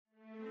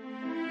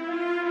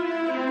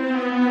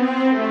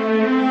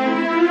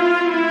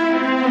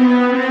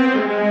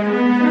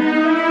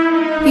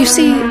You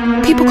see,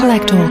 people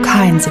collect all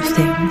kinds of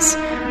things.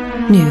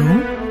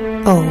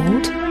 New,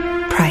 old,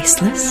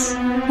 priceless,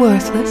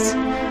 worthless.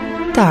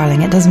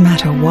 Darling, it doesn't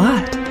matter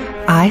what.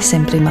 I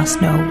simply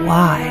must know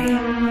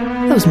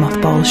why. Those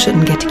mothballs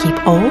shouldn't get to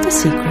keep all the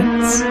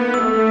secrets.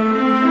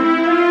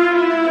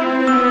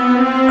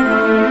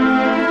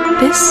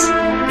 This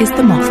is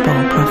the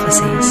Mothball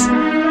Prophecies.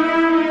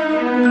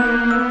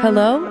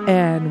 Hello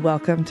and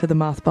welcome to the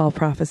Mothball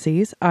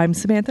Prophecies. I'm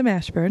Samantha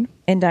Mashburn.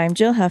 And I'm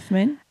Jill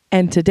Huffman.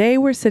 And today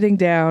we're sitting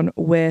down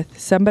with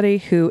somebody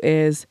who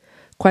is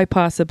quite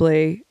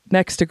possibly,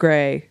 next to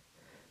Gray,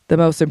 the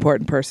most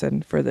important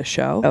person for the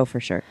show. Oh, for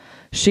sure.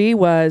 She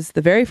was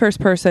the very first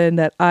person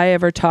that I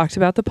ever talked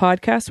about the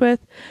podcast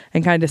with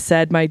and kind of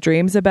said my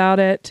dreams about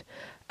it.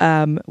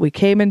 We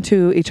came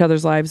into each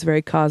other's lives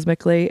very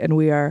cosmically, and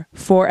we are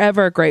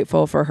forever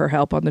grateful for her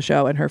help on the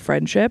show and her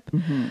friendship.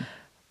 Mm-hmm.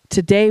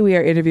 Today we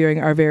are interviewing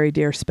our very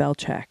dear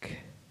Spellcheck.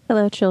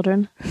 Hello,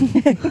 children.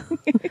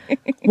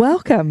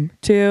 Welcome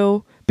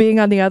to being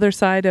on the other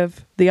side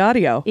of the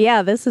audio.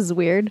 Yeah, this is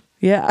weird.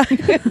 Yeah.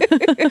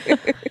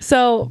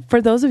 So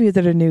for those of you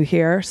that are new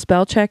here,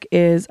 Spellcheck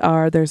is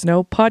there's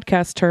no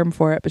podcast term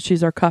for it, but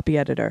she's our copy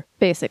editor.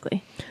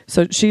 Basically.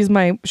 So she's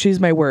my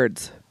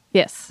words.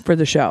 Yes. For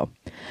the show.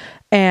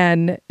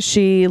 And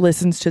she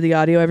listens to the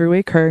audio every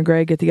week. Her and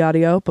Greg get the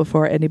audio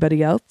before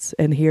anybody else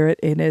and hear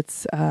it in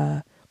its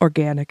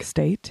organic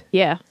state.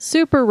 Yeah.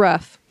 Super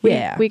rough.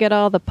 We get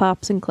all the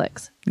pops and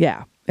clicks.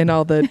 Yeah. And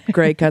all the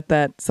Greg cut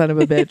that son of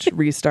a bitch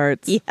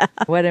restarts. Yeah.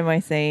 What am I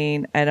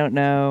saying? I don't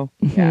know.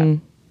 Mm-hmm.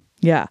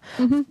 Yeah.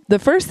 Mm-hmm. The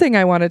first thing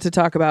I wanted to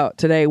talk about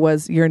today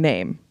was your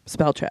name,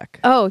 Spellcheck.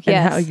 Oh, yes.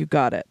 And how you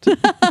got it.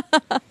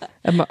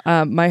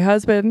 My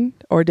husband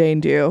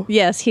ordained you.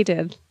 Yes, he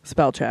did.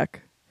 Spellcheck.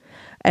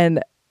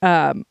 And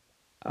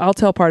I'll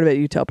tell part of it.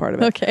 You tell part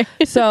of it. Okay.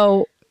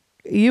 So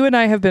you and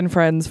I have been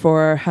friends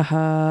for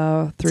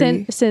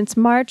since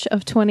March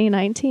of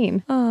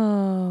 2019.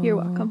 Oh. You're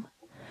welcome.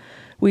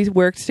 We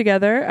worked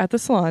together at the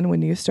salon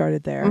when you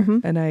started there,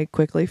 and I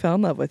quickly fell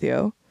in love with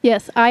you.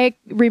 Yes, I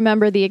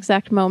remember the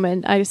exact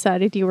moment I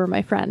decided you were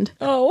my friend.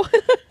 Oh,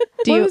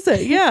 what was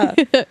it? Yeah.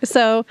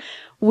 So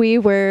we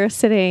were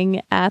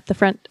sitting at the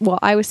front. Well,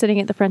 I was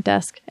sitting at the front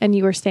desk, and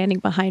you were standing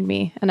behind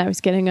me, and I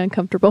was getting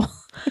uncomfortable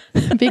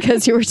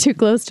because you were too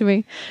close to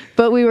me.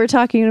 But we were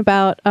talking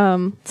about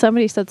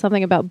somebody said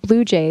something about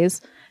blue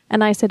jays,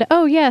 and I said,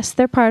 "Oh yes,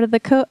 they're part of the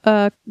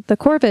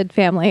corvid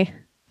family."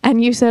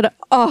 And you said,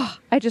 "Oh,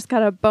 I just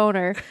got a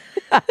boner."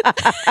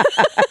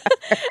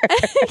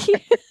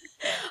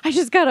 I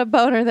just got a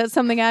boner. That's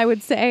something I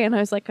would say. And I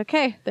was like,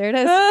 okay, there it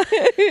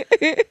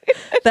is.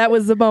 That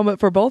was the moment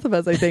for both of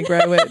us, I think,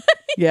 where I went,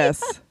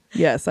 yes,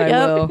 I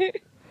will.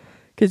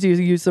 Because you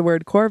used the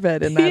word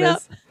Corvette, and that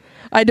is,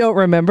 I don't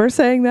remember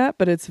saying that,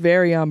 but it's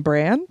very on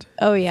brand.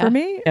 Oh, yeah. For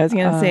me. I was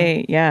going to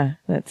say, yeah,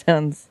 that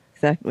sounds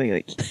exactly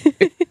like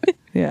you.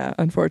 Yeah,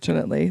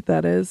 unfortunately,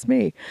 that is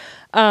me.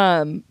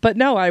 But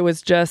no, I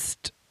was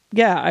just,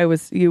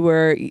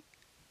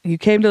 you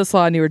came to the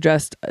salon, you were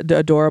dressed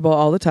adorable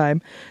all the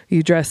time.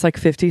 You dressed like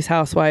 50s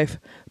housewife,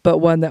 but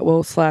one that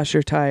will slash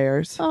your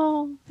tires.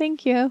 Oh,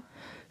 thank you.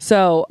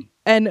 So,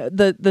 and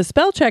the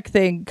Spellcheck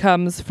thing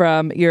comes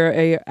from, you're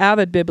a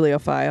avid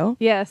bibliophile.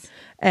 Yes.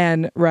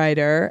 And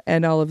writer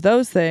and all of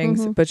those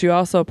things, but you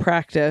also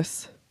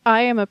practice.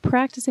 I am a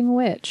practicing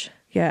witch.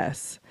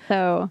 Yes.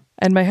 So.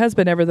 And my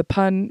husband, ever the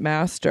pun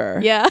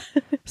master,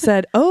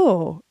 said,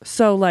 "Oh,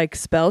 so like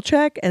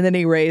Spellcheck," and then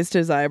he raised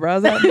his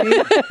eyebrows at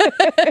me.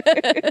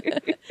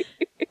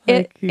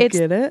 It's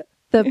get it?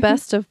 The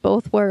best of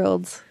both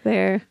worlds.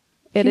 There,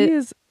 he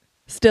is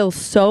still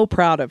so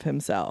proud of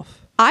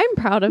himself. I'm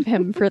proud of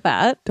him for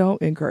that.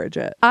 Don't encourage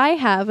it. I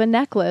have a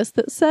necklace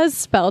that says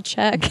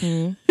Spellcheck.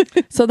 Mm-hmm.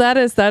 So that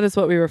is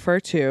what we refer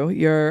to.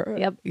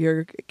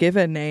 Your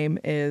given name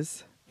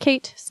is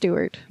Kate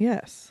Stewart.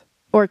 Yes.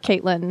 Or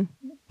Caitlin.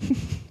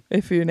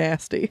 If you're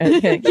nasty.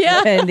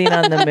 Depending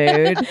on the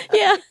mood.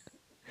 Yeah.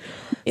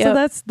 So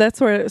that's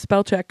where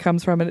Spellcheck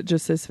comes from, and it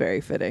just is very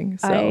fitting.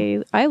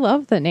 So I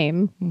love the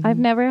name. Mm-hmm. I've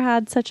never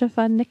had such a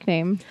fun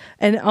nickname.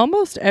 And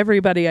almost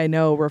everybody I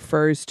know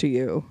refers to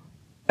you.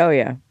 Oh,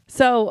 yeah.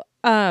 So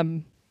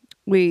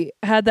we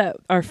had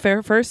our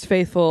first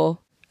faithful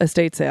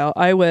estate sale.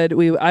 I would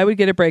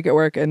get a break at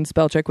work, and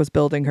Spellcheck was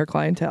building her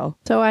clientele.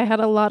 So I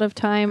had a lot of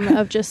time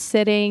of just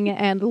sitting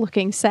and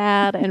looking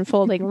sad and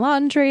folding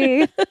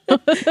laundry.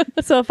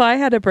 So if I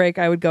had a break,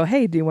 I would go,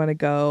 "Hey, do you want to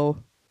go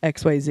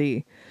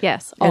XYZ?"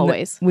 Yes,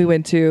 always. We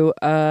went to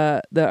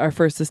our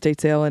first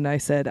estate sale, and I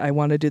said, "I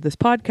want to do this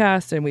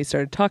podcast," and we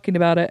started talking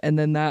about it. And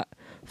then that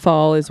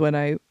fall is when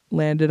I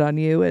landed on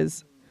you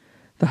as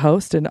the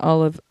host, and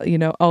all of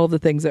the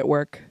things that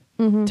work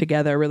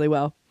together really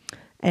well.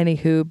 Any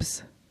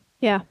hoobs.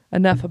 Yeah.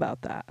 Enough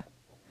about that.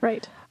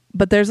 Right.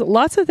 But there's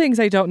lots of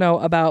things I don't know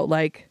about,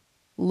 like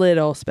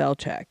little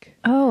Spellcheck.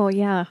 Oh,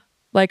 yeah.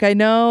 Like, I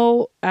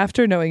know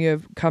after knowing you,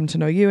 I've come to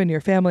know you and your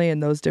family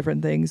and those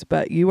different things,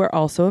 but you were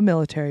also a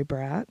military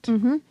brat.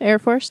 Mm-hmm. Air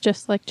Force,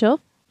 just like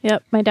Jill.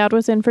 Yep. My dad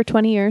was in for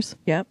 20 years.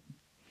 Yep.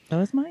 That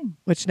was mine.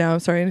 Which now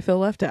I'm starting to feel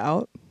left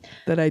out.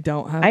 that I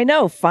don't have. I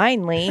know,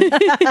 finally.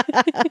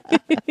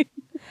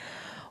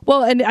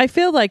 Well, and I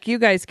feel like you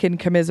guys can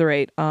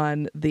commiserate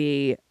on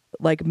the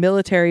like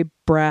military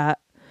brat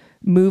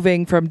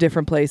moving from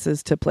different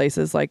places to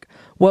places. Like,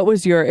 what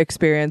was your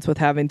experience with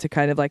having to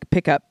kind of like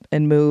pick up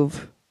and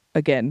move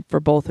again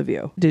for both of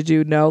you? Did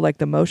you know like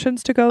the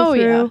motions to go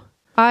through?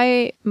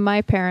 Yeah.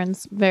 My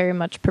parents very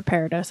much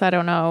prepared us. I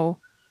don't know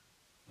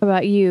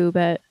about you,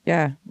 but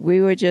Yeah, we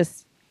would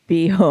just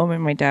be home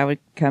and my dad would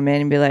come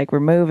in and be like,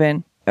 we're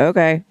moving.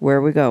 Okay, where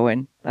are we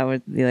going? That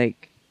would be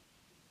like...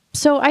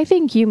 so I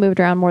think you moved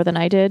around more than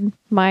I did.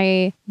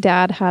 My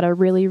dad had a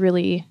really,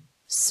 really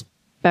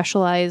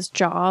specialized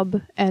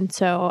job. And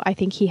so I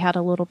think he had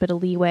a little bit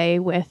of leeway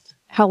with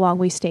how long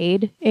we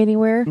stayed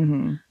anywhere.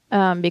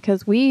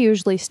 Because we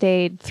usually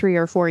stayed 3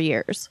 or 4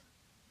 years.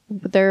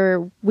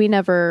 We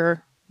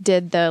never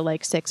did the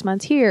like 6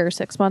 months here,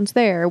 6 months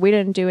there. We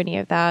didn't do any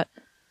of that.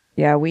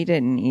 Yeah, we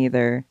didn't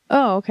either.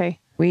 Oh, okay.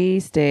 We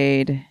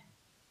stayed...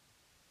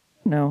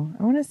 No,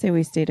 I want to say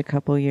we stayed a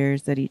couple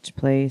years at each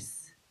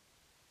place.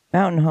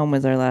 Mountain Home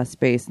was our last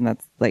base, and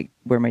that's like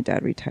where my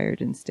dad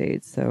retired and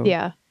stayed. So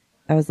Yeah.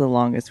 that was the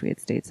longest we had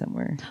stayed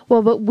somewhere.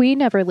 Well, but we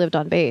never lived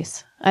on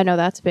base. I know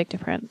that's a big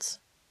difference.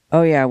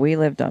 Oh yeah, we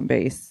lived on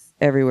base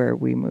everywhere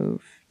we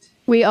moved.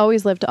 We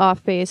always lived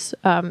off base.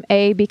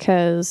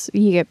 Because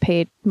you get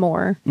paid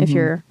more if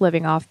you're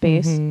living off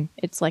base.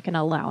 It's like an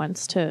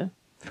allowance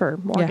for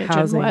mortgage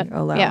housing and what.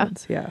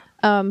 allowance. Yeah.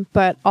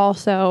 But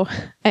also,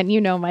 and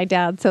you know my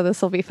dad, so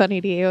this will be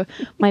funny to you.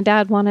 My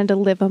dad wanted to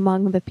live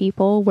among the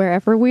people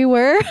wherever we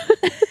were.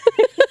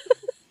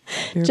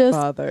 Your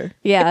father.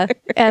 Yeah,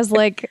 as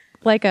like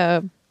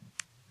a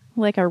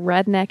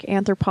redneck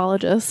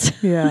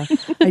anthropologist. Yeah.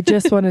 I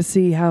just want to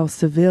see how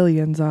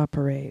civilians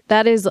operate.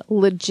 That is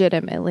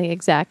legitimately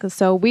exactly.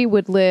 So we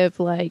would live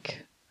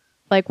like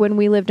when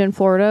we lived in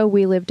Florida,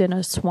 we lived in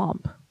a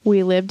swamp.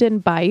 We lived in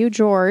Bayou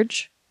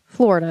George,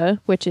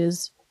 Florida, which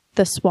is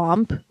the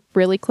swamp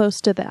really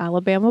close to the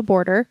Alabama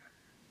border,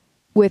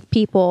 with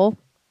people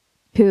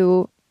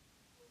who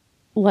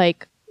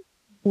like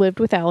lived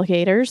with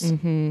alligators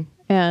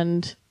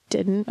and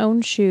didn't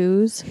own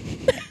shoes.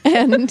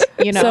 And,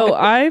 you know. So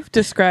I've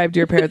described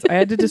your parents. I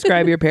had to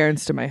describe your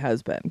parents to my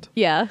husband.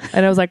 Yeah.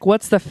 And I was like,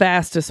 what's the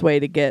fastest way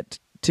to get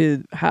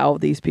to how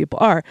these people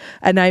are?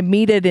 And I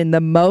meet it in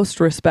the most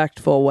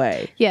respectful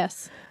way.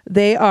 Yes.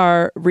 They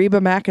are Reba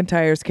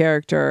McEntire's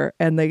character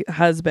and the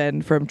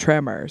husband from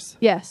Tremors.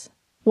 Yes.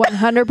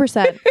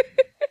 100%.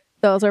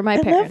 Those are my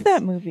I parents. love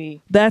that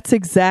movie. That's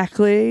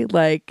exactly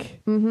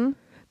like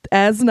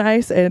as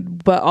nice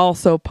but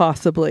also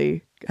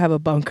possibly have a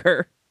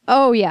bunker.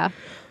 Oh, yeah.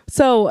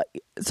 So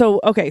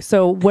okay.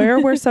 So where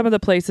were some of the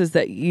places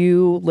that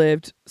you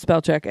lived,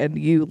 Spellcheck, and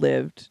you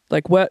lived?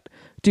 Like, what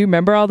do you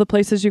remember? All the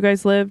places you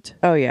guys lived?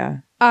 Oh yeah.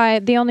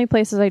 The only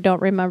places I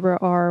don't remember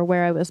are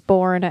where I was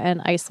born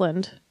and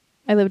Iceland.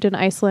 I lived in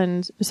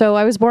Iceland. So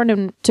I was born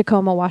in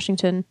Tacoma,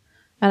 Washington,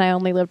 and I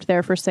only lived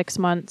there for 6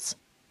 months.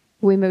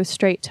 We moved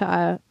straight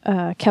to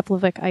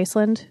Keflavik,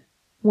 Iceland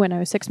when I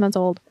was 6 months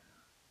old.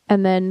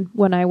 And then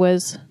when I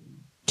was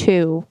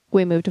 2,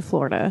 we moved to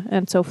Florida.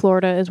 And so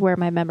Florida is where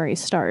my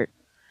memories start.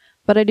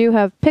 But I do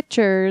have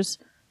pictures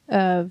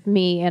of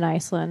me in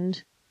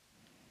Iceland,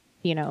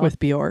 you know. With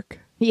Bjork.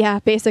 Yeah,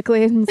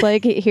 basically. It's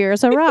like,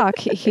 here's a rock.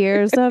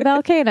 Here's a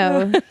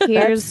volcano.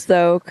 That's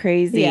so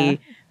crazy Yeah.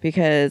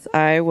 because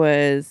I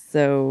was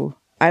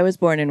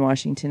born in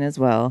Washington as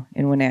well,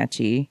 in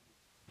Wenatchee.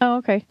 Oh,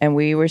 okay. And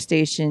we were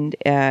stationed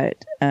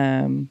at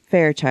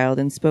Fairchild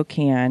in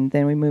Spokane.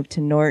 Then we moved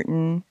to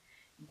Norton,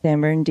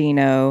 San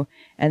Bernardino.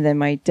 And then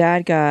my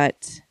dad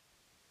got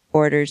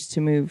orders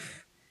to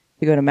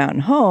go to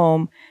Mountain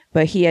Home,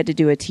 but he had to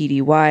do a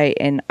TDY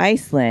in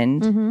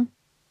Iceland.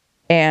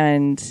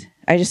 And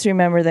I just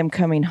remember them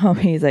coming home.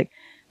 He's like,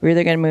 we're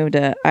either going to move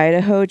to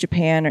Idaho,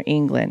 Japan, or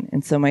England.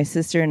 And so my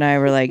sister and I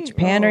were like,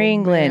 Japan or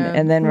England. man.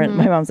 And then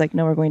my mom's like,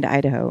 no, we're going to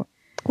Idaho.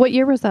 What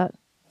year was that?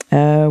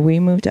 We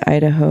moved to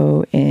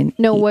Idaho in...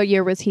 No, what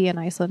year was he in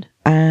Iceland?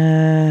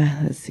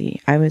 Let's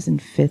see. I was in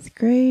 5th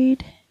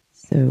grade.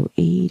 So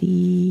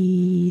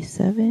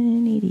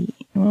 87, 80...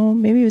 Well,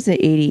 maybe it was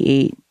at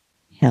 88.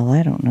 Hell,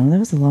 I don't know. That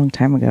was a long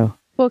time ago.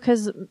 Well,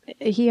 because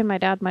he and my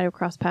dad might have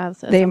crossed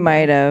paths. They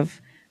might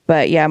have.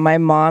 But yeah, my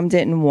mom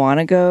didn't want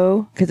to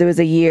go because it was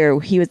a year.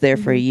 He was there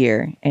for a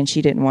year and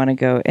she didn't want to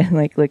go. And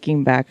like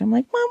looking back, I'm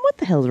like, Mom, what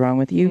the hell's wrong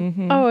with you?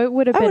 Oh, it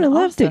would have I been would have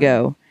loved to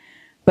go.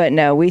 But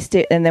no, we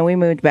stayed. And then we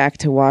moved back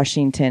to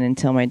Washington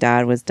until my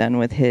dad was done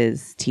with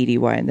his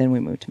TDY. And then we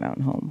moved to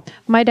Mountain Home.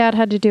 My dad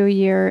had to do a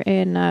year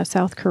in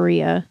South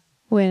Korea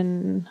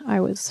when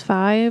I was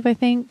 5, I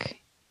think.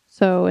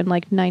 So in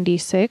like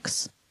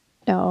 96.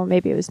 No,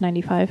 maybe it was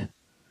 95.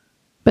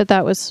 But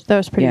that was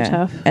pretty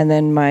tough. And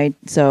then my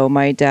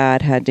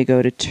dad had to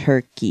go to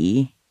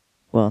Turkey.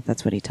 Well,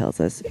 that's what he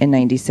tells us in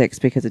 96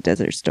 because of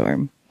Desert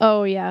Storm.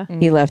 Oh, yeah.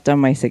 He left on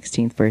my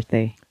 16th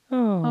birthday.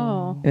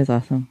 Oh. It was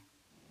awesome.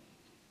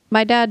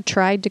 My dad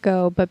tried to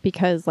go, but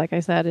because, like I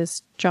said,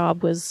 his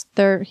job was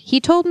there. He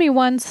told me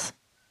once,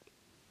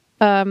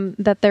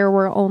 that there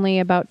were only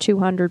about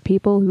 200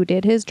 people who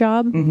did his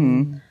job.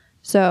 Mm-hmm.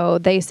 So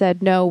they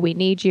said, no, we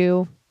need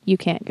you. You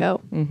can't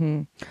go.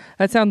 Mm-hmm.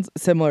 That sounds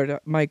similar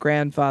to my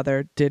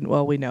grandfather.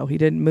 We know he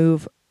didn't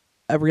move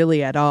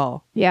really at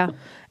all. Yeah.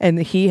 And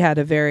he had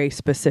a very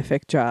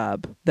specific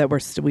job that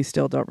we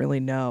still don't really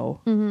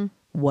know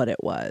what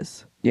it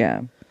was.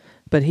 Yeah.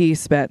 But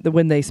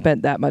when they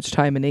spent that much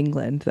time in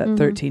England, that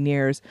 13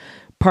 years,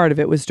 part of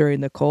it was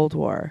during the Cold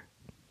War.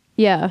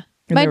 Yeah.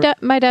 And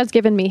My dad's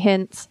given me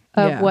hints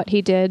of what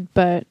he did,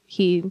 but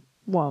he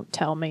won't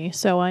tell me.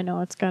 So I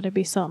know it's got to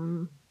be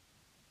something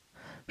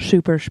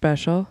super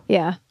special.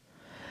 Yeah.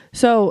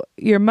 So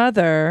your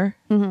mother,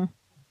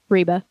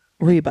 Reba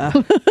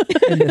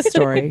in this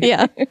story.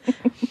 Yeah.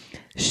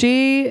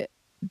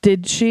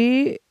 Did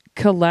she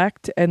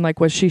collect and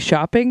was she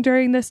shopping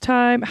during this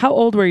time? How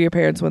old were your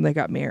parents when they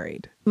got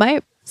married?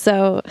 My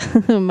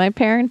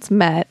parents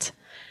met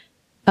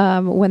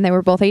when they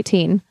were both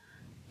 18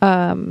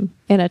 in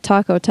a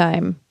taco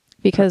time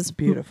because that's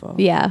beautiful.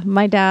 Yeah,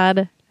 my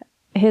dad,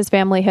 his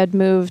family had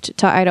moved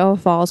to Idaho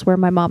Falls where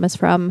my mom is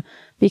from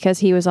because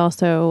he was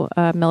also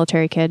a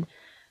military kid.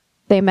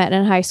 They met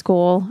in high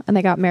school and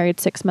they got married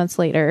 6 months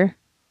later.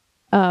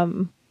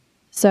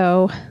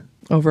 So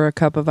over a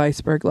cup of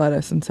iceberg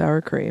lettuce and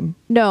sour cream.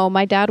 No,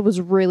 my dad was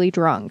really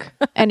drunk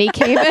and he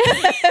came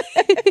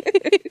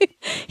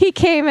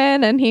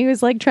in and he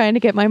was trying to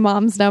get my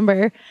mom's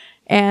number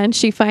and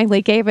she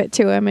finally gave it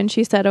to him and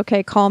she said,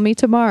 okay, call me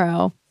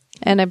tomorrow.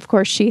 And of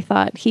course she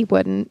thought he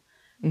wouldn't,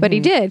 but he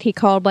did. He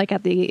called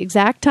at the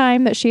exact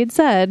time that she had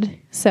said.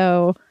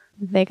 So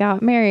they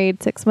got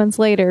married 6 months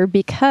later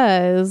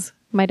because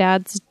my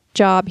dad's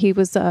job, he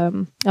was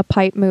a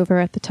pipe mover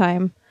at the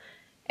time.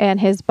 And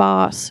his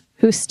boss,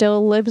 who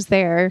still lives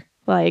there,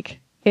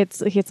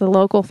 it's a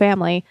local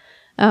family.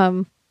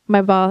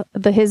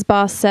 His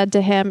boss said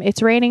to him,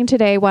 "It's raining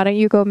today. Why don't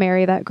you go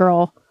marry that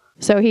girl?"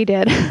 So he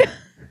did.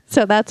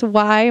 So that's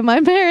why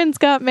my parents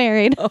got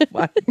married. Oh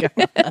my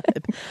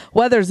God.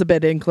 Weather's a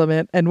bit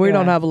inclement and we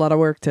don't have a lot of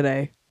work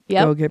today.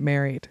 Yep. Go get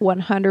married.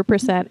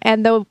 100%.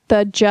 And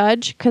the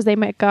judge, because they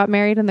got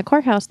married in the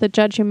courthouse, the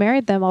judge who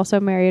married them also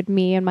married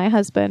me and my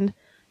husband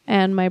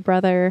and my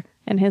brother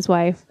and his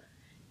wife.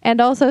 And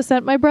also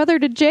sent my brother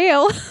to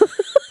jail.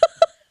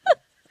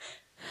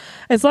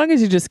 As long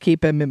as you just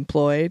keep him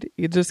employed,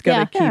 you just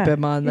got to keep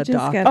him on the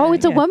dock.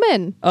 It's a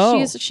woman.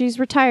 Oh. She's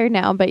retired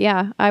now, but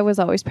yeah, I was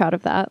always proud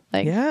of that.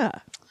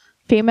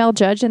 Female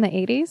judge in the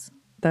 80s.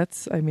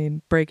 That's,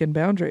 breaking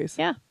boundaries.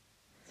 Yeah.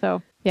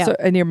 So, yeah. So,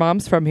 and your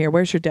mom's from here.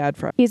 Where's your dad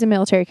from? He's a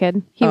military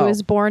kid. He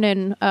was born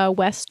in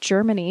West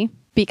Germany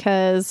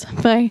because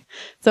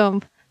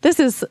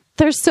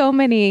there's so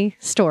many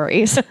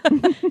stories.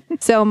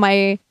 So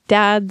my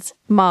dad's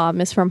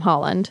mom is from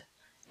Holland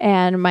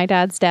and my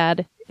dad's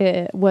dad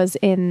was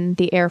in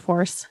the Air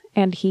Force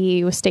and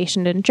he was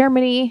stationed in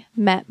Germany,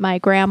 met my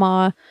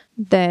grandma.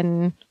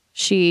 Then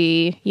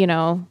they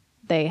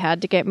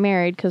had to get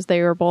married because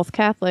they were both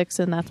Catholics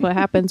and that's what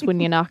happens when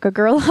you knock a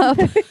girl up.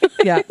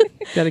 Yeah.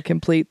 Got to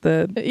complete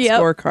the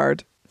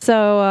scorecard.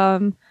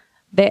 So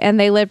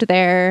they lived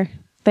there.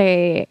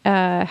 They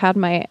had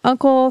my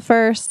uncle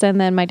first, and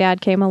then my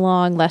dad came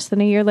along less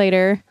than a year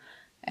later.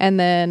 And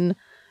then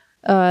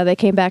they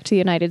came back to the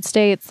United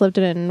States, lived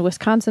in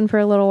Wisconsin for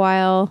a little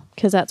while,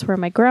 because that's where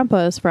my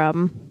grandpa is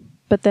from.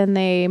 But then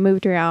they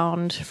moved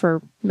around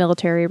for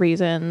military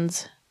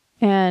reasons.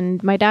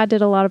 And my dad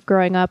did a lot of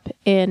growing up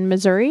in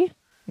Missouri.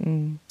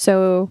 Mm.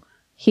 So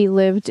he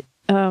lived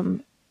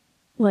in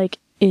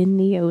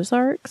the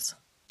Ozarks.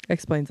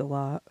 Explains a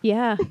lot.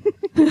 Yeah.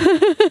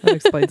 That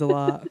explains a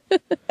lot.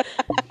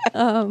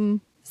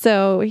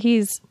 So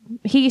he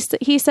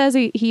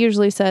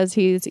usually says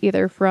he's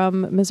either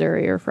from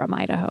Missouri or from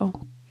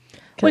Idaho.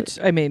 Which,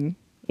 isn't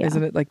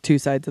it two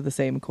sides of the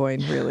same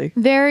coin, really?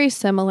 Very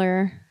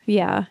similar.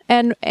 Yeah.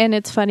 And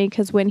it's funny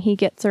because when he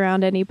gets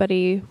around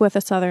anybody with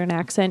a Southern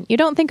accent, you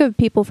don't think of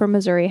people from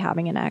Missouri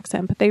having an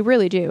accent, but they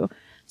really do.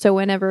 So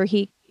whenever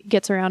he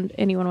gets around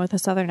anyone with a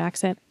Southern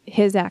accent,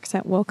 his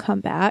accent will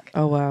come back.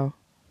 Oh, wow.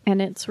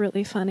 And it's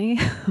really funny.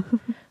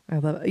 I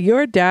love it.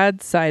 Your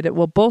dad's side,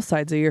 both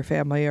sides of your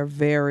family are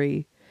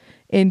very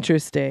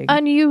interesting.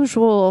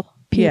 Unusual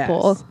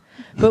people. Yes.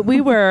 But we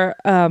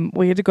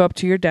had to go up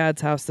to your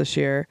dad's house this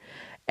year.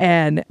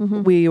 And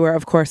we were,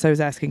 of course, I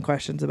was asking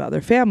questions about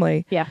their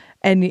family. Yeah.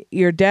 And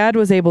your dad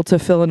was able to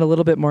fill in a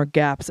little bit more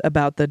gaps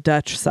about the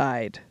Dutch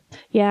side.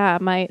 Yeah.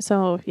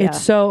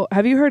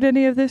 Have you heard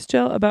any of this,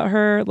 Jill, about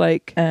her?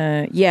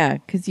 Yeah,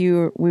 because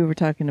we were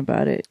talking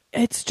about it.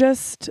 It's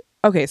just...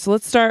 Okay, so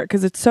let's start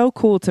because it's so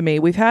cool to me.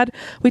 We talked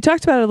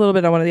about it a little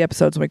bit on one of the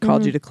episodes when we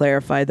called you to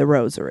clarify the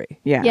rosary.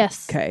 Yeah.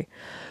 Yes. Okay.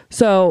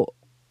 So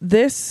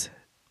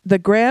the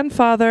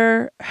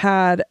grandfather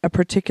had a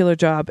particular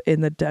job in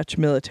the Dutch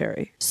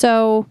military.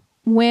 So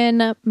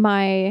when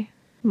my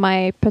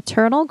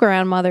paternal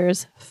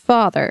grandmother's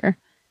father,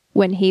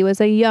 when he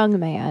was a young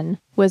man,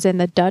 was in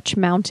the Dutch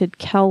Mounted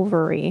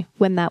Cavalry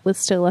when that was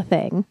still a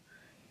thing.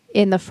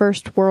 In the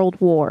First World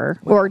War,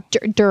 or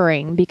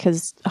during,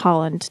 because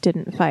Holland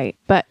didn't fight.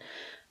 But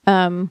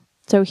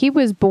So he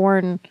was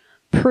born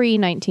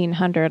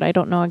pre-1900. I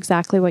don't know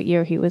exactly what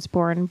year he was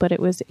born, but it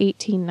was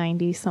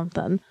 1890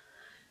 something.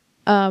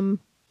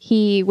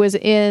 He was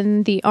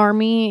in the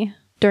army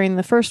during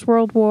the First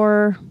World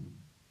War.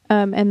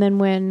 And then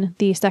when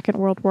the Second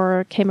World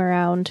War came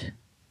around,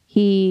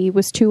 he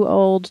was too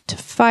old to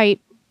fight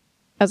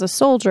as a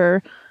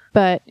soldier,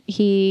 but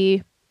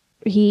he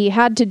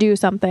had to do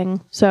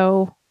something.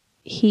 So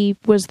he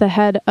was the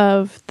head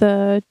of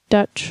the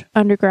Dutch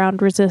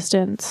underground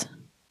resistance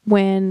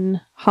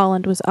when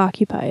Holland was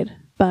occupied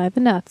by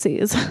the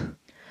Nazis.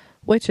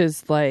 Which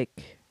is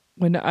like,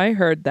 when I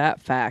heard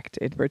that fact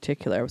in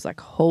particular, I was like,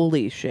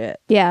 holy shit.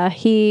 Yeah,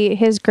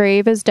 his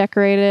grave is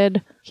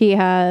decorated. He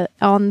had,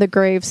 on the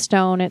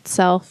gravestone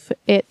itself,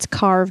 it's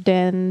carved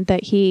in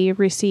that he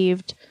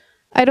received,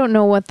 I don't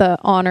know what the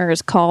honor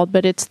is called,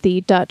 but it's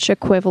the Dutch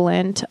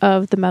equivalent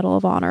of the Medal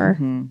of Honor.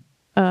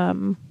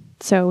 Mm-hmm.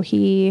 So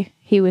he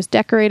was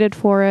decorated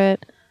for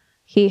it.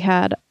 He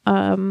had,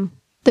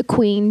 the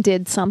Queen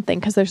did something,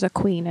 because there's a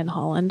Queen in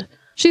Holland.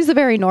 She's a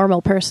very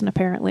normal person,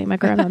 apparently. My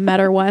grandma met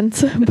her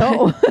once.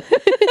 Oh.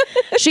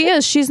 She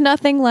is. She's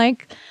nothing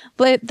like...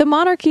 The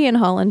monarchy in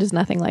Holland is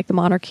nothing like the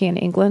monarchy in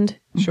England.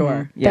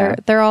 Sure. Yeah.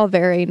 They're all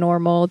very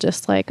normal,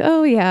 just like,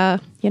 oh yeah,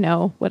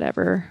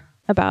 whatever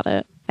about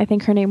it. I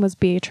think her name was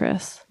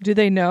Beatrice. Do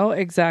they know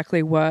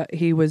exactly what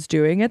he was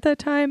doing at that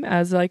time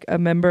as like a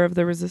member of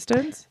the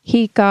resistance?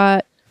 He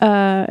got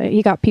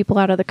people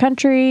out of the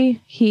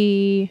country.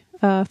 He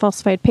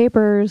falsified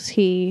papers.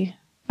 He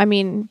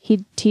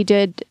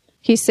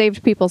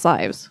saved people's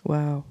lives.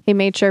 Wow. He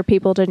made sure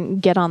people didn't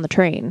get on the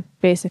train,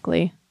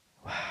 basically.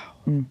 Wow.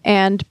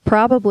 And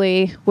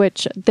probably,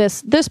 which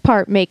this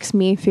part makes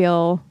me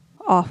feel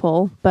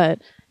awful,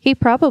 but he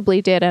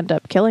probably did end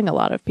up killing a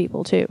lot of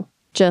people too.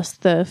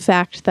 Just the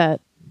fact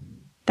that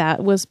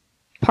was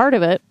part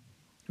of it.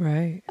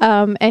 Right.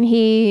 And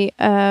he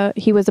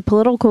was a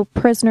political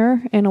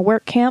prisoner in a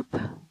work camp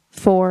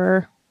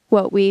for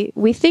what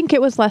we think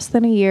it was less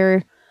than a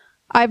year.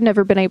 I've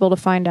never been able to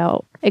find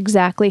out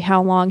exactly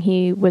how long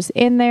he was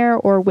in there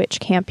or which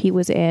camp he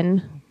was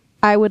in.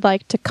 I would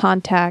like to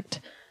contact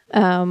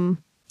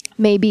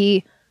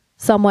maybe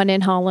someone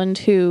in Holland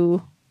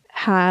who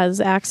has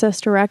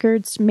access to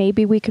records.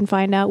 Maybe we can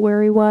find out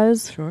where he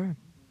was. Sure.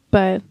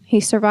 But he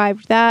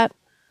survived that.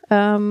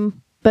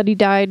 But he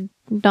died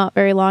not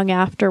very long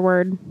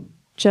afterward.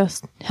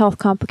 Just health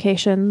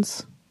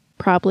complications,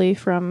 probably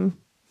from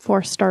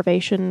forced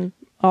starvation,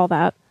 all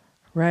that.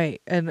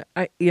 Right. And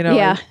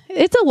yeah,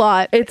 it's a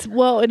lot. And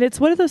it's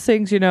one of those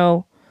things,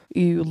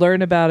 you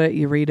learn about it,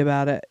 you read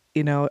about it.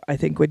 I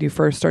think when you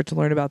first start to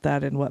learn about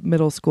that in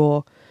middle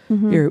school,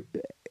 you're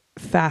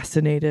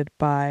fascinated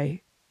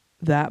by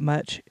that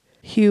much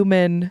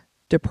human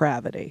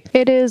depravity.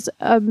 It is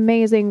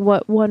amazing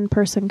what one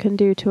person can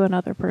do to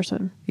another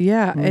person.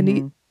 Yeah. Mm-hmm.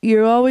 And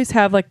you always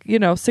have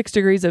 6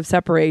 degrees of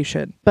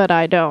separation. But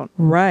I don't.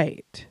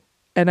 Right.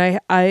 And I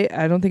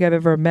don't think I've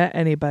ever met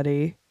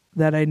anybody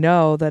that I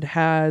know that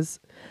has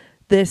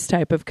this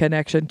type of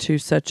connection to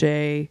such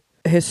a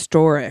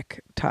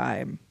historic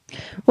time.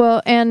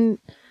 Well, and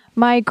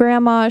my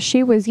grandma,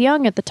 she was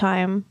young at the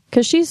time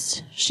because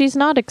she's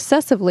not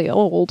excessively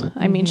old.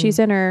 I mean, she's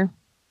in her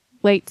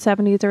late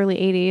 70s, early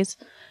 80s.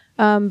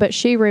 But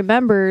she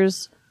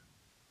remembers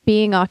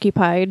being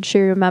occupied. She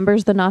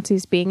remembers the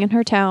Nazis being in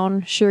her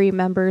town. She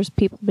remembers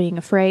people being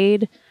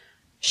afraid.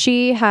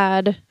 She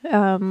had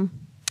 2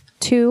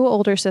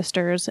 older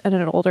sisters and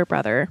an older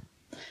brother.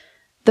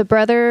 The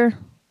brother,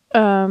 they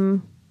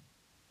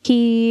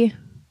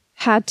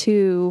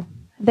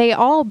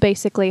all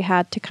basically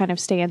had to kind of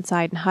stay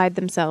inside and hide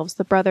themselves.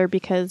 The brother,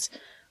 because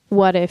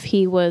what if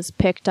he was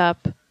picked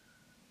up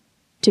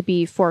to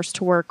be forced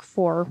to work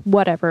for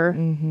whatever?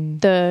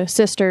 The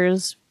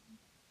sisters,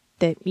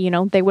 that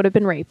they would have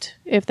been raped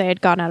if they had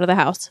gone out of the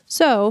house.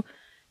 So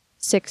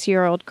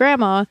 6-year-old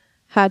grandma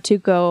had to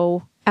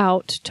go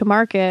out to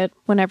market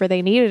whenever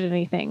they needed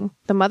anything.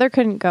 The mother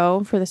couldn't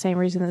go for the same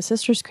reason the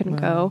sisters couldn't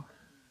go.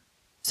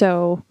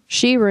 So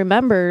she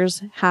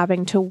remembers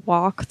having to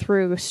walk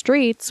through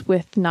streets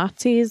with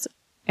Nazis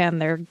and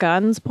their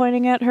guns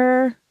pointing at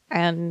her.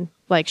 And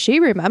she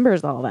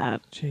remembers all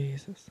that.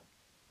 Jesus.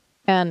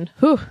 And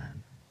whew.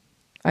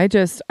 I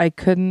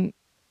couldn't,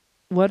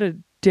 what a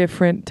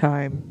different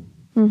time.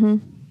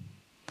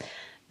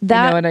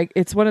 That,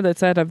 it's one of the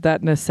set of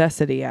that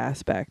necessity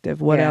aspect of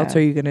what else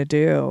are you going to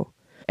do?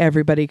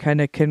 Everybody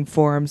kind of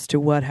conforms to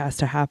what has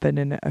to happen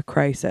in a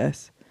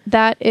crisis.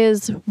 That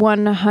is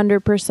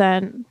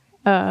 100%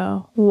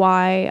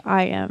 why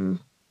I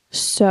am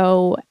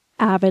so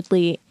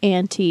avidly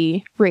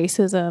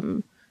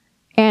anti-racism,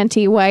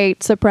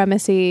 anti-white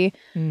supremacy,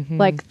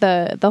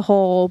 the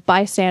whole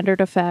bystander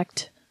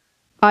effect.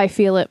 I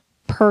feel it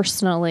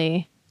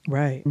personally.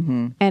 Right.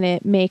 And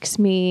it makes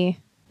me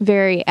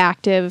very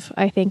active,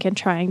 I think, in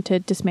trying to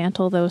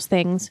dismantle those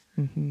things.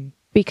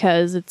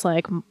 Because it's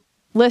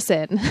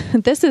listen,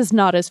 this is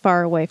not as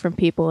far away from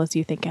people as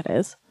you think it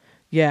is.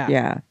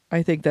 Yeah.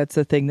 I think that's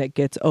the thing that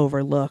gets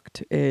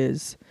overlooked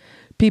is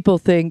people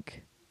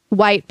think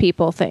white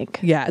people think.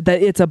 Yeah,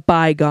 that it's a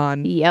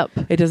bygone. Yep.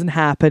 It doesn't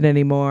happen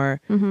anymore.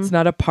 It's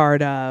not a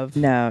part of.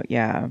 No,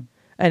 yeah.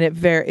 And it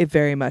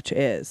very much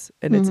is.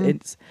 And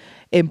it's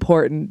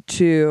important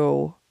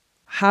to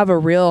have a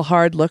real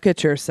hard look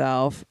at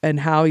yourself and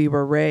how you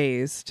were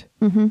raised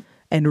and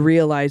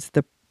realize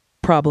the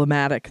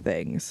problematic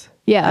things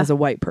as a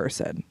white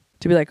person.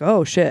 To be like,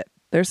 oh shit,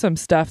 there's some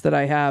stuff that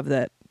I have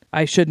that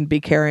I shouldn't be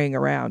carrying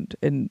around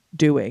and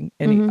doing,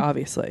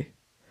 obviously.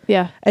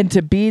 Yeah. And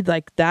to be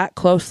like that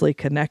closely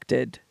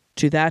connected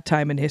to that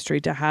time in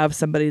history, to have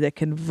somebody that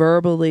can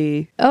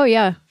verbally... Oh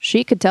yeah,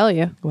 she could tell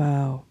you.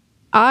 Wow.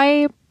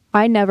 I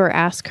never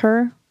ask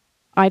her.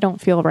 I don't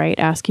feel right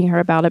asking her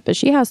about it, but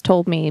she has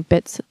told me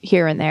bits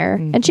here and there,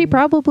 and she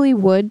probably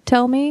would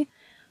tell me.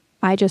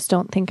 I just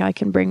don't think I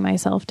can bring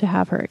myself to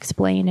have her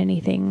explain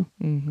anything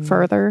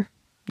further.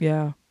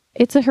 Yeah.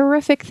 It's a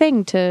horrific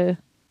thing to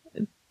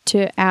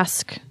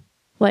ask,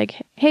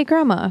 like, hey,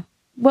 Grandma,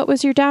 what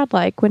was your dad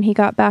like when he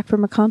got back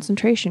from a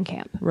concentration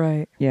camp?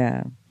 Right.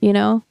 Yeah. You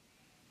know,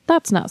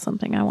 that's not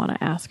something I want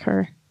to ask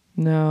her.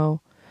 No.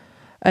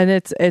 And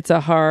it's a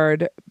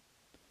hard...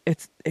 how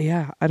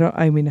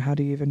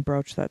do you even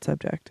broach that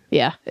subject?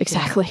 Yeah,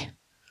 exactly.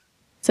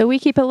 So we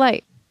keep it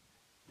light.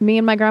 Me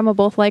and my grandma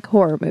both like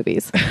horror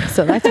movies.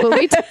 So that's what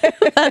we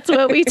that's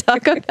what we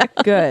talk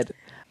about. Good.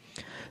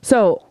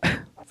 So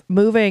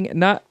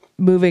not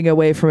moving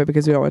away from it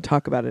because we don't want to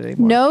talk about it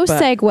anymore. No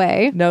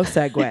segue. No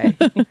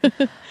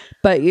segue.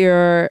 But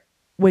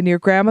when your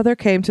grandmother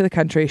came to the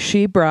country,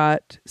 she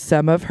brought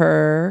some of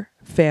her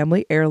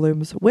family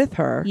heirlooms with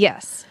her.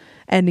 Yes.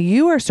 And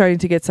you are starting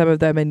to get some of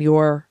them in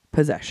your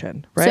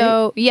possession, right?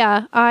 So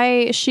yeah,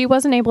 she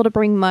wasn't able to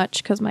bring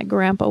much because my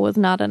grandpa was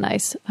not a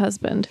nice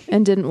husband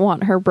and didn't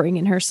want her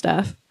bringing her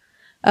stuff.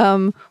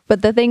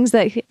 But the things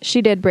that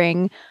she did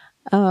bring,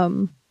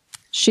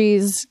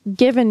 she's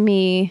given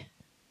me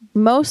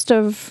most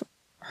of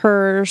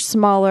her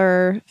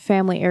smaller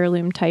family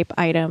heirloom type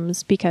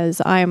items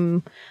because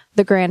I'm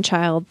the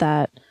grandchild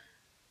that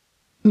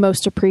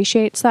most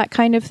appreciates that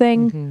kind of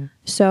thing.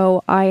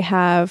 So I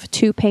have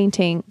two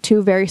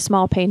very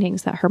small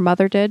paintings that her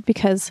mother did,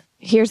 because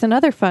here's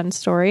another fun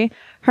story.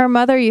 Her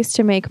mother used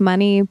to make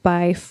money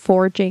by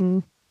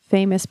forging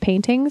famous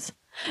paintings.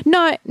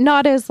 Not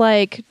as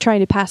like trying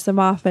to pass them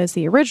off as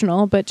the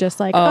original, but just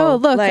like, oh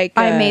look, like,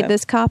 I made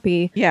this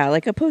copy. Yeah,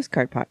 like a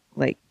postcard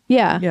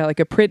Yeah, like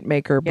a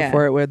printmaker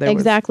before it where there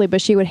exactly,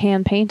 but she would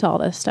hand paint all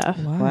this stuff.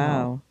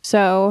 Wow.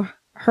 So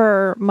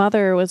her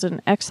mother was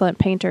an excellent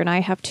painter, and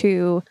I have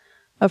two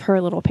of her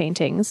little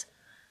paintings.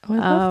 Oh, I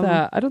love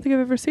that. I don't think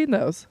I've ever seen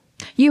those.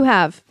 You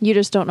have. You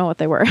just don't know what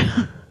they were.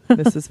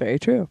 This is very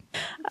true.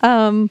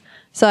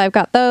 So I've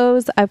got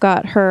those. I've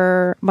got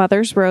her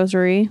mother's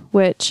rosary,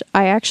 which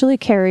I actually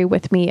carry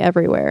with me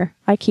everywhere.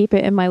 I keep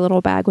it in my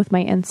little bag with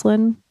my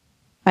insulin.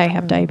 I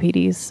have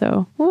diabetes,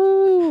 so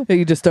woo.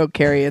 You just don't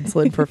carry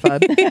insulin for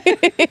fun.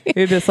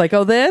 You're just like,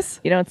 oh,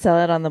 this? You don't sell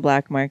it on the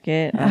black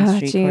market on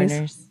street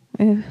corners?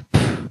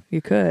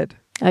 You could.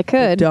 I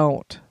could.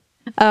 Don't.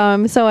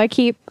 So I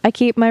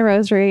keep my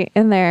rosary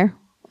in there.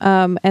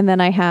 And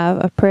then I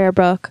have a prayer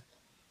book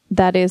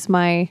that is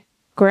my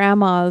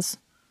grandma's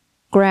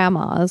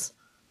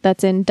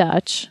that's in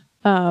Dutch.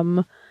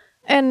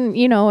 And,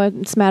 you know, a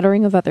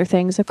smattering of other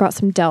things. I've got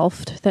some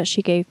Delft that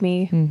she gave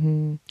me.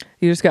 Mm-hmm.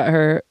 You just got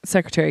her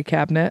secretary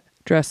cabinet,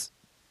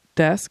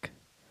 desk.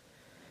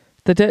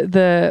 No,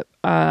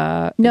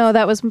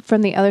 that was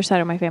from the other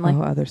side of my family.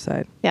 Oh, other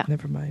side. Yeah.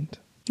 Never mind.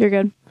 You're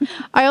good.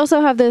 I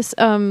also have this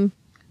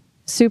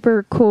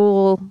super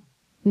cool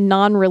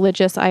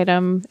non-religious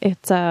item.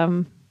 It's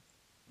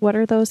what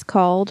are those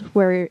called?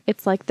 Where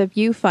it's like the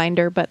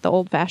viewfinder, but the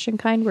old-fashioned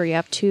kind where you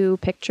have two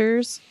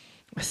pictures.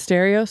 A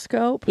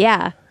stereoscope?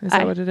 Yeah. Is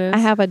that what it is? I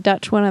have a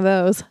Dutch one of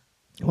those.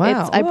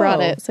 Wow. I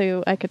brought it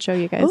so I could show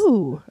you guys.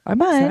 Ooh,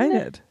 I'm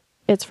excited.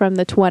 It's from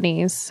the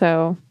 1920s,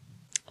 so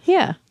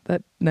yeah.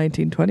 That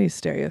 1920s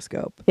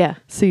stereoscope. Yeah.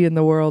 Seeing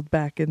the world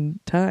back in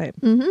time.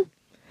 Mm-hmm.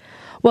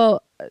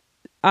 Well,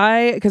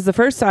 because the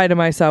first item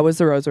I saw was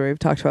the rosary. We've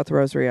talked about the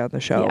rosary on the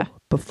show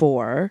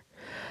before.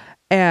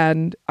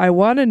 And I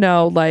want to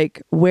know,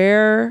 like,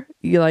 where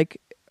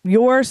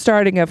your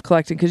starting of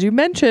collecting, because you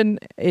mentioned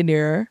in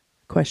your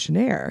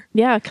questionnaire.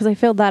 Yeah, because I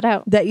filled that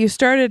out. That you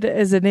started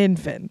as an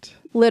infant.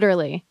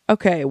 Literally.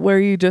 Okay, were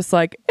you just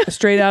like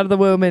straight out of the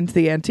womb into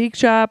the antique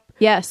shop?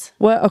 Yes.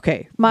 What?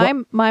 Okay.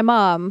 My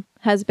mom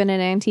has been an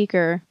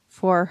antiquer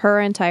for her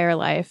entire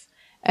life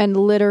and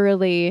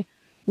literally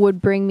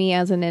would bring me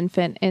as an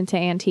infant into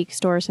antique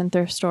stores and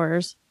thrift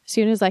stores. As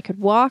soon as I could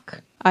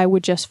walk, I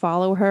would just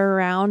follow her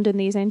around in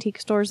these antique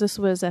stores. This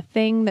was a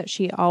thing that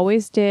she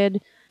always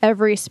did.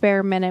 Every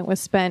spare minute was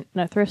spent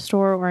in a thrift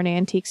store or an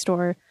antique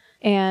store.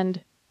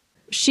 And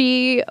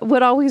she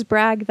would always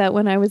brag that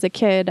when I was a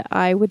kid,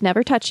 I would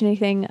never touch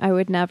anything. I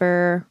would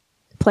never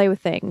play with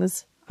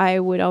things. I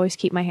would always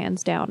keep my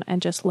hands down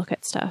and just look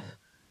at stuff.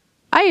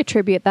 I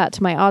attribute that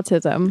to my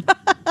autism.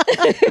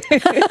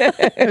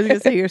 I was going to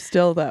say you're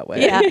still that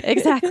way. Yeah,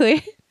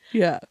 exactly.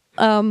 Yeah.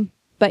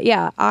 But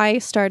yeah, I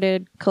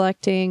started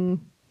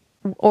collecting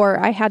or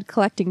I had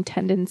collecting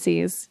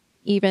tendencies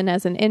even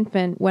as an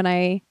infant. When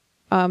I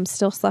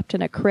still slept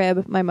in a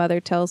crib, my mother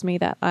tells me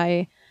that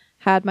I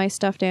had my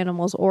stuffed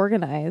animals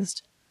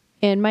organized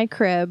in my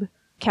crib,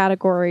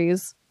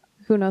 categories,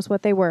 who knows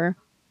what they were.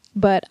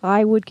 But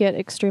I would get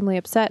extremely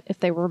upset if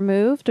they were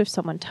moved, if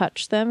someone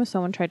touched them, if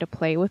someone tried to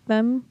play with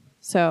them.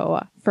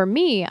 So for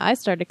me, I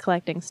started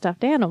collecting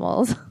stuffed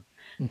animals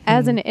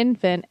as an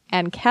infant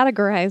and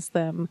categorized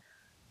them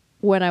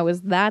when I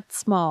was that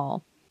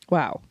small.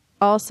 Wow.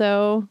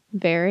 Also,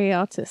 very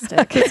autistic.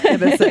 I was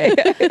gonna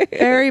say,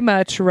 very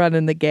much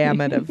running the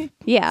gamut of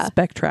Yeah.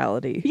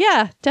 spectrality.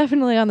 Yeah,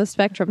 definitely on the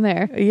spectrum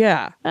there.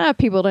 Yeah.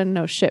 People didn't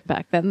know shit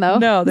back then, though.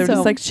 No, they're So-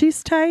 just like,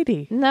 she's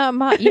tidy. No,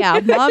 mom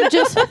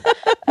just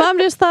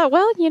thought,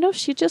 well,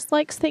 she just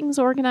likes things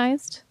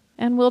organized,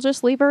 and we'll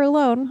just leave her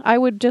alone. I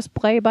would just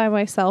play by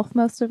myself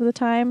most of the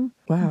time.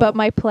 Wow. But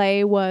my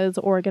play was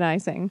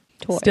organizing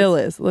toys. Still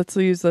is. Let's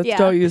Yeah.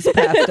 don't use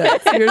past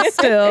tense. You're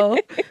still,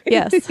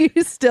 Yes. you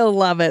still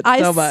love it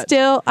so much.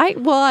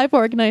 I've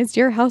organized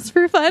your house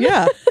for fun.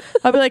 Yeah.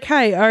 I'll be like,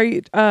 hi, are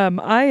you,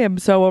 I am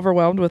so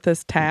overwhelmed with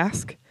this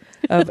task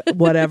of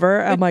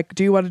whatever. I'm like,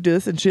 do you want to do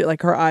this? And she,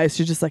 like, her eyes,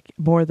 she's just like,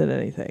 more than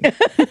anything.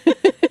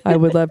 I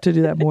would love to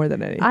do that more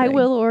than anything. I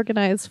will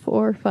organize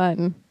for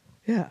fun.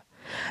 Yeah.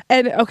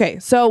 And okay,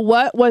 so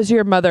what was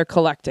your mother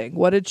collecting?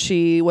 What does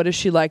she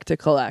like to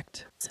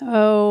collect?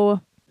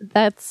 So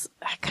that's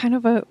kind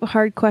of a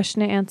hard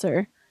question to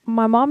answer.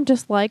 My mom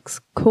just likes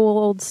cool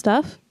old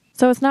stuff.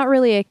 So it's not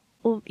really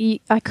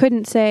I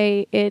couldn't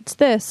say it's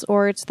this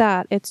or it's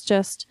that. It's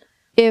just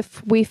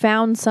if we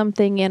found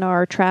something in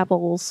our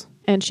travels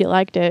and she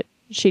liked it,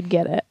 she'd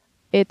get it.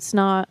 It's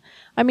not,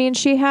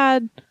 she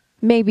had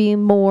maybe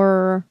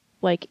more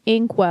like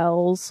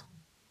inkwells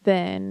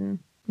than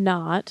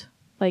not.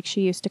 Like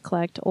she used to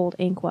collect old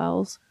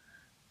inkwells.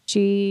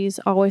 She's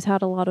always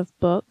had a lot of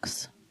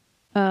books.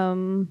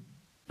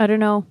 I don't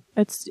know.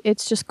 It's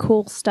just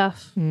cool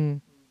stuff.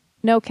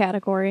 No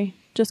category,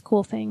 just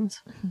cool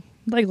things.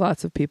 Like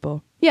lots of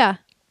people. Yeah.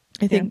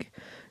 I think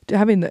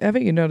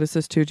haven't you noticed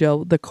this too,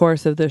 Jill? The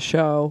course of this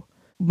show,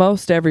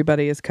 most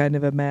everybody is kind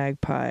of a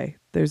magpie.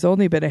 There's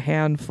only been a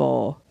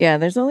handful. Yeah,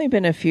 there's only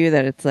been a few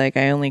that it's like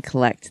I only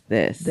collect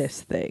this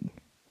thing.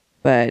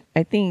 But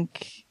I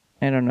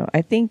don't know.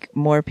 I think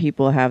more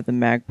people have the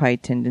magpie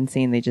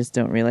tendency and they just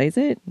don't realize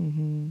it.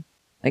 Mm-hmm.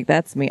 Like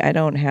that's me. I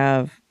don't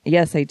have.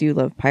 Yes, I do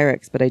love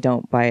Pyrex, but I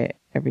don't buy it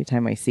every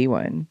time I see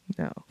one.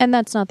 No. And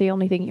that's not the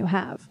only thing you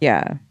have.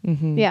 Yeah.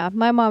 Mm-hmm. Yeah,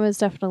 my mom is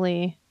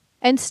definitely,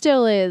 and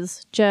still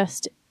is,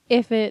 just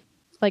if it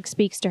like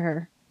speaks to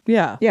her,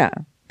 Yeah. Yeah.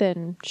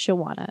 then she'll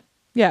want it.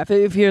 Yeah.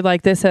 If you're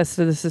like, this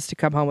is to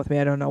come home with me.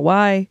 I don't know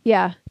why,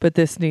 Yeah. but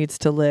this needs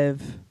to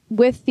live.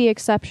 With the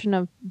exception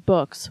of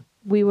books,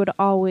 we would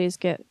always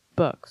get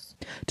books.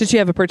 Did she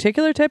have a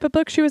particular type of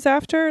book she was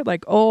after?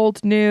 Like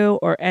old, new,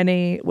 or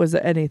was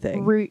it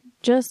anything?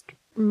 Just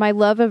my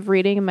love of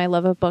reading and my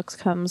love of books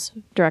comes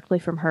directly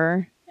from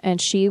her. And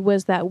she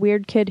was that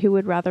weird kid who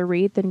would rather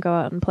read than go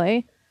out and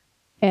play.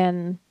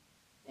 And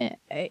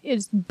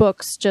it's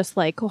books, just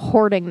like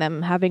hoarding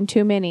them, having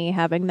too many,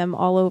 having them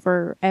all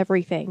over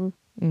everything.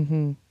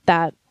 Mm-hmm.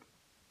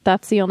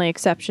 That's the only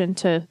exception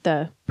to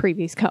the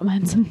previous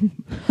comments.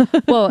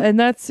 Well, and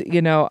that's,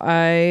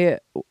 I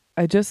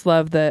just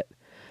love that,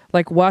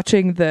 like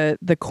watching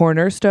the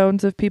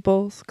cornerstones of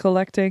people's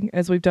collecting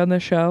as we've done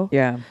this show.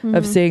 Yeah. Mm-hmm.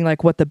 Of seeing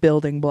like what the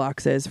building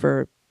blocks is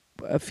for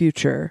a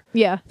future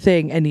Yeah.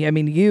 thing. And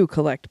you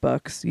collect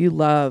books. You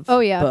love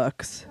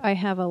books. I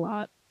have a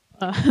lot.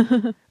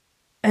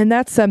 And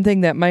that's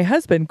something that my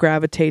husband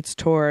gravitates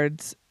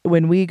towards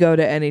when we go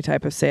to any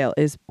type of sale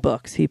is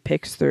books. He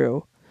picks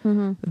through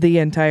the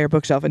entire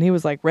bookshelf. And he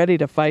was like ready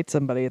to fight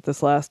somebody at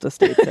this last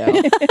estate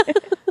sale.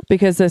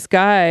 Because this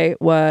guy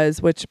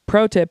which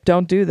pro tip,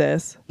 don't do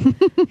this.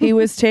 He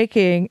was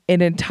taking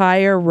an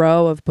entire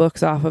row of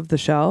books off of the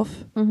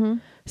shelf,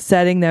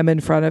 setting them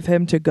in front of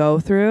him to go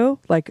through,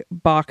 like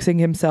boxing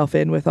himself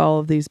in with all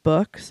of these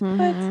books,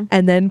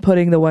 and then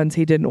putting the ones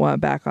he didn't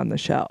want back on the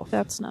shelf.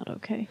 That's not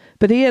okay.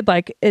 But he had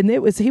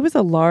he was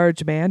a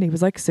large man. He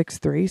was like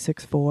 6'3",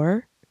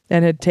 6'4",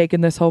 and had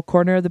taken this whole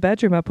corner of the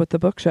bedroom up with the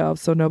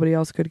bookshelves so nobody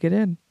else could get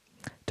in.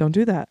 Don't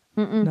do that.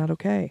 Not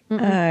okay.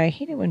 I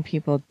hate it when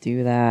people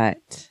do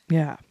that.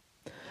 Yeah.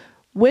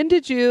 When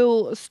did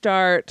you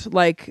start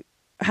like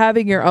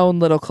having your own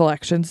little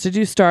collections? Did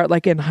you start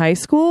like in high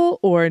school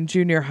or in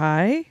junior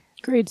high?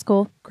 Grade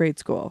school. Grade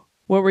school.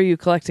 What were you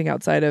collecting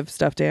outside of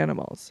stuffed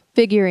animals?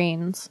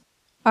 Figurines.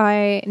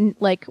 I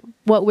like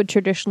what would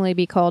traditionally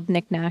be called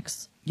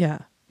knickknacks. Yeah.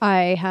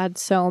 I had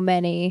so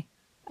many,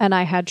 and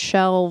I had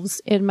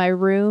shelves in my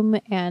room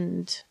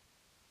and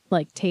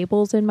like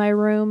tables in my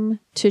room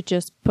to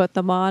just put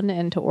them on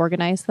and to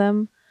organize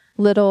them.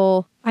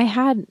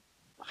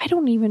 I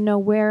don't even know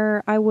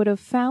where I would have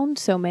found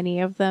so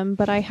many of them,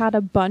 but I had a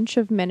bunch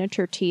of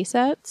miniature tea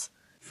sets,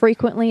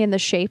 frequently in the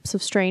shapes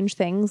of strange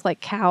things like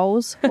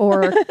cows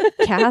or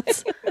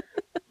cats,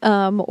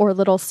 or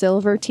little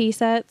silver tea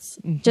sets.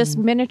 Just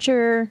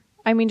miniature,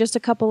 just a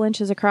couple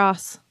inches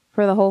across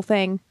for the whole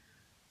thing.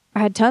 I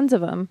had tons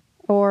of them.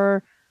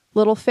 Or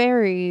little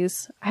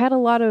fairies. I had a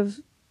lot of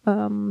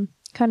kind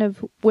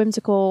of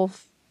whimsical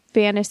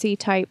fantasy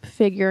type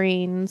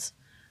figurines,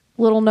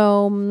 little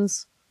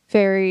gnomes,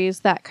 fairies,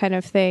 that kind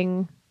of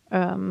thing.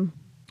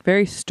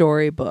 Very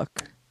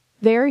storybook.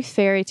 Very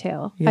fairy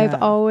tale. Yeah.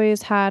 I've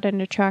always had an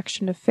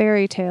attraction to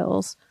fairy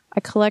tales. I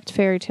collect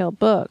fairy tale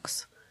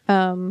books.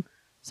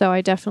 So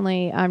I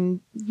definitely,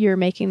 you're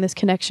making this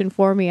connection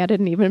for me. I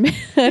didn't even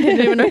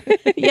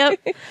yep.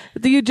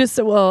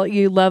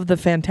 You love the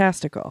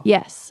fantastical.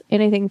 Yes.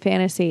 Anything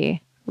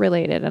fantasy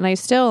related. And I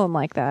still am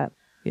like that.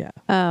 Yeah.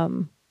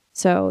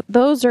 So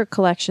those are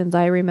collections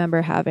I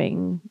remember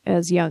having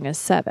as young as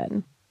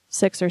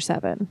 6 or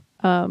 7.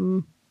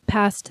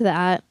 Past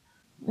that.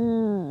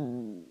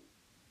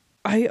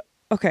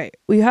 Okay.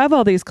 We have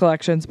all these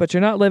collections, but you're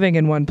not living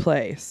in one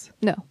place.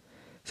 No.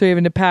 So you're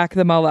having to pack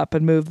them all up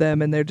and move them,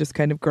 and they're just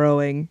kind of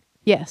growing.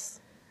 Yes.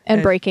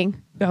 And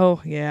breaking.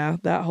 Oh, yeah.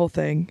 That whole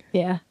thing.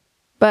 Yeah.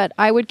 But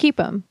I would keep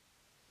them.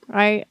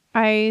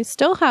 I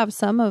still have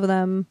some of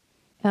them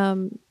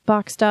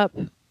boxed up.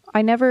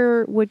 I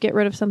never would get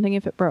rid of something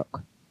if it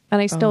broke.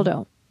 And I still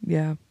don't.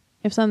 Yeah.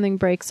 If something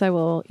breaks, I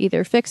will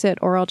either fix it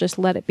or I'll just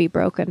let it be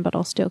broken, but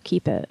I'll still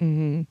keep it.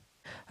 Mm-hmm.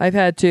 I've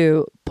had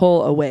to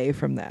pull away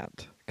from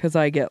that because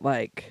I get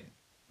like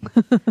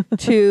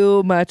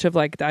too much of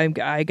like,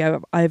 I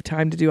have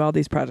time to do all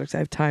these projects. I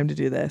have time to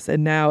do this.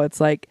 And now it's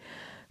like,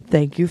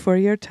 thank you for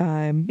your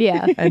time.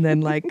 Yeah. And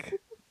then like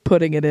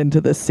putting it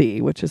into the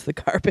sea, which is the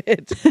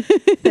garbage.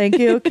 Thank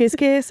you. Kiss,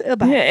 kiss.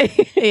 Bye.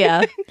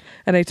 Yeah.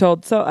 And I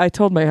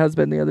told my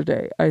husband the other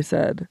day, I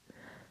said,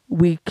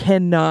 we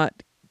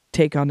cannot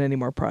take on any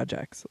more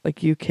projects.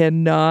 Like you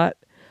cannot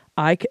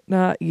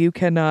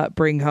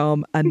bring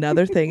home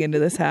another thing into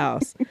this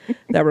house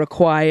that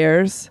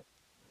requires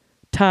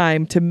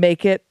time to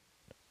make it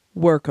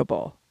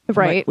workable.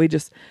 Right. Like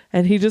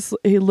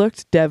he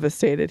looked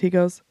devastated. He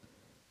goes,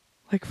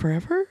 like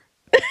forever?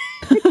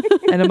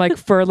 And I'm like,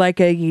 for like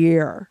a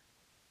year.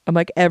 I'm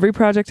like, every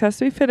project has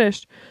to be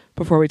finished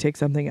before we take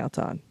something else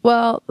on.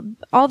 Well,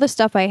 all the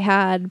stuff I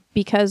had,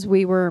 because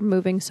we were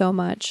moving so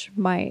much,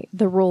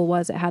 the rule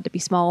was it had to be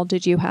small.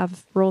 Did you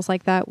have rules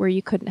like that where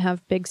you couldn't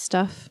have big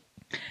stuff?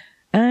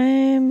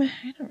 I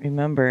don't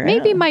remember.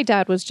 Maybe my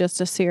dad was just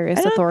a serious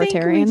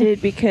authoritarian. I think we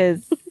did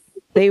because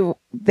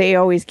they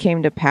always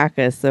came to pack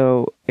us,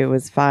 so it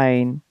was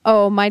fine.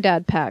 Oh, my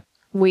dad packed.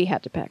 We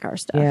had to pack our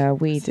stuff. Yeah,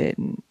 we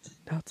didn't.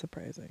 Not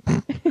surprising.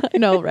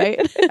 No, right?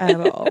 At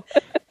all.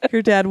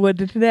 Your dad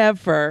would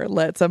never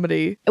let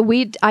somebody.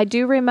 I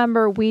do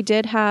remember we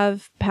did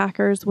have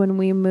packers when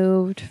we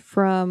moved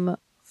from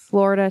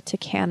Florida to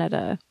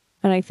Canada.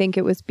 And I think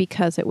it was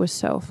because it was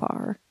so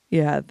far.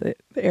 Yeah, the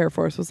Air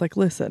Force was like,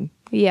 listen.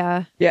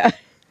 Yeah. Yeah.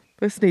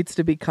 This needs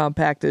to be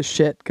compact as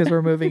shit because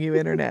we're moving you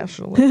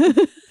internationally.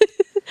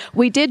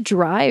 We did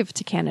drive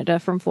to Canada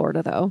from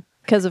Florida, though.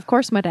 Because, of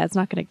course, my dad's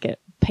not going to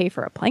pay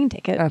for a plane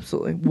ticket.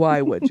 Absolutely.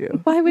 Why would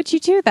you? Why would you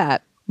do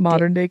that?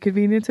 Modern day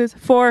conveniences?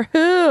 For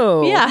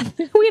who? Yeah,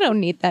 we don't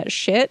need that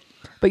shit.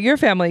 But your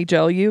family,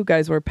 Jill, you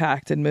guys were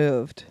packed and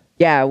moved.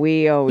 Yeah,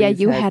 we always. Yeah,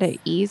 you had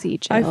it easy,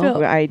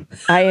 Jill. I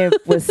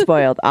was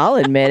spoiled. I'll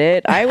admit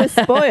it. I was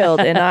spoiled,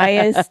 and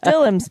I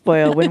still am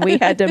spoiled when we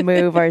had to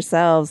move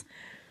ourselves.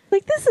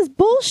 Like, this is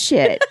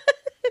bullshit.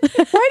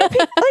 Why do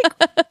people,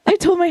 like, I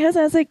told my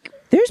husband, I was like,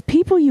 there's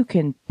people you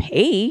can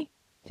pay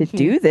to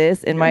do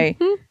this. And my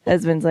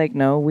husband's like,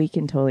 no, we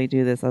can totally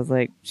do this. I was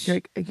like,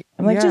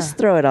 just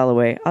throw it all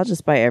away. I'll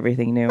just buy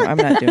everything new. I'm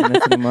not doing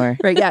this anymore.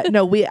 Right. Yeah.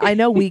 No, I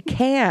know we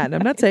can.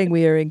 I'm not saying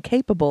we are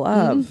incapable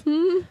of,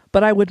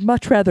 but I would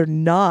much rather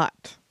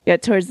not. Yeah.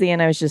 Towards the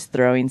end, I was just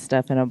throwing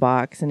stuff in a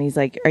box and he's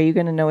like, are you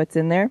going to know what's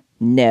in there?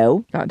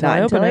 No, not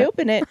until I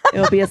open it.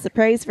 It'll be a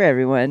surprise for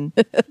everyone.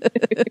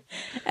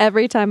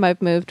 Every time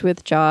I've moved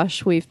with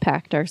Josh, we've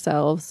packed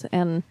ourselves,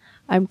 and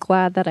I'm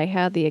glad that I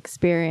had the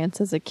experience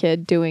as a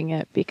kid doing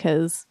it,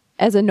 because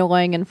as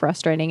annoying and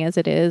frustrating as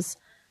it is,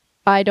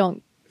 I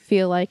don't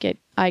feel like it.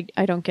 I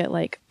don't get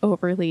like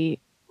overly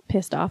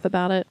pissed off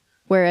about it.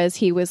 Whereas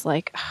he was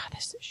like,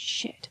 this is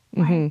shit.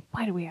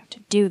 Why do we have to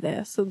do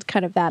this? It's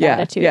kind of that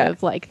attitude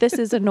of like, this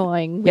is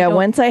annoying.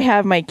 Once I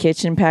have my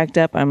kitchen packed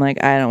up, I'm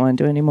like, I don't want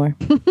to do it anymore.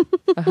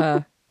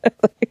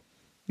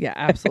 Yeah,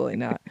 absolutely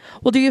not.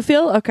 Well, do you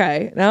feel,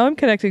 okay, now I'm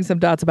connecting some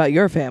dots about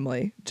your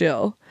family,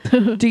 Jill.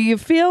 Do you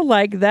feel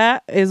like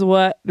that is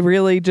what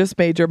really just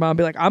made your mom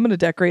be like, I'm going to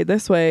decorate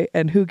this way,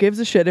 and who gives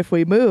a shit if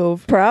we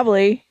move?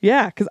 Probably.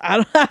 Yeah, because I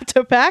don't have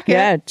to pack it.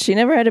 Yeah, she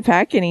never had to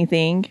pack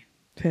anything.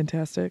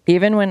 Fantastic.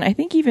 Even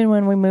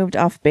when we moved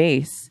off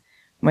base,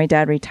 my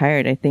dad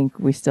retired, I think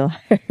we still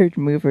hired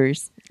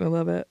movers. I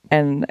love it.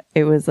 And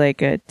it was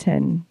like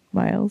 10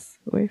 miles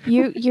away from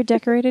You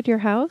decorated your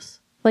house?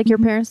 Like your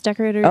parents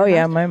decorated your house? Oh,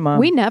 yeah, my mom.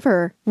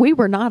 We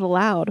were not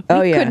allowed.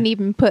 We couldn't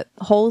even put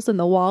holes in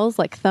the walls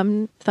like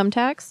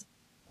thumbtacks.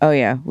 Oh,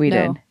 yeah, we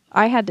did.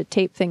 I had to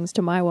tape things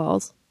to my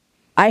walls.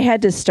 I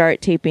had to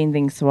start taping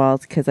things to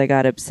walls because I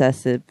got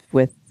obsessive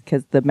with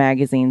because the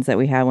magazines that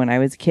we had when I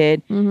was a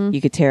kid,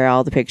 you could tear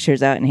all the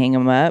pictures out and hang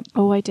them up.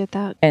 Oh, I did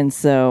that. And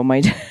so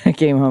my dad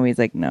came home. He's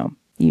like, no,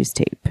 use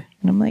tape.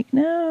 And I'm like,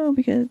 no,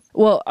 because.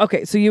 Well,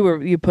 okay. So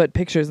you put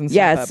pictures and stuff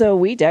Yeah. up. So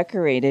we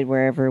decorated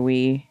wherever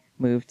we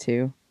moved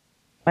to.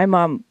 My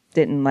mom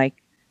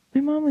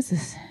was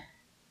this,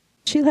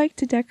 she liked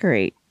to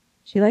decorate.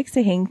 She likes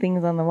to hang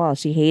things on the wall.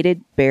 She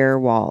hated bare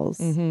walls.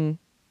 And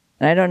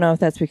I don't know if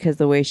that's because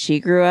the way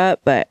she grew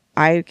up, but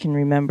I can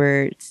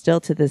remember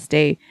still to this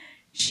day,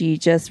 she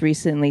just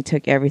recently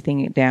took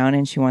everything down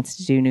and she wants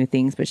to do new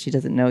things, but she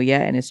doesn't know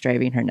yet and it's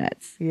driving her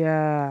nuts.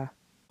 Yeah.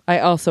 I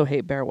also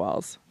hate bare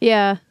walls.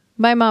 Yeah.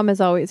 My mom has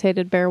always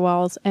hated bare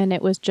walls, and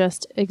it was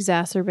just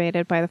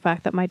exacerbated by the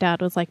fact that my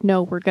dad was like,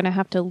 no, we're going to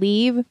have to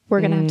leave. We're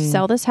going to have to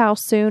sell this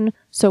house soon,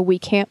 so we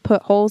can't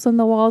put holes in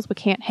the walls. We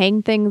can't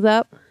hang things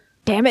up.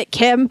 Damn it,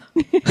 Kim.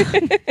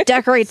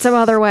 Decorate some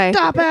other way.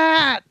 Stop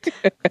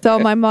it! So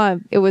my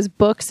mom, it was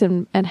books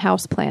and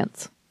house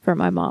plants for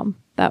my mom.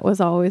 That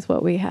was always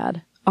what we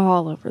had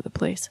all over the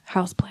place.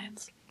 House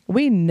plants.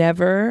 We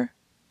never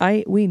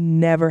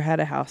had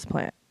a house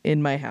plant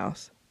in my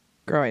house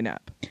growing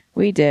up.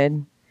 We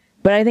did.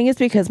 But I think it's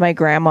because my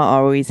grandma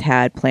always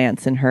had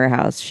plants in her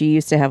house. She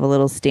used to have a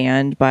little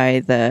stand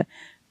by the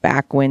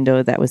back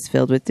window that was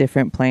filled with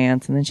different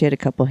plants. And then she had a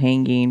couple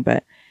hanging.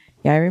 But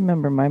yeah, I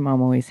remember my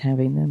mom always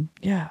having them.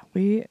 Yeah,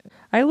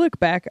 I look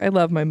back, I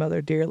love my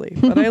mother dearly,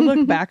 but I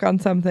look back on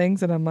some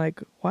things and I'm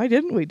like, why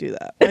didn't we do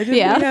that? Why didn't we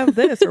have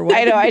this? Or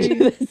why I know, I didn't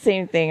do the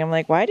same thing. I'm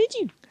like, why did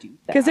you do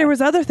that? Because there was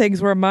other things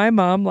where my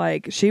mom,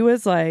 like, she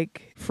was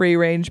like free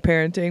range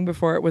parenting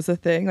before it was a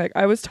thing. Like,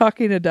 I was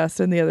talking to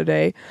Dustin the other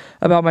day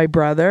about my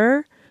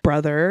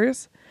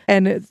brothers,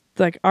 and it's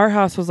like our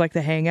house was like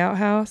the hangout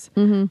house.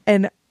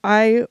 And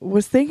I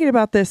was thinking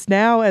about this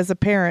now as a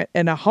parent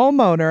and a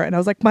homeowner, and I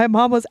was like, my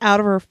mom was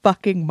out of her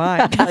fucking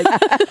mind. Like,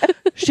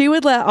 she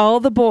would let all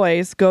the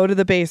boys go to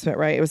the basement,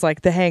 right? It was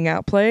like the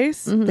hangout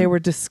place. They were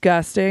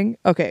disgusting.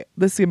 Okay,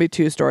 this is going to be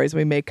 2 stories.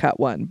 We may cut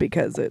one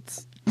because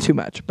it's too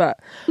much, but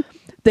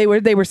they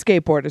were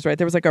skateboarders, right?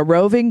 There was like a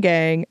roving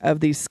gang of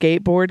these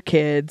skateboard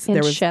kids. In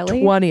there was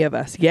Shelley? 20 of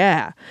us.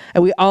 Yeah.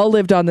 And we all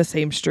lived on the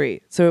same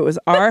street. So it was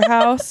our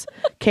house.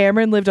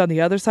 Cameron lived on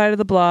the other side of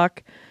the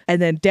block.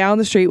 And then down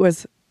the street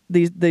was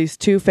these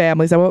 2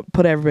 families. I won't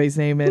put everybody's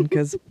name in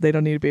because they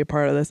don't need to be a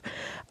part of this.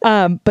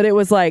 But it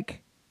was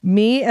like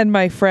me and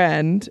my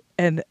friend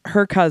and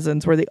her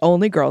cousins were the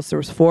only girls. There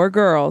was 5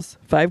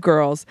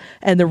 girls,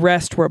 and the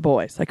rest were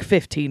boys, like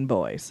 15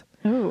 boys.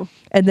 Oh.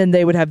 And then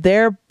they would have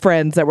their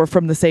friends that were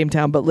from the same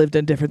town but lived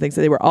in different things.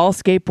 So they were all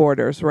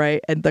skateboarders,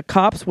 right? And the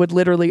cops would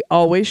literally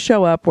always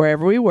show up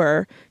wherever we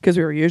were because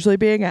we were usually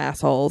being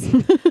assholes.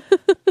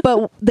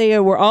 But they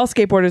were all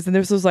skateboarders, and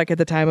this was like at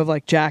the time of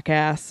like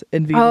Jackass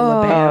and Viva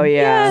La Bam. Oh,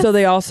 yeah. So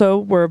they also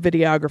were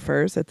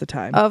videographers at the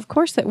time. Of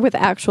course, with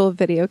actual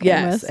video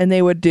cameras. Yes, and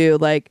they would do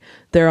like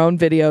their own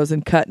videos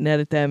and cut and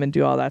edit them and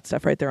do all that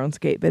stuff, right? Their own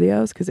skate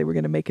videos because they were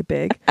going to make it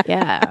big.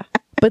 Yeah.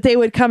 But they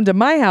would come to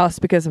my house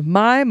because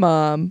my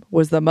mom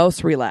was the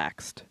most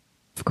relaxed.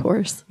 Of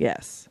course.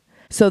 Yes.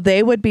 So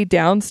they would be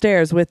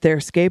downstairs with their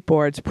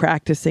skateboards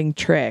practicing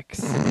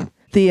tricks.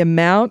 The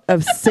amount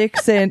of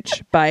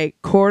 6-inch by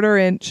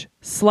 1/4-inch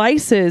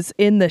slices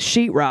in the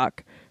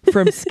sheetrock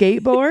from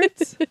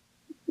skateboards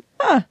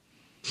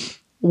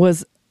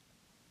was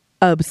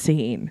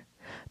obscene.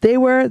 They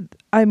were,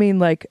 I mean,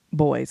 like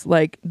boys,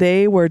 like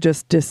they were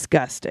just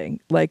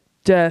disgusting. Like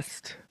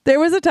just, there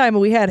was a time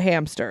when we had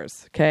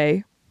hamsters.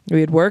 Okay. We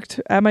had worked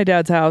at my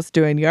dad's house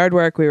doing yard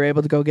work. We were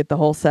able to go get the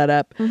whole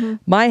setup.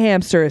 My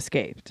hamster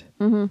escaped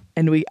and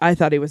I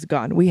thought he was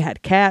gone. We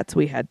had cats.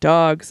 We had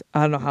dogs.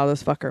 I don't know how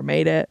this fucker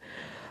made it.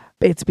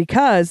 It's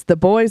because the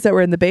boys that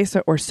were in the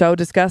basement were so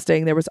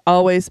disgusting. There was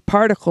always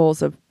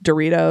particles of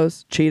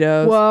Doritos,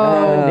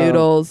 Cheetos,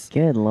 noodles,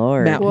 Good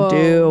Lord. Mountain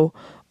Dew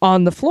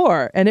on the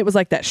floor. And it was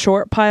like that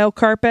short pile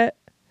carpet.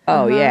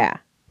 Oh, yeah.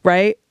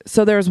 Right?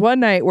 So there was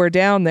one night we're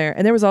down there,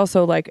 and there was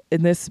also like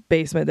in this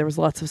basement, there was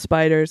lots of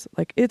spiders.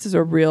 Like it's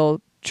a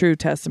real true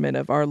testament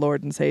of our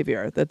Lord and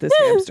Savior that this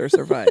hamster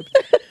survived.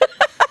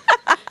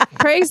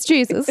 Praise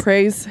Jesus.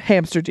 Praise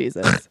hamster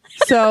Jesus.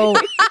 So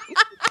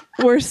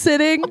we're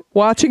sitting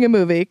watching a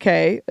movie.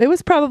 Okay. It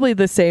was probably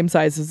the same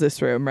size as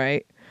this room,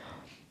 right?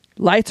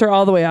 Lights are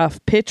all the way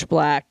off, pitch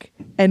black.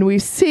 And we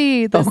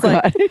see this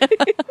like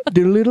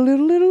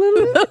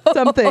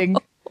something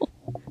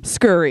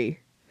scurry.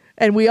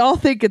 And we all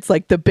think it's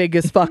like the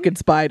biggest fucking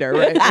spider,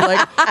 right? We're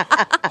like,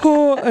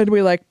 oh, and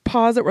we like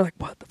pause it. We're like,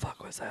 what the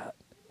fuck was that?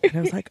 And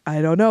I was like,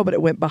 I don't know, but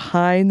it went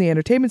behind the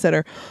entertainment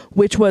center,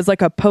 which was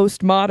like a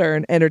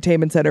postmodern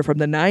entertainment center from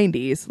the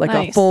 90s, like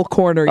a full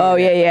corner. Oh,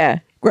 unit, yeah.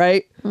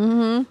 right?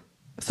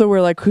 So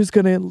we're like, who's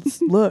gonna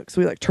look?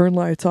 So we like turn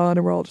lights on,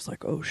 and we're all just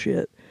like, oh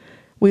shit.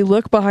 We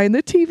look behind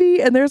the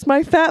TV, and there's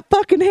my fat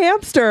fucking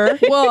hamster.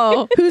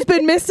 Whoa. Who's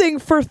been missing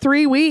for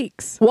 3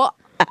 weeks. What?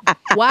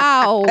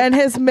 Wow. And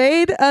has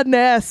made a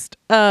nest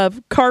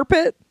of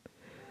carpet,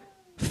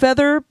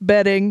 feather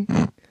bedding,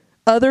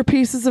 other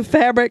pieces of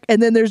fabric,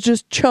 and then there's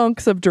just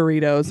chunks of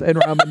Doritos and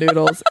ramen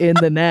noodles in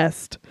the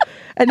nest.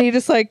 And he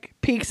just like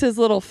peeks his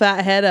little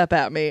fat head up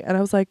at me, and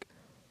I was like,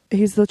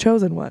 he's the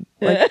chosen one.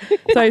 Like,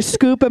 so I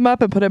scoop him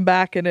up and put him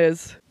back in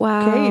his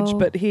cage.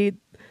 But the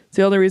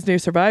only reason he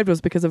survived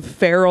was because of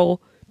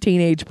feral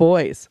teenage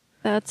boys.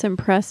 That's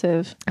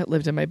impressive. That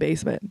lived in my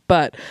basement.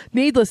 But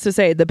needless to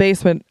say, the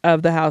basement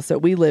of the house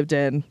that we lived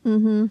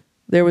in,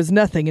 there was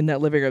nothing in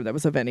that living room that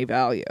was of any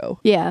value.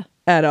 Yeah.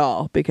 At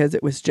all, because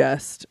it was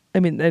just,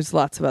 I mean, there's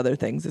lots of other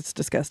things. It's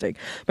disgusting.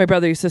 My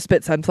brother used to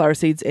spit sunflower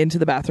seeds into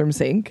the bathroom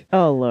sink.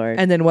 Oh, Lord.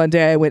 And then one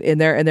day I went in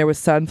there and there was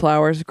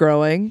sunflowers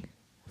growing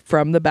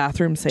from the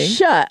bathroom sink.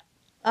 Shut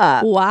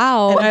up.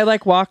 Wow. And I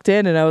like walked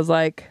in and I was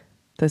like,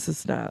 this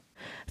is not.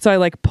 So I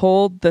like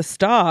pulled the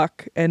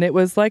stalk and it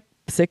was like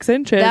 6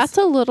 inches. That's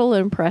a little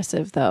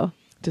impressive, though.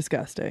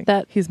 Disgusting.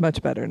 That he's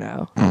much better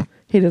now.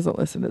 He doesn't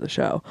listen to the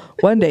show.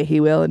 One day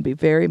he will and be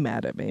very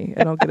mad at me,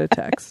 and I'll get a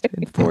text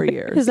in 4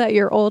 years. Is that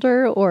your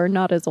older or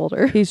not as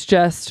older? He's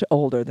just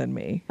older than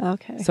me.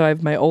 Okay. So I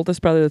have my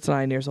oldest brother that's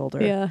 9 years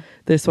older. Yeah.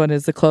 This one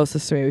is the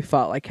closest to me. We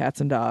fought like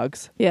cats and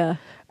dogs. Yeah.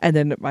 And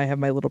then I have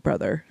my little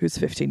brother who's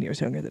 15 years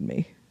younger than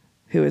me,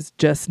 who is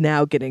just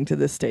now getting to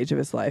this stage of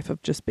his life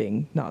of just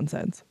being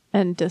nonsense.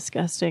 And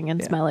disgusting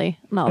and smelly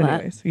and all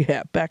Anyways,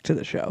 yeah, back to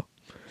the show.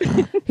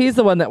 He's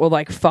the one that will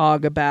like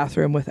fog a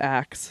bathroom with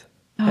Axe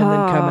and then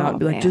come out and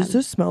be like, man. does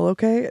this smell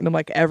okay? And I'm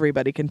like,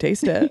 everybody can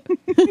taste it.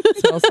 It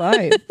smells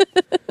fine.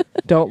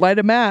 Don't light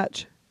a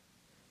match.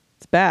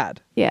 It's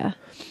bad. Yeah.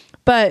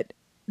 But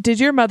did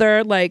your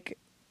mother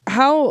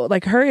how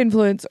her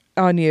influence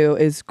on you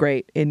is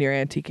great in your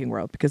antiquing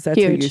world, because that's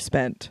who Huge. you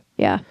spent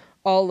Yeah.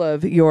 all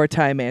of your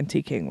time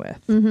antiquing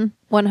with.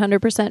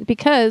 100%,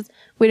 because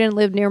we didn't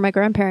live near my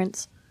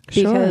grandparents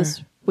because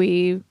Sure.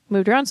 we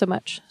moved around so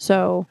much.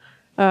 So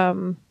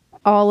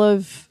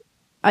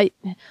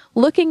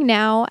looking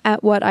now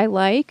at what I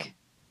like,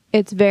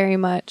 it's very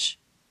much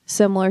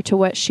similar to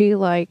what she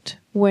liked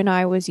when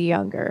I was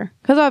younger,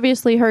 because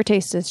obviously her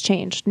taste has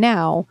changed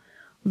now.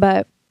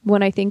 But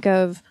when I think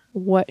of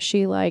what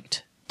she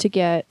liked to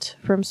get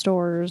from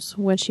stores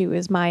when she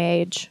was my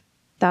age,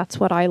 that's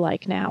what I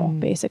like now,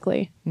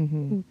 basically.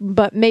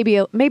 But maybe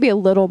a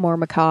little more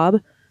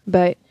macabre.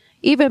 But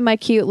even my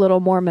cute little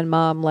Mormon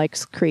mom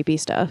likes creepy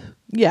stuff.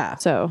 Yeah.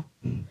 So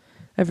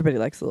Everybody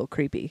likes a little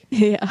creepy.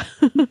 yeah.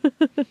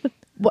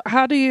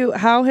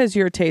 How has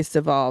your taste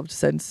evolved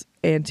since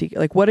antique?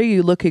 Like, what are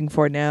you looking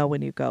for now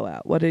when you go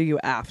out? What are you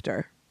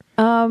after?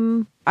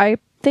 I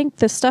think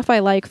the stuff I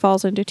like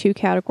falls into two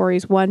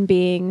categories. One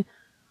being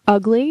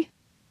ugly.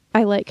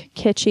 I like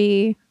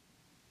kitschy,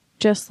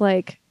 just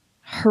like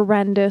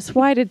horrendous.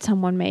 Why did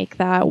someone make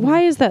that?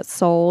 Why is that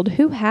sold?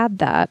 Who had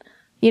that?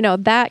 You know,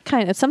 that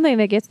kind of something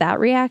that gets that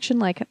reaction,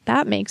 like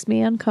that makes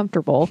me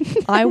uncomfortable.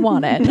 I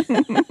want it.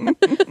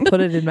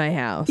 Put it in my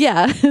house.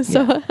 Yeah.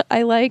 So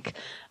I like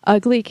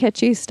ugly,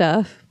 kitschy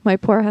stuff. My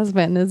poor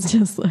husband is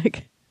just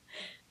like,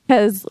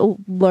 has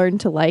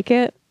learned to like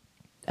it.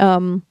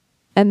 And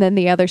then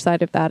the other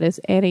side of that is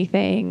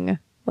anything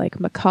like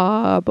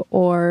macabre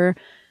or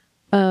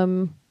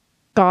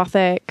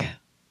gothic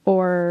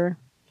or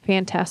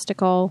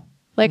fantastical.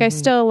 Like I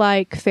still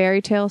like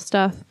fairy tale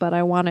stuff, but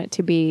I want it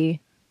to be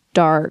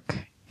dark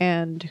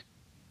and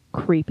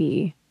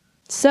creepy.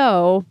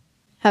 So,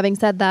 having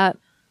said that,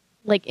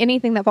 like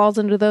anything that falls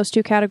into those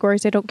two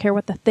categories, I don't care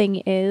what the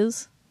thing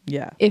is.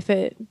 Yeah. If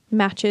it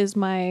matches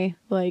my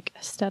like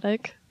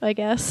aesthetic, I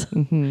guess,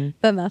 then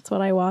that's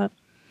what I want.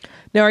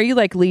 Now, are you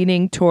like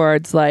leaning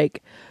towards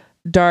like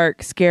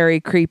dark,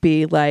 scary,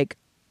 creepy, like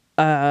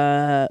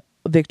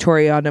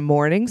Victoriana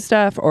morning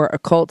stuff or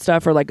occult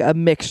stuff, or like a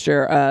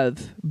mixture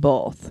of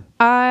both?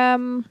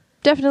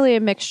 Definitely a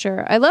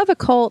mixture. I love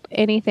occult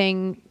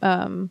anything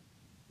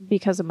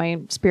because of my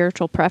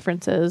spiritual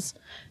preferences.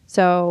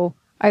 So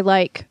I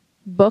like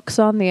books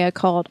on the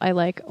occult. I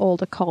like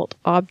old occult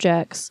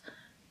objects.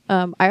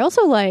 I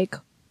also like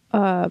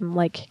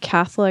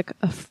Catholic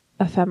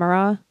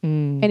ephemera.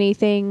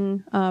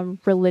 Anything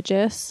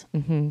religious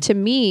to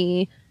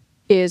me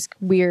is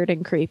weird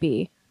and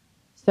creepy.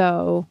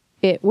 So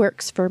it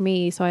works for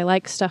me. So I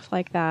like stuff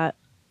like that.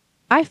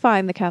 I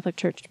find the Catholic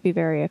Church to be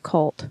very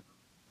occult.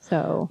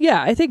 So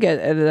yeah, I think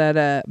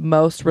that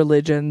most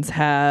religions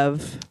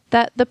have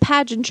that the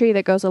pageantry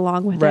that goes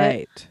along with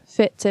right. it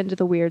fits into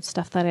the weird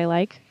stuff that I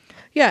like.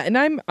 Yeah,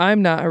 and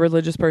I'm not a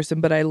religious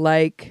person, but I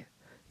like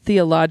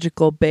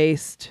theological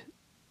based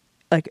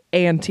like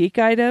antique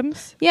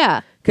items.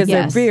 Yeah, because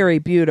they're very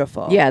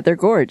beautiful. Yeah, they're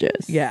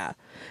gorgeous. Yeah.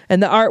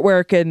 And the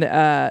artwork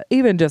and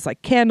even just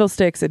like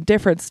candlesticks and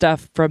different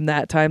stuff from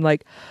that time.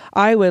 Like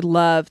I would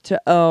love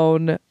to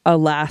own a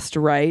Last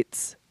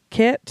Rites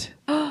kit.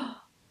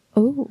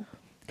 Oh,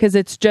 because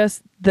it's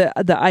just the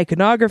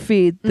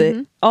iconography,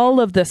 all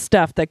of the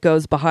stuff that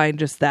goes behind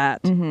just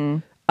that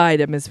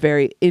item is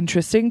very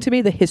interesting to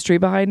me. The history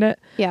behind it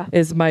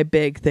is my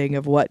big thing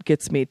of what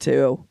gets me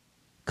to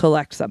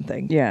collect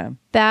something. Yeah,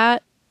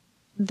 that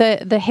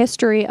the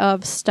history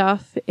of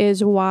stuff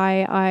is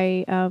why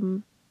I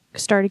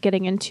started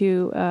getting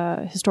into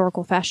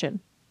historical fashion.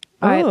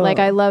 I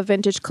Oh. love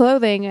vintage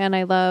clothing, and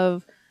I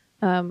love,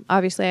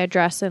 obviously I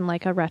dress in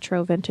like a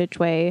retro vintage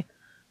way,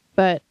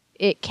 but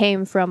it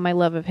came from my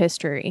love of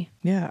history.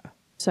 Yeah.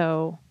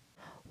 So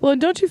Well,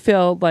 and don't you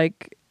feel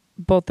like,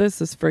 both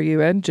this is for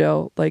you and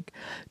Jill, like,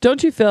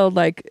 don't you feel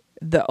like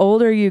the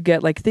older you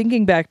get, like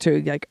thinking back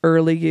to like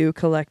early you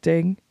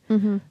collecting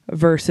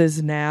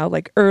versus now,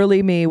 like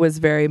early me was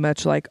very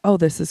much like, oh,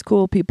 this is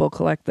cool. People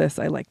collect this.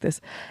 I like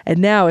this. And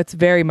now it's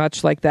very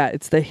much like that.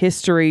 It's the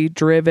history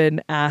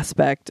driven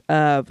aspect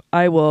of,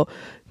 I will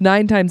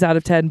 9 times out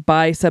of 10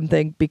 buy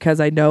something because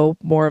I know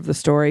more of the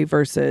story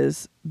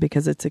versus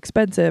because it's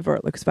expensive or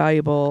it looks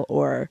valuable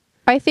or.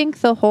 I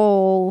think the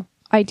whole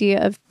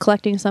idea of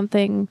collecting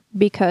something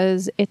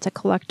because it's a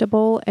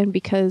collectible and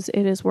because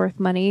it is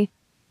worth money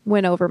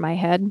went over my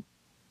head.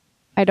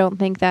 I don't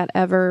think that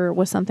ever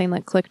was something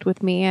that clicked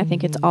with me. I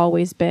think it's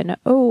always been,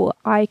 oh,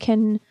 I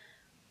can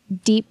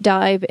deep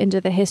dive into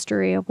the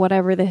history of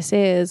whatever this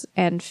is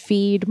and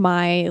feed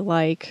my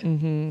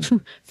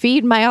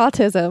feed my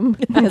autism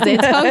because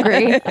it's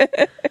hungry.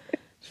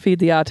 Feed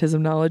the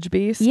autism knowledge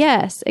beast.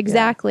 Yes,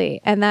 exactly. Yeah.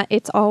 And that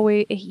it's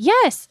always,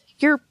 yes,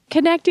 you're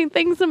connecting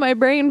things in my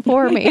brain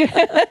for me.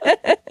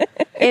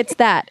 It's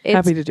that. It's,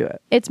 happy to do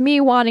it. It's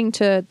me wanting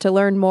to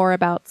learn more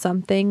about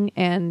something,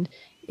 and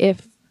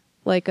if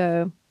like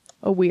a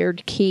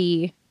weird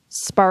key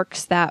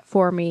sparks that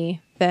for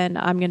me, then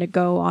I'm going to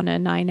go on a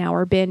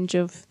 9-hour binge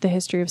of the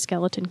history of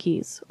skeleton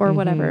keys or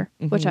whatever,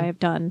 which I have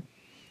done.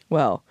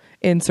 Well,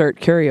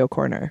 insert curio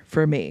corner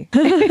for me.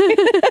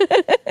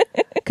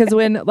 Because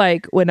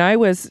when I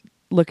was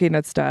looking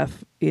at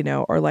stuff, you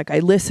know, or like I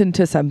listen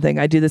to something,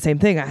 I do the same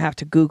thing. I have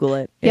to Google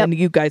it. Yep. And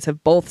you guys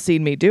have both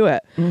seen me do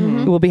it.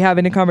 We'll be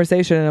having a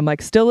conversation and I'm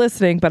like still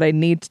listening, but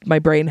my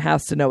brain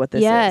has to know what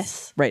this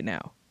is right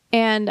now.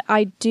 And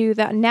I do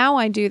that. Now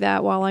I do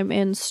that while I'm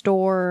in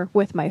store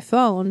with my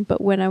phone. But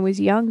when I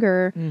was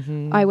younger,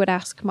 I would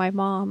ask my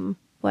mom,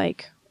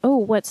 like, oh,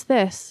 what's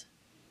this?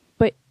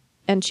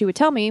 And she would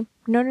tell me,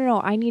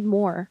 no, I need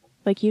more.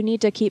 Like, you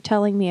need to keep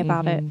telling me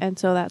about it. And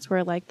so that's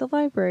where like the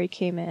library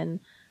came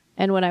in.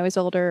 And when I was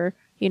older,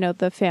 you know,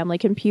 the family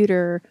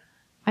computer,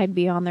 I'd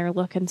be on there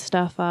looking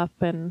stuff up.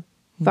 And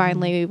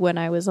finally, when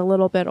I was a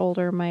little bit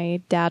older,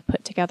 my dad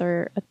put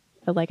together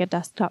a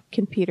desktop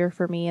computer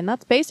for me, and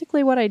that's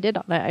basically what I did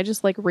on it. I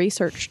just like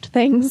researched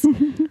things.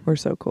 We're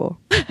so cool.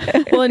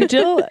 Well, and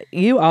Jill,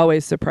 you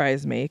always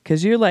surprise me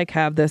because you like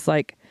have this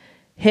like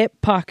hip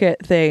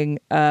pocket thing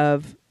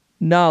of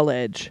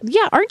knowledge.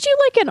 Yeah, aren't you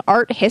like an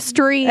art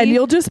history? And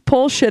you'll just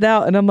pull shit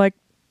out and I'm like,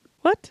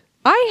 what?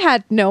 I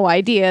had no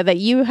idea that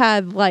you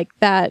had like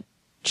that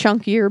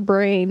chunkier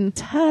brain.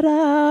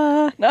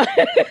 Ta-da!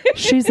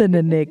 She's an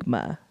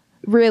enigma.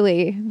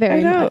 Really,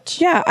 very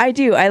much. Yeah, I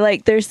do.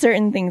 There's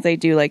certain things I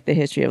do, like the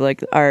history of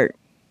like art.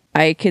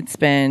 I could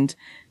spend,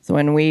 so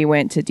when we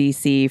went to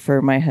DC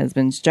for my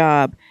husband's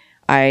job,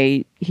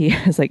 he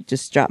was like,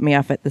 just drop me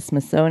off at the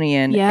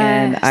Smithsonian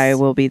and I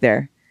will be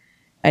there.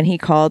 And he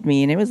called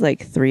me and it was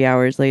like 3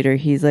 hours later.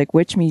 He's like,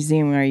 which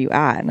museum are you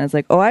at? And I was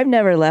like, oh, I've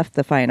never left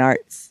the fine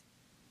arts.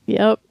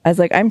 Yep. I was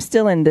like, I'm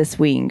still in this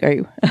wing.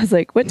 I was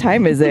like, what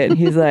time is it? And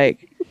he's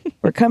like,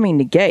 we're coming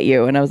to get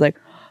you. And I was like,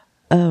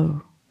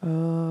 oh.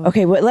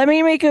 Okay, well, let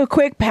me make a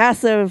quick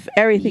pass of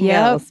everything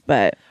else.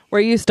 But were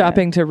you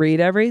stopping to read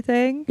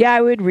everything? Yeah,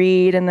 I would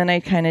read, and then I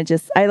kind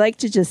of I like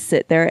to just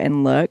sit there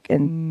and look.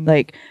 And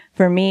like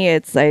for me,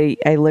 it's I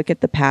look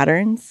at the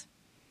patterns,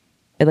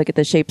 I look at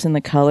the shapes and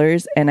the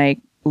colors, and I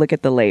look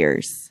at the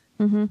layers.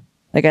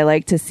 Like I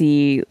like to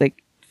see,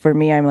 like for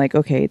me, I'm like,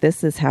 okay,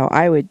 this is how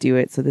I would do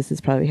it, so this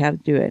is probably how to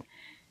do it.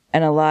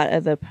 And a lot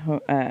of the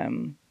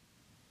I'm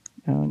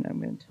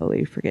going to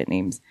totally forget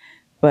names.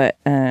 But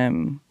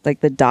like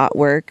the dot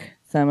work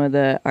some of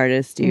the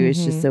artists do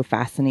is just so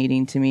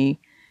fascinating to me.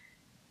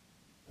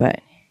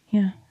 But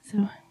yeah,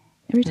 so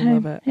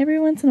every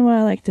once in a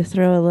while I like to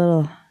throw a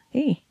little,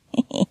 hey.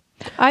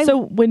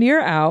 So when you're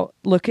out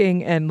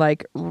looking and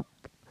like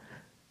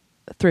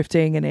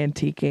thrifting and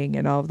antiquing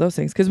and all of those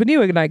things, because when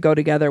you and I go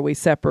together, we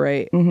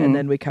separate and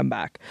then we come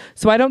back.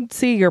 So I don't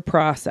see your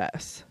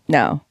process.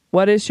 No.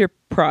 What is your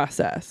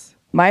process?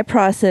 My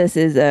process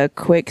is a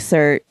quick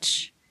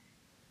search.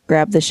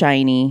 Grab the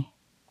shiny,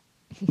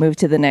 move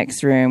to the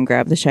next room,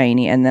 grab the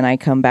shiny, and then I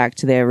come back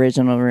to the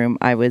original room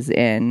I was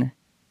in,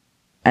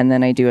 and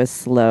then I do a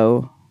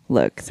slow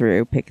look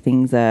through, pick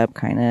things up,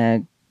 kind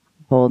of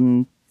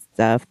holding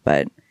stuff,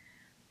 but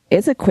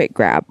it's a quick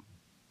grab.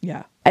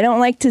 Yeah. I don't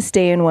like to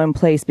stay in one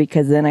place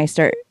because then I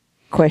start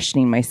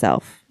questioning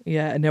myself.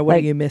 Yeah, and what are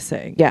you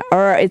missing? Yeah,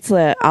 or it's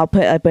I'll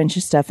put a bunch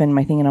of stuff in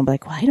my thing and I'll be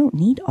like, well, I don't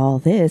need all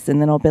this.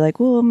 And then I'll be like,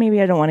 well,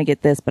 maybe I don't want to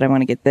get this, but I want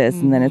to get this.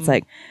 And then it's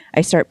like,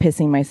 I start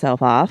pissing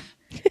myself off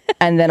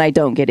and then I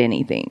don't get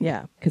anything.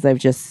 Yeah. Because I've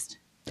just...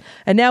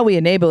 And now we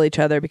enable each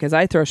other because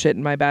I throw shit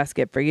in my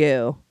basket for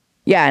you.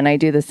 Yeah, and I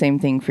do the same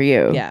thing for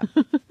you. Yeah.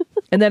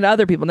 And then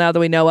other people, now that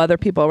we know other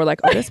people, we're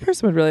like, oh, this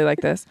person would really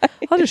like this.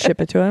 I'll just ship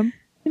it to him.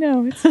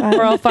 It's fine.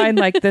 Or I'll find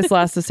like this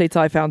last estate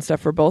sale, I found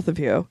stuff for both of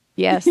you.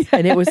 Yes.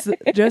 And it was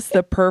just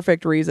the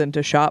perfect reason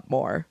to shop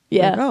more.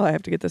 Yeah. Like, oh, I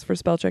have to get this for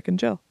Spellcheck and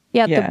Jill.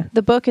 Yeah. Yeah.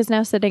 The book is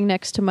now sitting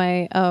next to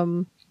my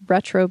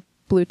retro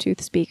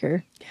Bluetooth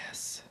speaker.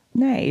 Yes.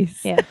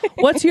 Nice. Yeah.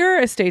 What's your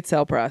estate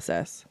sale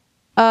process?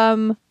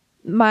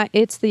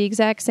 It's the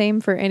exact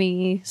same for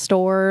any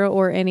store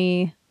or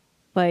anywhere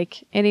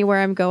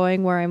I'm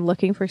going where I'm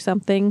looking for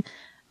something.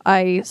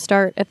 I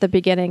start at the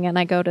beginning and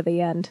I go to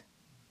the end.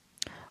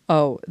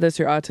 Oh, that's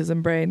your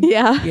autism brain?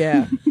 Yeah.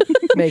 Yeah.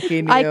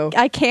 Making you.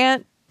 I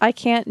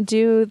can't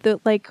do the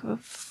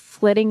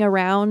flitting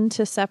around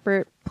to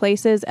separate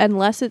places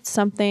unless it's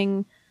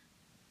something.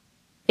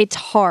 It's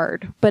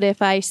hard, but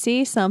if I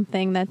see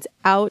something that's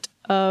out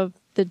of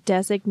the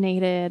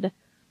designated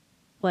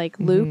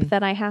loop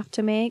that I have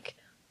to make,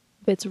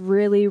 it's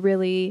really,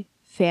 really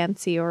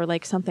fancy or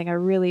something I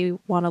really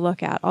want to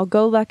look at, I'll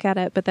go look at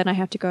it, but then I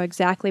have to go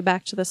exactly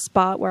back to the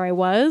spot where I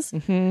was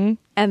and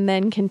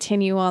then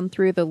continue on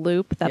through the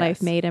loop that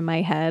I've made in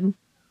my head.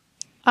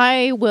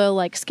 I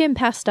will skim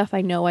past stuff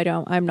I know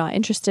I'm not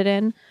interested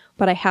in,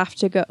 but I have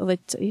to go,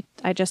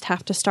 I just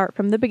have to start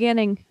from the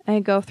beginning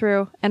and go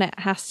through, and it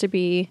has to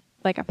be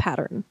like a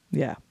pattern.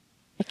 Yeah.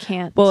 I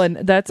can't. Well,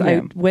 and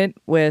I went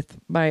with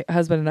my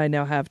husband, and I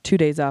now have 2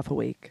 days off a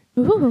week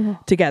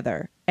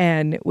together.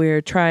 And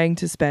we're trying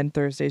to spend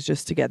Thursdays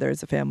just together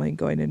as a family and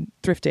going and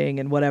thrifting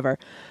and whatever.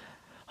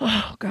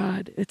 Oh,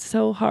 God, it's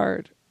so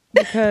hard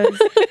because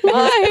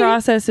this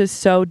process is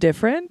so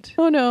different.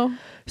 Oh, no.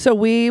 So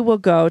we will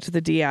go to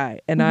the DI,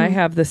 and I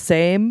have the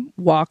same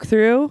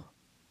walkthrough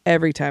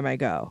every time I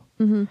go.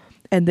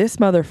 And this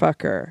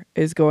motherfucker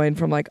is going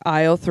from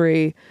aisle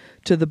 3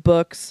 to the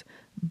books,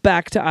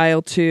 back to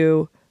aisle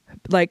 2,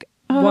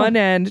 one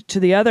end to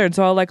the other. And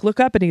so I'll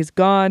look up and he's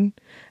gone.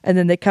 And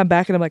then they come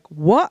back and I'm like,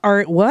 what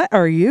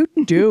are you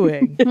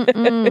doing?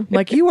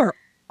 You are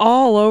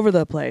all over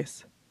the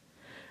place.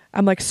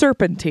 I'm like,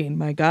 serpentine,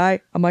 my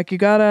guy. I'm like, you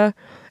gotta.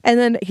 And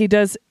then he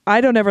does.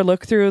 I don't ever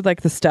look through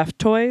the stuffed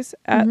toys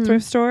at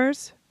thrift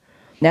stores.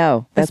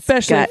 No,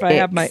 especially if I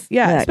have if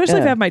I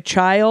have my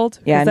child.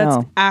 Yeah,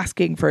 that's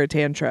asking for a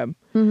tantrum.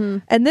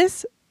 And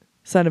this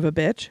son of a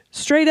bitch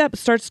straight up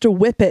starts to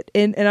whip it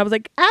in, and I was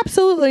like,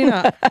 absolutely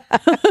not.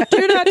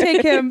 Do not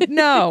take him.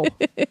 No.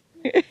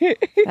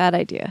 Bad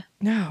idea.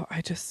 No,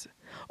 it's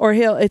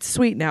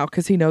sweet now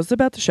because he knows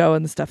about the show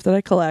and the stuff that I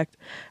collect.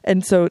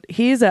 And so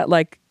he's at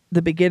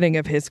the beginning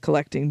of his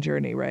collecting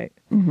journey, right?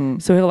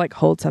 So he'll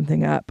hold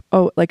something up.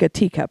 Oh, like a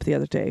teacup the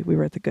other day. We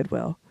were at the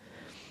Goodwill.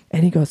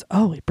 And he goes,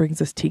 oh, he brings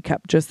this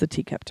teacup, just the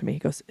teacup to me. He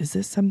goes, is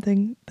this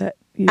something that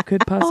you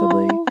could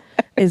possibly,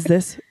 is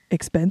this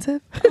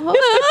expensive?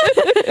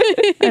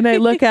 And I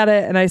look at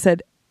it and I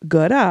said,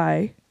 good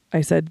eye.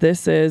 I said,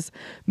 this is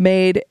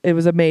it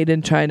was a made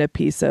in China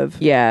piece of.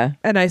 Yeah.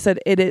 And I said,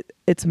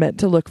 it's meant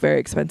to look very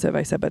expensive.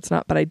 I said, but it's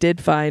not. But I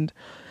did find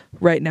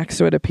right next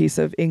to it a piece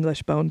of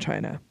English bone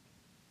china.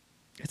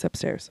 It's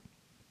upstairs,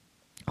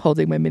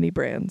 holding my mini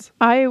brands.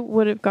 I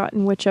would have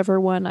gotten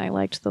whichever one I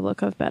liked the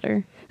look of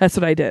better. That's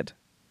what I did.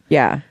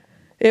 Yeah.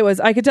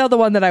 I could tell the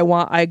one that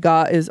I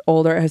got is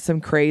older. It has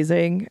some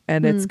crazing,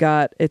 and it's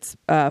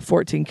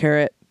 14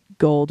 karat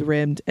gold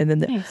rimmed. And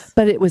then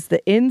but it was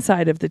the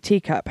inside of the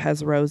teacup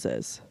has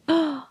roses.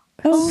 Oh,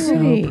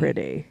 so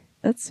pretty.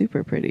 That's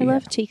super pretty. I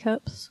love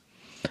teacups.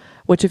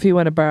 Which if you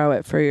want to borrow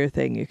it for your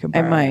thing, you can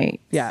borrow I might. it.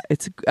 Yeah.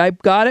 I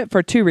got it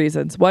for 2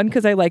 reasons. One,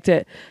 because I liked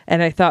it,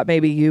 and I thought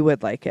maybe you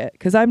would like it,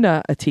 because I'm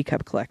not a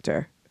teacup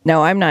collector.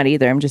 No, I'm not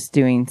either. I'm just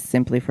doing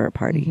simply for a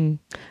party.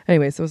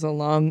 Anyways, it was a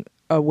long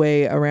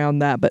way around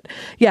that. But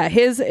yeah,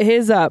 his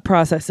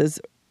process is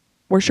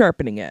we're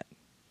sharpening it.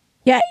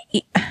 Yeah.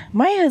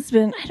 My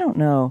husband, I don't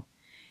know.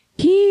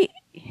 He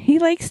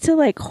likes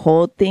to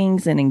hold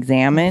things and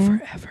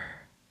examine.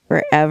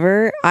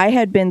 Forever. I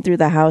had been through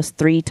the house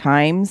 3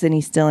 times and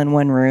he's still in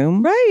one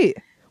room. Right.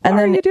 What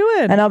are you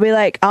doing? And I'll be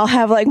like, I'll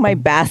have my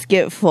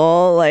basket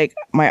full,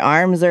 my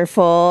arms are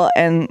full,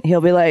 and he'll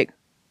be like,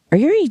 are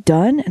you already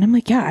done? And I'm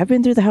like, yeah, I've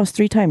been through the house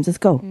 3 times. Let's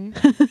go.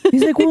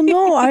 He's like, well,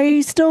 no,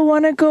 I still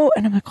want to go.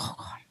 And I'm like, oh,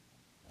 God.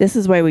 This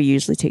is why we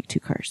usually take 2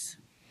 cars.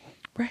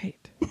 Right.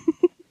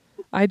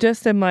 I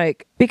just am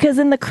because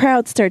then the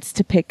crowd starts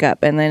to pick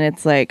up and then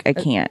it's I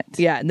can't.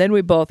 Yeah. And then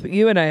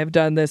you and I have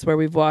done this where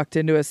we've walked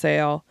into a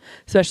sale,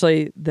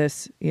 especially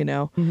this,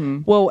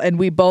 well, and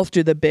we both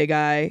do the big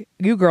eye.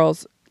 You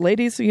girls,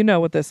 ladies, you know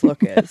what this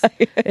look is.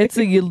 It's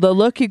the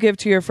look you give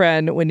to your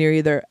friend when you're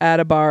either at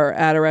a bar or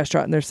at a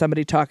restaurant and there's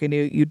somebody talking to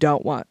you, you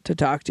don't want to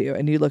talk to you.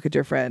 And you look at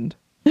your friend.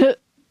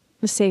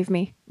 Save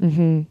me.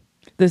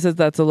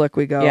 That's a look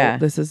we go, yeah.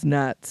 This is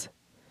nuts.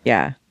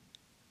 Yeah.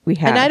 We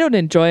have. And I don't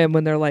enjoy them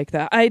when they're like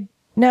that.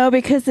 No,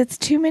 because it's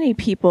too many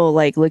people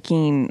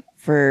looking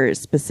for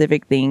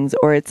specific things,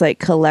 or it's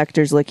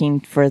collectors looking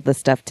for the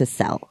stuff to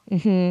sell.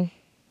 And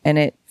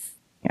it's,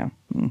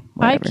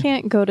 I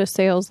can't go to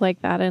sales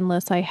like that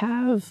unless I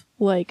have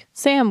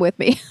Sam with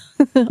me,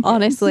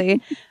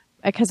 honestly,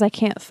 because I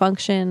can't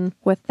function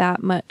with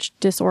that much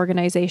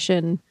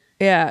disorganization.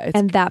 Yeah.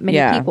 And that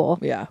many people.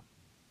 Yeah.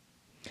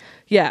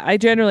 Yeah, I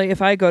generally,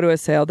 if I go to a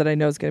sale that I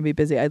know is going to be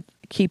busy, I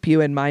keep you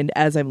in mind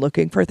as I'm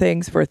looking for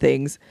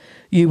things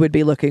you would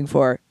be looking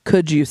for.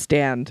 Could you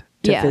stand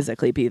to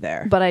physically be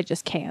there? But I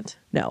just can't.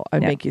 No,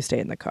 I'd make you stay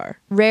in the car.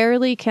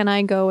 Rarely can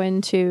I go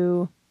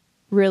into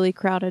really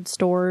crowded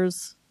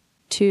stores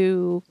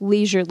to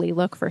leisurely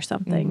look for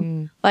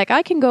something. Like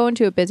I can go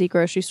into a busy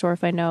grocery store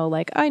if I know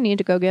like I need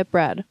to go get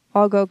bread.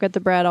 I'll go get the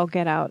bread, I'll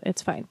get out.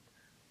 It's fine.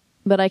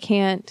 But I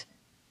can't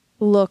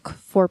look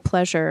for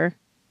pleasure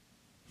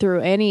through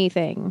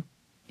anything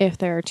if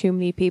there are too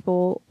many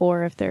people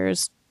or if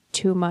there's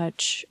too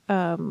much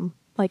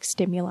like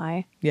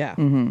stimuli. Yeah.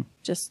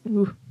 Just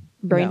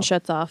brain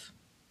shuts off.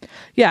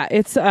 Yeah,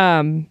 it's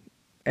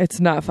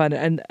not fun.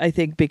 And I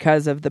think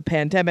because of the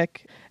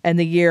pandemic and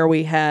the year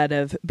we had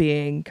of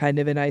being kind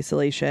of in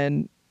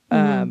isolation,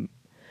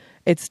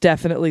 it's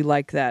definitely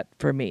like that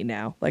for me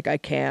now. Like I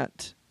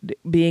can't,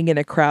 being in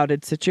a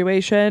crowded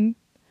situation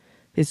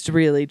is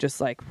really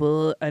just like,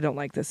 well, I don't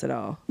like this at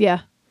all.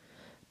 Yeah.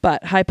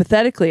 But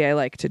hypothetically, I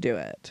like to do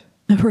it.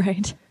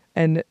 Right.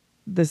 And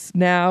this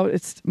now,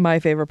 it's my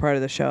favorite part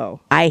of the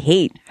show. I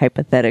hate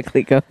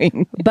hypothetically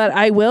going. But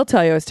I will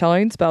tell you, I was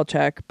telling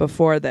Spellcheck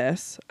before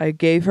this, I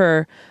gave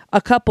her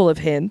a couple of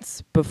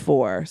hints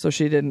before so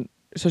she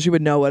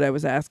would know what I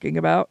was asking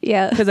about.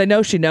 Yeah. Because I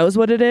know she knows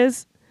what it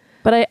is.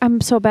 But I'm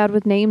so bad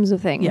with names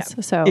of things. Yeah.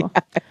 So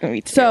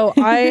Me too. So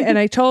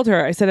I told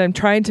her, I said, I'm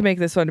trying to make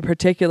this one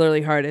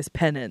particularly hard as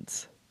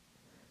penance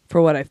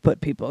for what I've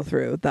put people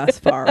through thus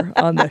far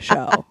on the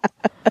show.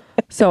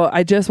 So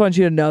I just want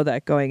you to know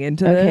that going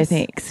into this.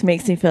 Okay, thanks.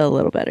 Makes me feel a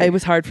little better. It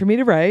was hard for me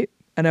to write,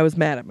 and I was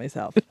mad at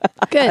myself.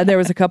 good. And there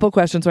was a couple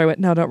questions where I went,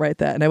 no, don't write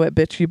that. And I went,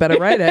 bitch, you better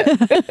write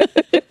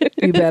it.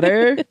 You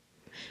better.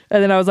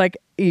 And then I was like,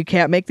 you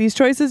can't make these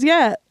choices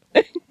yet.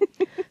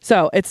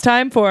 So it's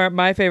time for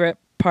my favorite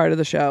part of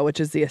the show, which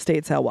is the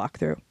estate sale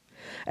walkthrough.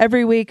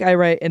 Every week I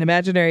write an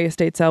imaginary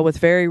estate sale with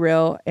very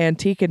real,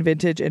 antique and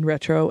vintage and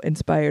retro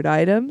inspired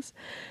items.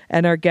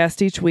 And our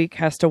guest each week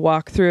has to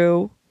walk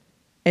through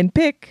and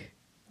pick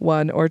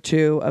one or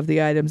two of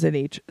the items in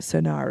each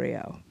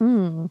scenario.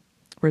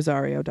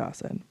 Rosario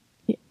Dawson.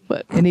 Yeah,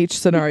 what? In each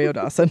scenario,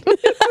 Dawson.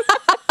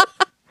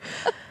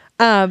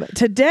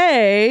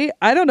 Today,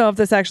 I don't know if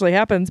this actually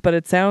happens, but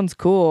it sounds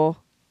cool.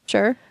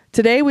 Sure.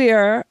 Today we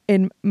are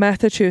in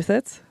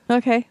Massachusetts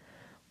Okay.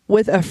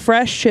 with a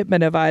fresh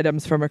shipment of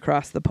items from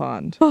across the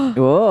pond.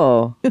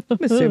 Whoa. I'm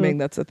assuming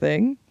that's a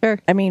thing. Sure.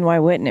 I mean, why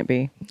wouldn't it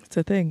be? It's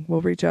a thing.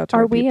 We'll reach out to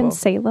Are our we people. in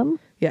Salem?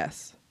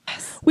 Yes.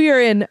 We are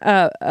in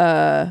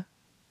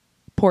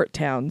port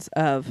towns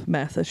of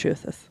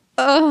Massachusetts.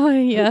 Oh,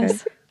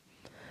 yes.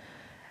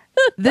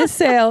 This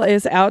sale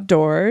is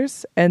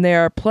outdoors, and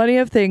there are plenty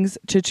of things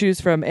to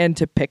choose from and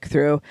to pick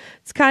through.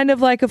 It's kind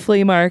of like a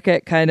flea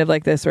market, kind of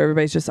like this, where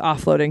everybody's just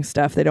offloading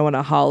stuff. They don't want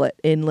to haul it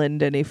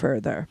inland any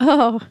further.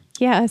 Oh,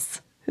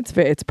 yes.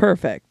 It's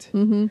perfect.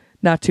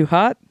 Not too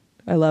hot.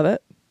 I love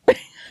it.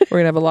 We're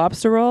going to have a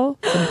lobster roll,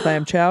 some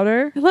clam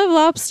chowder. I love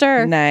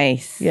lobster.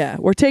 Nice. Yeah,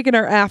 we're taking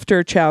our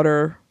after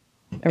chowder.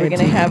 Are we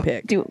going to have,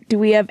 pick? do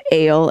we have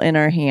ale in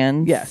our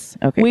hands? Yes.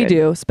 Okay. We good.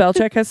 do.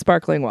 Spellcheck has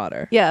sparkling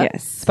water. Yeah.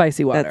 Yes.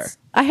 Spicy water. That's-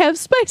 I have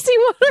spicy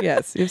water.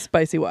 Yes, you have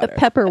spicy water.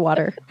 Pepper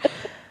water.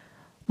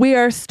 We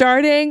are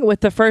starting with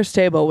the first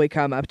table we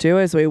come up to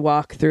as we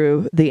walk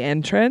through the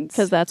entrance.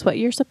 Because that's what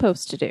you're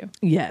supposed to do.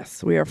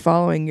 Yes, we are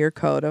following your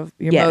code of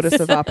your Yes. modus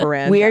of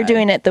operandi. We are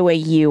doing it the way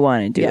you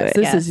want to do Yes, it.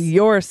 this Yes. is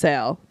your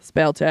sale,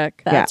 Spellcheck.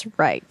 That's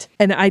right.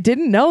 And I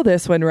didn't know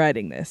this when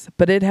writing this,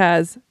 but it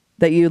has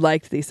that you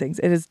liked these things.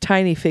 It is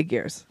tiny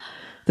figures.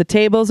 The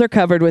tables are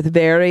covered with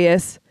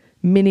various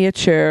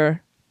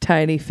miniature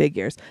tiny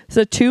figures. It's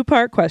a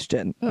two-part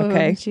question,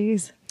 okay? Oh,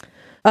 jeez.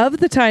 Of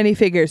the tiny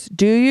figures,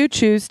 do you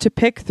choose to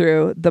pick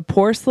through the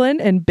porcelain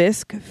and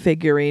bisque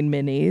figurine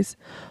minis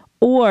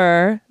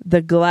or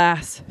the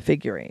glass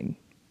figurine?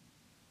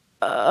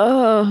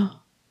 Oh.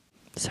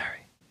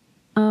 Sorry.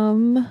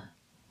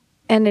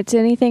 And it's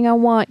anything I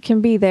want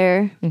can be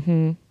there.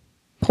 Mm-hmm.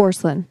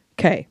 Porcelain.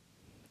 Okay.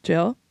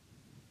 Jill?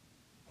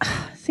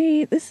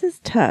 See, this is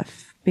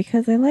tough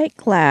because I like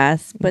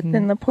glass, but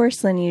then the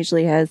porcelain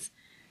usually has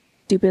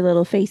stupid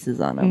little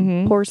faces on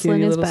them. Porcelain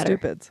You is little better.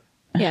 stupids.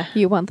 Yeah.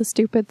 You want the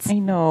stupids? I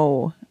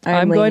know.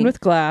 I'm going with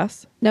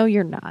glass. No,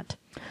 you're not.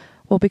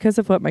 Well, because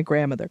of what my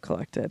grandmother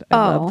collected. I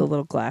love the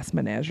little glass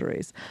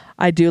menageries.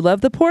 I do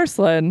love the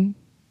porcelain,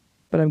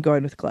 but I'm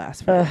going with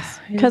glass for this.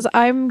 Because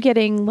I'm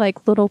getting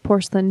like little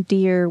porcelain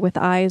deer with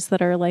eyes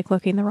that are like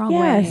looking the wrong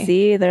Yeah, way.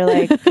 see, they're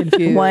like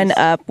Confused. one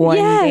up, one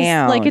Yes,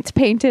 down. like it's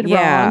painted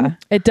Yeah. wrong.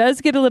 It does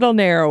get a little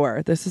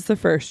narrower. This is the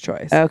first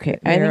choice. Okay, I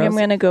think I'm Narrows-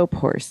 going to go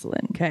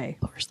porcelain. Okay.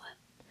 Porcelain.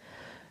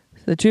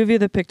 The two of you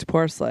that picked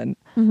porcelain,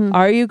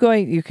 are you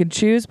going, you can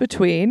choose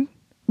between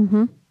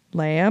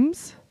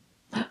lambs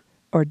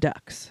or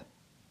ducks.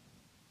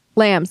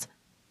 Lambs.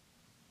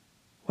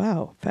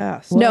 Wow,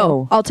 fast. Whoa.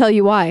 No, I'll tell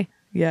you why.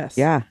 Yes.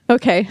 Yeah.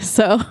 Okay,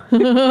 so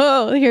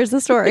here's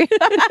the story.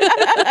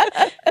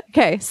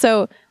 Okay,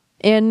 so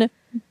in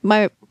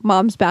my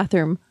mom's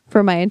bathroom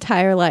for my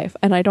entire life,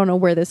 and I don't know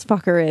where this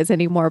fucker is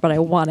anymore, but I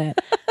want it.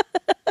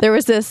 there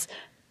was this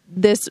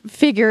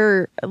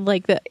figure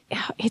like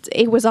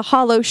it was a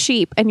hollow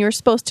sheep, and you're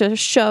supposed to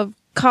shove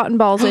cotton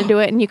balls into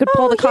it, and you could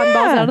pull the cotton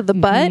balls out of the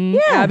butt. Yeah.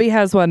 Abby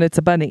has one. It's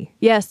a bunny.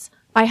 Yes,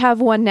 I have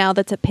one now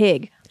that's a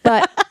pig,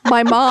 but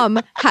my mom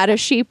had a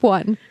sheep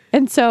one,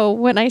 and so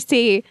when I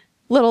see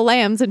little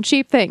lambs and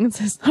sheep things,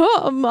 it's,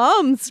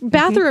 mom's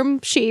bathroom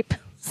sheep.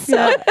 So,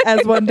 Yeah,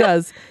 as one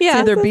does. Yeah.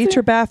 It's either beach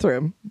or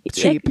bathroom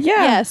sheep.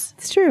 Yeah, Yes.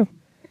 it's true.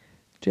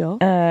 Jill,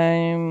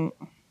 Um,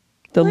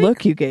 the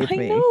look you gave I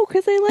me. know,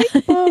 because I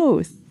like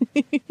both.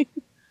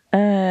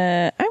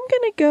 I'm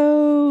gonna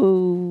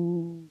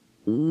go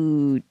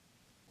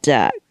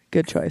duck.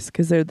 Good choice,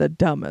 because they're the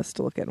dumbest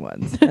looking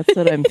ones. That's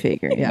what I'm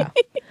figuring. Yeah.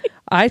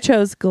 I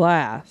chose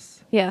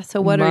glass. yeah.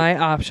 So what My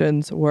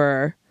options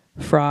were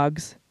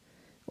frogs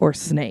or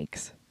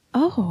snakes.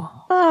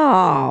 Oh,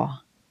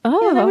 Yeah,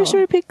 I wish I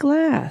would have picked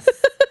glass.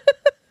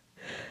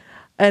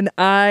 And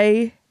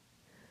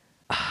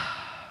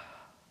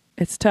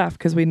it's tough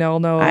because we all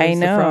know I I was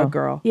the know. frog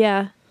girl.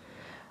 yeah.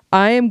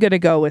 I am going to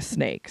go with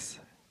snakes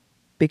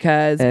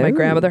because my Oh.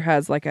 grandmother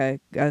has like a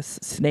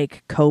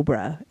snake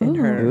cobra in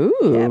her Ooh.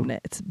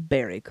 cabinet. It's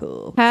very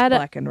cool. Had It's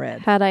black and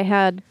red. Had I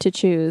had to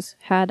choose,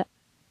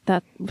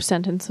 that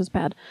sentence was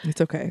bad.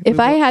 It's okay. If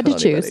We I won't had to tell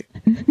choose,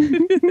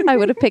 anybody. I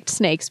would have picked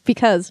snakes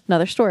because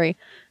another story.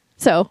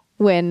 So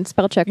when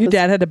Spellcheck Your was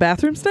dad had a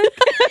bathroom snake?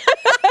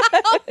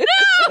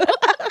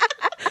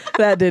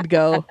 That did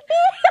go.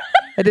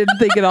 I didn't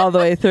think it all the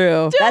way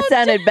through. That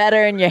sounded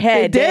better in your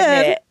head, It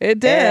did.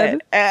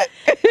 didn't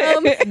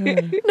It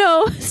did.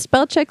 no,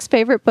 Spellcheck's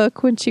favorite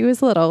book when she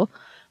was little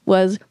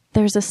was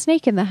There's a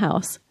Snake in the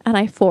House, and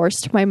I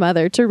forced my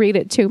mother to read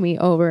it to me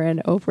over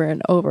and over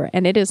and over.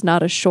 And it is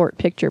not a short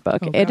picture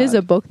book. Oh, It is God.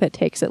 a book that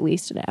takes at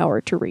least an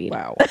hour to read.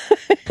 Wow.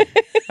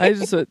 I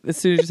just, as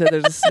soon as you said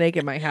there's a snake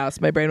in my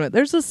house, my brain went,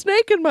 there's a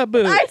snake in my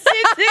boot.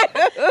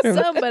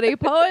 Somebody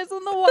poison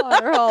the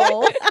water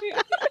hole.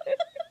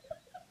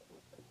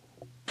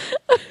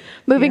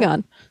 Moving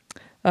on.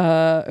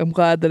 I'm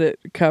glad that it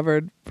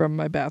covered from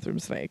my bathroom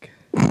snake.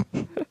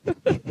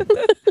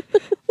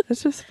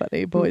 It's just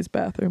funny. Boys'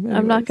 bathroom.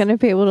 I'm not going to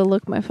be able to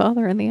look my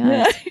father in the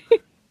eyes.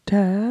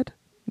 Dad.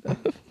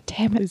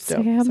 Damn it, Please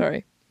don't.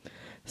 Sam.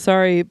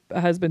 Sorry,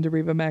 husband to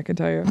Reba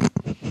McEntire.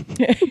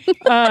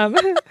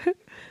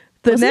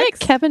 The Wasn't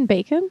next it Kevin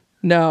Bacon?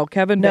 No,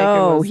 Kevin Bacon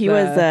No, was he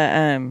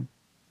was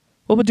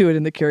We'll do it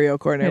in the curio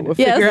corner. We'll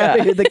Yes. figure out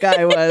who the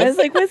guy I was was.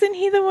 like, wasn't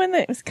he the one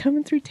that was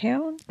coming through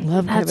town?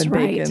 Love That's Kevin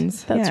right.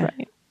 Bacon's. That's Yeah.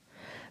 right.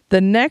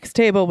 The next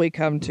table we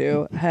come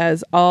to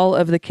has all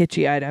of the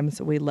kitschy items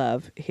we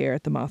love here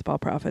at the Mothball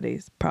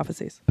Prophecies.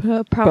 Prophecies.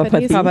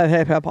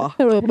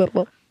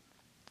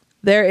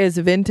 There is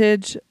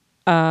vintage.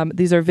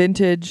 These are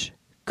vintage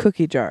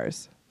cookie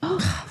jars,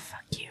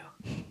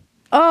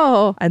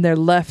 Oh, and they're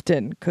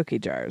Lefton cookie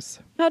jars.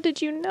 how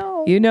did you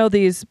know? You know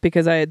these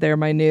because they're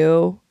my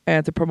new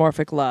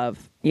anthropomorphic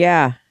love.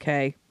 Yeah.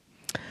 Okay.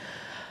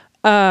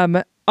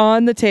 On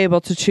the table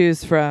to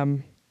choose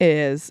from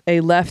is a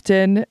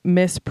Lefton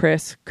Miss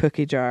Priss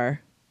cookie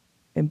jar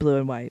in blue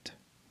and white,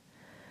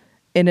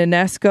 an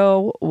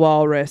Enesco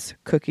Walrus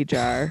cookie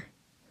jar,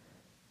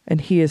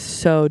 and he is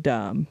so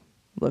dumb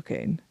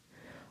looking,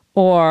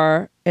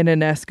 or an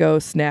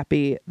Enesco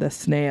Snappy the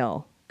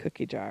Snail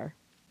cookie jar.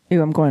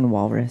 Ooh, I'm going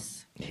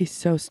walrus. He's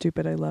so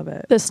stupid. I love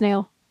it. The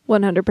snail.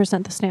 100%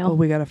 the Oh, snail.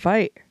 we got to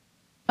fight.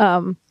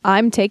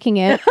 I'm taking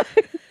it.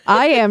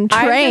 I am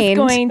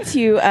trained. I'm just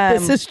going to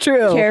This is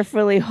true.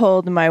 carefully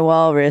hold my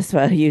walrus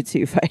while you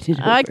two fight it.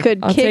 I over. could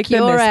I'll kick take the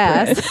your Miss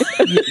ass.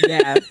 Priss.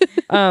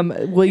 Yeah.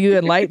 Will you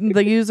enlighten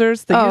the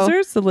users? The Oh.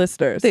 users? The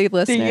listeners? The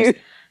listeners.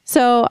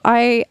 So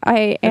I had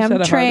a am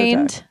heart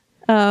trained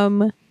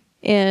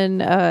in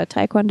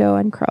Taekwondo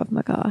and Krav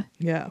Maga.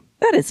 Yeah.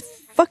 That is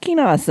fucking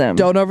awesome.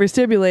 Don't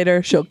overstimulate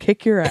her. She'll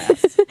kick your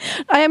ass.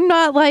 I am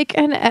not like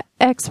an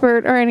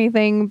expert or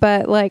anything,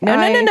 but like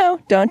No.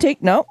 Don't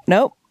take nope.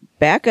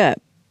 Back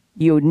up.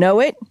 You know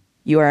it.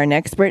 You are an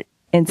expert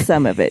in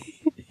some of it.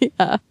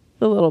 Yeah,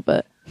 a little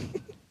bit.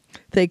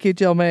 Thank you,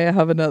 Jill. May I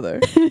have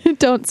another?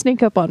 Don't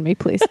sneak up on me,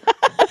 please.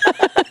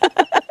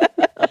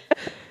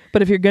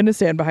 But if you're going to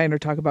stand behind her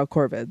talk about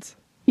corvids,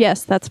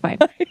 Yes, that's fine.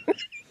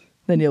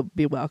 then you'll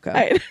be welcome.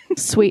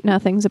 Sweet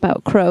nothings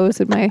about crows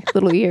in my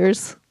little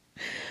ears.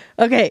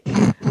 Okay.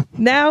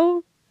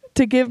 Now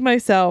to give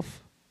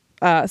myself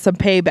some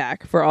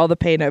payback for all the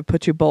pain I've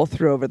put you both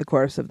through over the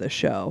course of this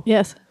show.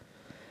 Yes.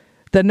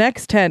 The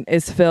next tent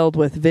is filled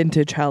with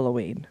vintage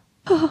Halloween.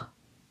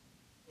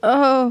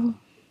 Oh,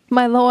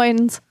 my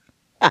loins.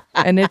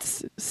 And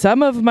it's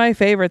some of my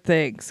favorite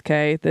things.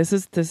 Okay, this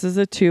is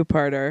a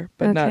two-parter,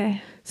 but not.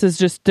 Okay. This is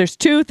just there's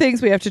two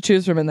things we have to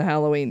choose from in the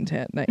Halloween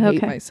tent, and I hate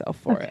Okay. myself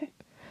for Okay. it.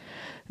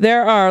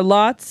 There are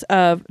lots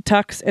of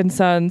Tucks and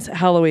Sons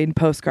Halloween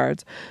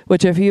postcards,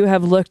 which if you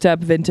have looked up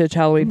vintage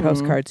Halloween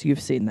postcards, you've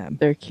seen them.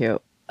 They're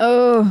cute.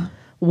 Oh,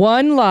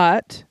 One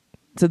lot,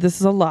 so this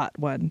is a lot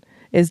one,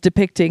 is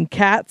depicting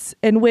cats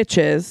and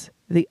witches.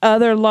 The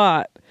other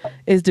lot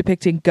is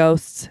depicting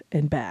ghosts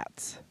and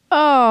bats.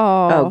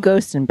 Oh, oh,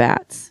 ghosts and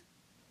bats.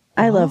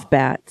 I love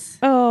bats.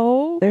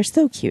 Oh, They're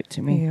so cute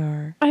to me. they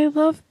are. I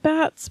love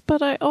bats,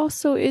 but I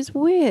also is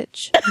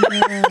witch.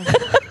 Yeah.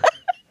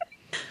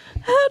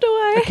 How do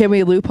I? Can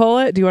we loophole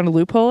it? Do you want to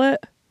loophole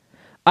it?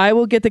 I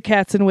will get the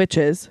cats and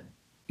witches.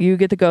 You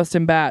get the ghost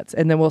and bats,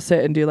 and then we'll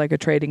sit and do like a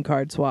trading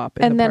card swap.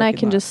 In And the then I parking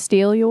can lot. just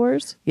steal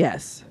yours.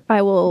 Yes.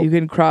 I will. You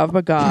can Krav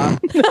Maga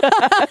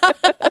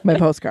my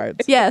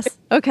postcards. Yes.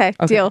 Okay.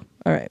 Okay. Deal.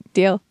 All right.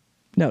 Deal.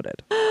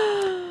 Noted.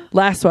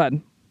 Last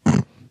one.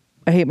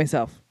 I hate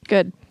myself.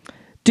 Good.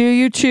 Do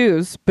you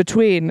choose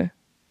between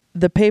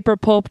the paper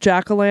pulp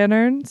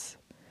jack-o'-lanterns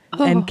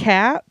and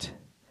cat,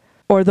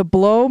 or the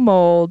blow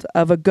mold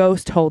of a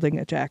ghost holding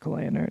a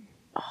jack-o'-lantern?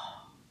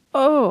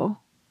 Oh,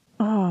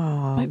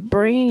 Oh, my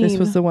brain. This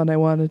was the one I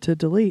wanted to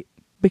delete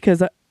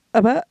because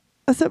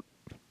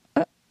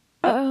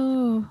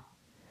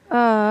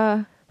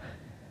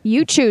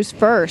you choose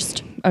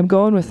first, I'm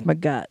going with my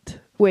gut.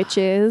 which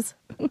is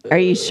are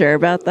you sure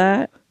about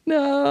that?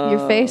 No.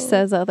 your face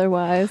says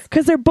otherwise.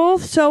 Because they're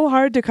both so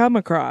hard to come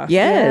across.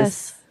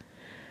 Yes.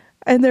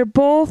 And they're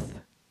both,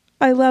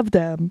 I love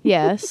them.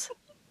 Yes.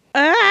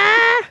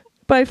 Ah!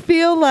 But I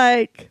feel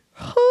like,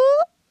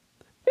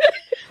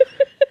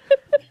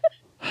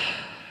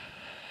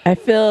 I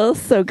feel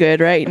so good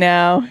right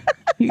now.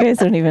 You guys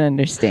don't even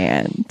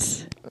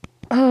understand.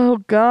 oh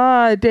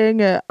God, dang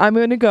it. I'm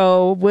going to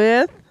go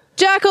with,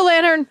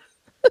 Jack-o'-lantern.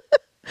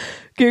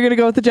 you're going to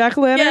go with the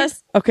jack-o'-lantern?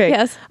 Yes. Okay.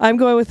 Yes. I'm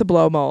going with the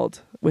blow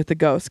mold with the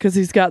ghost because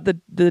he's got the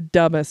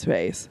dumbest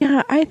face.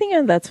 Yeah, I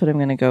think that's what I'm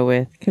going to go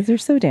with because they're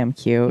so damn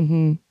cute.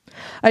 Mm-hmm.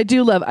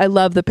 I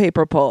love the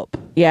paper pulp.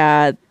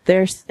 Yeah, But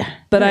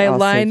they're I all so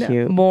align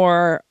cute.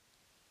 more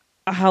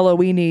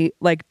Halloween-y,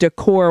 like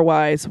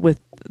decor-wise with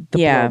the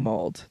Yeah. blow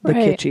mold, the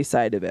Right. kitschy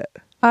side of it.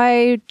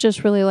 I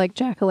just really like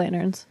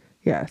jack-o'-lanterns.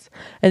 Yes.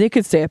 And it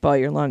could stay up all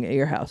year long at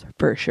your house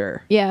for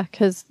sure. Yeah,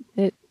 because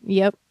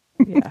yep.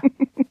 Yeah.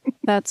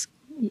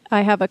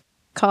 I have a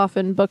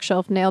coffin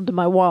bookshelf nailed to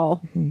my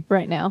wall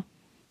right now.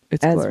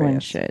 It's As glorious. one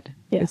should.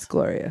 Yes. It's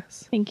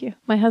glorious. Thank you.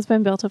 My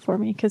husband built it for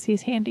me because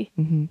he's handy.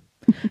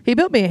 He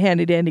built me a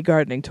handy dandy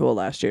gardening tool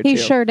last year He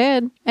too. sure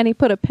did. And he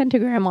put a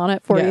pentagram on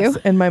it for Yes,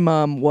 you. and my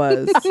mom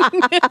was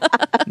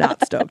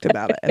not stoked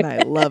about it, and I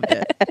loved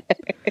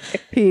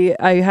it.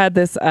 I had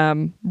this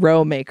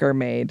row maker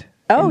made.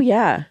 Oh,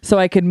 yeah. So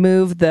I could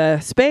move the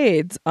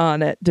spades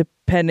on it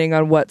depending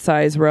on what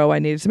size row I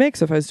needed to make.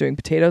 So if I was doing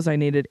potatoes, I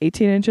needed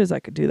 18 inches. I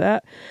could do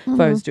that. If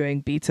I was doing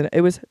beets,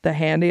 it was the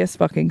handiest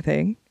fucking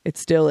thing. It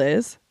still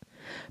is.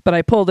 But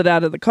I pulled it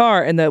out of the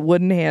car and the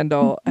wooden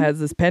handle has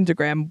this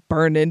pentagram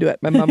burned into it.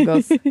 My mom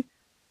goes,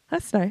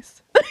 that's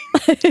nice.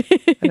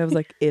 And I was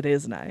like, it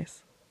is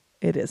nice.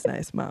 It is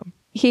nice, Mom.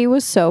 He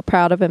was so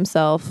proud of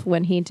himself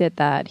when he did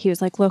that. He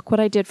was like, look what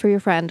I did for your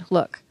friend.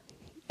 Look.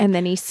 And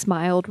then he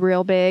smiled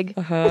real big.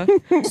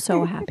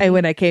 So happy. And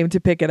when I came to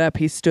pick it up,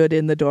 he stood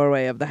in the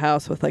doorway of the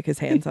house with like his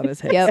hands on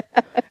his hips.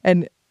 Yep.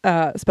 And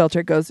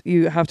Spellcheck goes,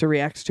 you have to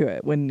react to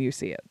it when you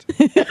see it.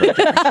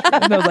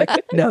 And I was like,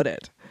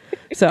 noted.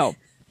 So,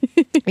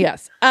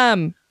 yes.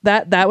 That's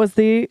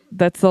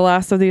the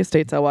last of the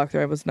estates I'll walk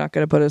through. I was not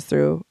going to put us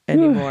through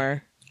any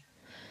more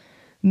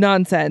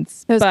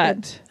nonsense. It was But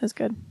good. It was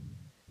good.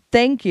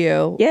 thank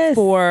you Yes.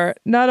 for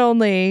not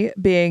only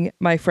being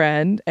my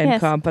friend and Yes.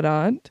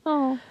 confidant,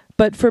 Oh.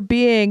 but for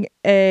being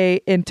a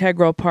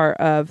integral part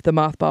of the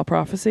Mothball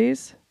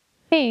Prophecies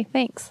Hey,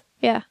 thanks.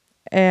 Yeah.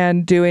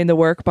 and doing the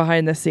work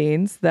behind the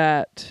scenes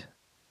that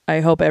I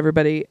hope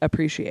everybody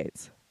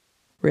appreciates.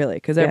 Really,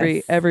 because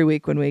Yes. every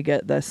week when we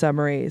get the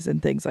summaries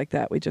and things like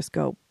that, we just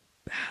go,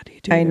 how do you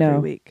do it I know. every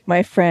week?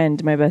 My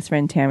best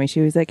friend Tammy, she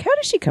was like, how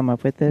does she come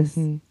up with this?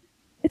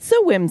 It's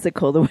so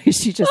whimsical the way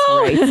she just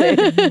writes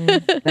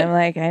it. And I'm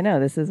like, I know,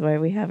 this is why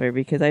we have her,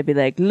 because I'd be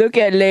like, look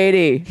at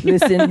lady.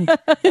 Listen,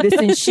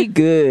 she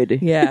good.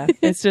 Yeah,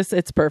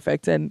 it's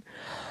perfect and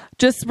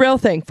just real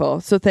thankful.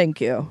 So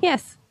thank you.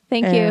 Yes.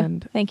 Thank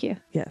And- you. Thank you.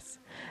 Yes.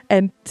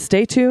 And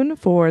stay tuned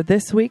for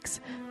this week's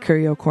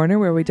Curio Corner,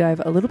 where we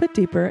dive a little bit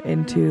deeper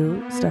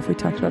into stuff we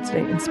talked about today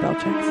in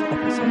Spellcheck's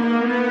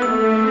episode.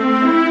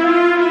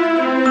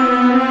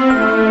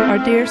 Our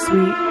dear, sweet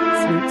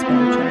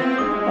Spellcheck.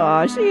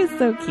 Oh, she is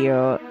so cute.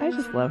 I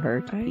just love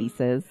her to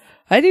pieces.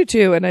 I do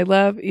too. And I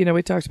love, we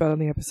talked about it on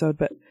the episode,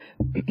 but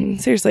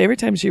seriously, every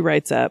time she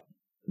writes up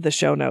the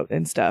show note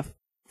and stuff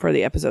for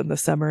the episode and the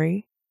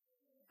summary,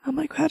 I'm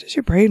like, how does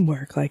your brain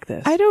work like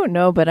this? I don't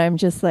know, but I'm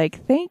just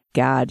like, thank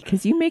God,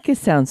 because you make us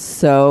sound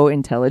so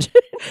intelligent.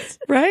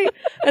 Right?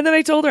 And then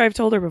I've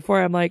told her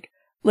before, I'm like,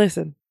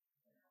 listen,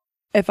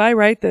 if I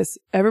write this,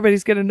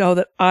 everybody's going to know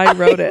that I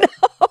wrote it.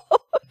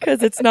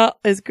 Because it's not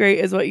as great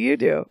as what you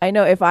do. I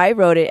know if I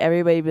wrote it,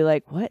 everybody'd be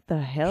like, what the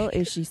hell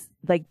is she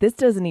like? This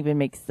doesn't even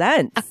make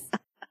sense.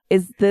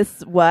 Is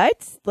this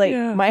what? Like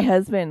Yeah. my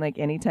husband, like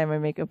anytime I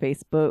make a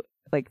Facebook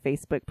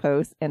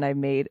post and I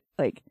made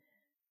like,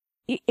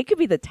 it could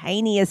be the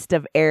tiniest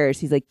of errors.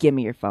 He's like, give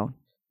me your phone.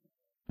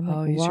 I'm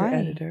like, He's your "Why?"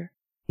 editor.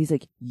 He's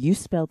like, you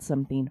spelled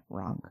something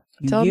wrong.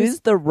 You Tell him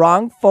used the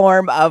wrong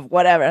form of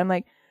whatever. I'm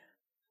like,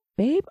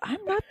 babe,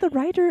 I'm not the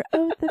writer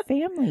of the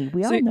family.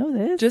 We all know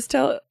this. Just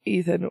tell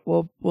Ethan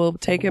we'll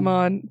take him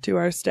on to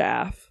our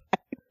staff,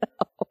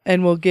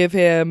 and we'll give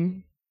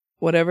him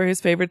whatever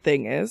his favorite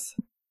thing is,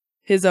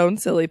 his own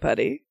silly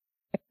putty,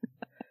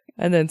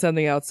 and then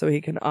something else so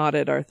he can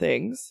audit our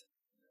things.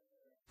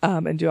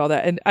 And do all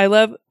that. And I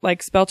love,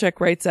 like, Spellcheck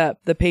writes up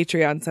the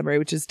Patreon summary,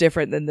 which is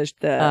different than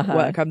the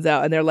what comes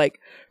out. And they're like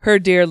her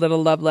dear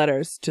little love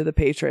letters to the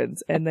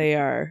patrons. And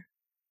they're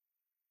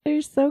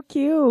so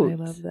cute.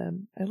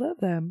 I love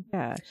them.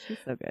 Yeah, she's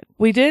so good.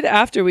 We did,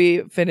 after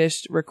we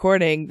finished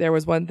recording, there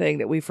was one thing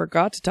that we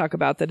forgot to talk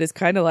about that is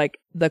kind of like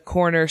the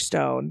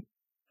cornerstone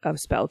of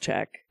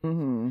Spellcheck.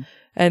 Mm-hmm.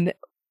 And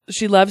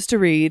she loves to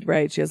read,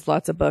 right? She has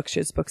lots of books. She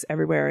has books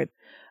everywhere. And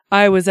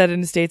I was at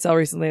an estate sale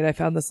recently and I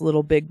found this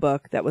little big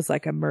book that was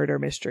like a murder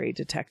mystery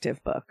detective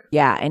book.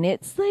 Yeah, and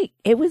it's like,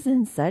 it was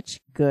in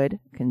such good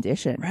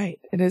condition. Right.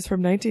 It is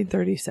from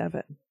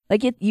 1937.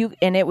 Like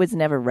and it was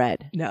never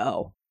read.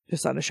 No,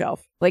 just on a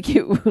shelf. Like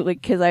you,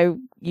 like, cause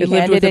you it lived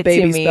handed with a it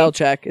baby to me.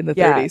 Spellcheck in the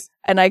 30s.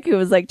 And I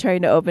was like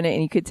trying to open it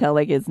and you could tell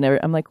like it's never,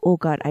 I'm like, oh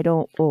God,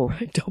 Don't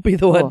be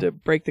the one to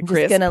break the I'm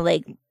crisp. just gonna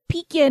like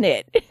peek in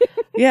it.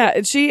 Yeah,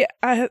 and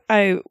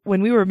I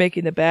when we were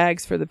making the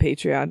bags for the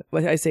Patreon,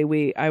 when I say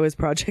we, I was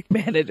project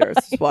manager,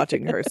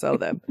 watching her sew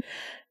them.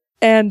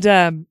 And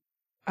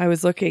I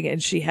was looking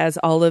and she has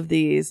all of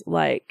these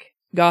like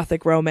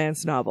gothic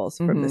romance novels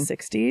from the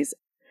 60s.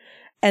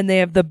 And they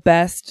have the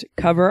best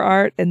cover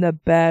art and the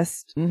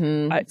best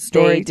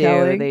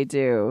storytelling. They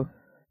do.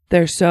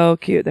 They're so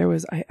cute.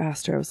 I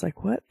asked her, I was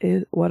like,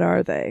 what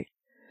are they?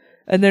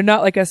 And they're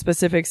not like a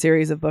specific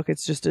series of book.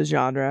 It's just a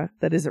genre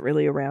that isn't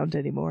really around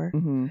anymore.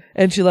 Mm-hmm.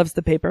 And she loves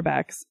the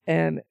paperbacks,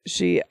 and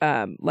she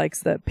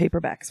likes the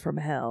Paperbacks from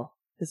Hell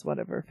is one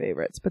of her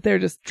favorites, but they're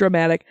just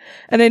dramatic.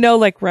 And I know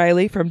like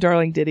Riley from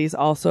Darling Ditties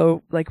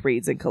also like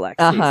reads and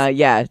collects.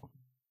 Yeah.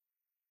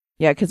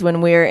 Yeah, because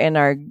when we're in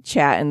our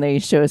chat and they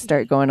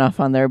start going off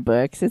on their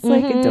books, it's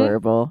like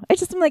adorable. I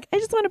just want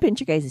to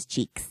pinch your guys'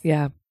 cheeks.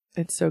 Yeah,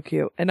 it's so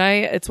cute. And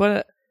it's one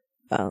of,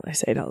 well, I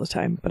say it all the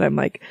time, but I'm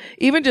like,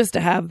 even just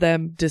to have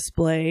them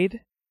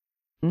displayed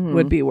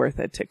would be worth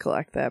it to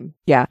collect them.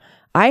 Yeah.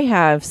 I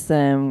have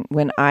some,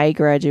 when I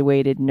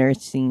graduated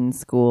nursing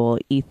school,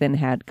 Ethan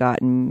had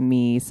gotten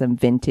me some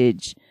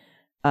vintage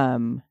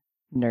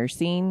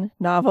nursing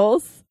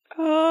novels.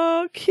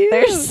 Oh, cute.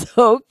 They're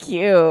so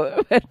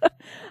cute.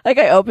 Like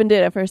I opened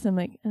it at first, I'm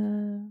like,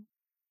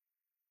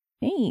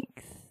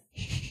 thanks.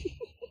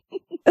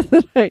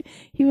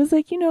 He was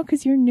like,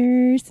 because you're a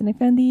nurse and I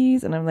found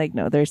these. And I'm like,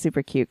 no, they're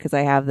super cute because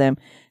I have them.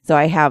 So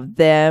I have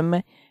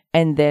them.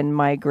 And then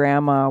my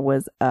grandma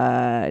was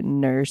a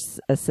nurse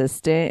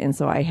assistant. And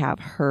so I have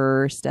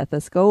her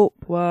stethoscope.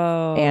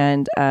 Whoa.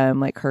 And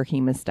like her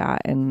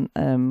hemostat and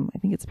I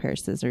think it's a pair of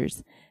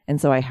scissors. And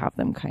so I have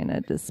them kind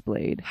of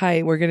displayed.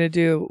 Hi, we're going to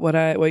do what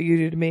you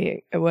do to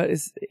me. What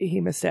is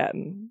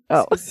hemostatin?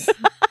 Oh.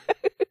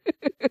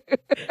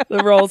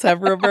 The roles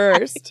have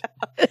reversed.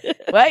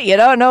 What? You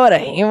don't know what a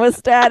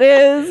hemostat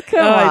is? Come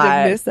on.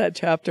 I didn't miss that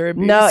chapter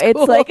in No, school.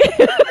 it's like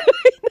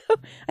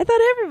I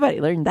thought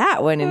everybody learned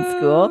that one in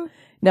school.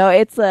 No,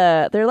 it's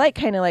they're like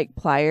kind of like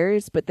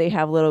pliers, but they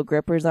have little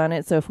grippers on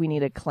it. So if we need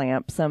to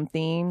clamp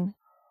something,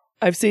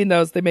 I've seen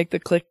those. They make the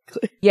click.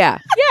 Yeah,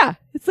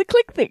 it's a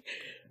click thing.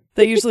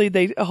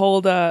 They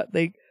hold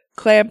they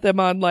clamp them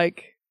on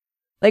like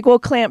we'll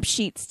clamp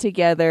sheets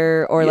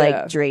together or Yeah.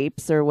 like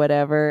drapes or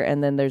whatever,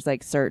 and then there's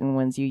like certain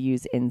ones you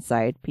use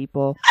inside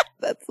people.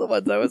 That's the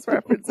ones I was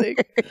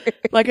referencing.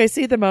 Like I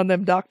see them on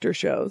them doctor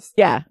shows.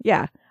 Yeah.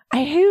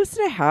 I used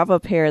to have a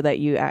pair that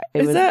were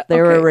okay.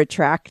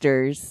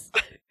 retractors,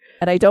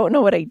 and I don't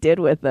know what I did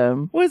with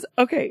them.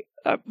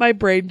 My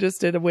brain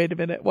just did a wait a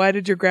minute. Why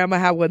did your grandma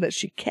have one that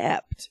she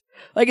kept?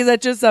 Like, is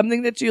that just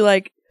something that you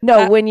like?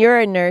 No, when you're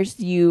a nurse,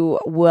 you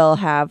will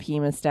have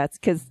hemostats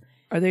because.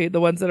 Are they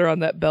the ones that are on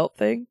that belt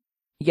thing?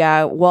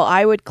 Yeah, well,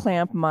 I would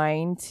clamp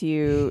mine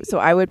so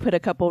I would put a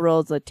couple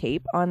rolls of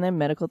tape on them,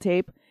 medical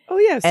tape. Oh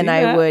yeah, and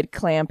I would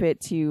clamp it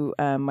to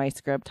my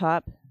scrub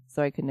top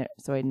so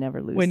I'd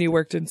never lose. When you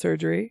worked in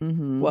surgery,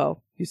 Mm-hmm.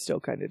 well, you still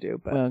kind of do,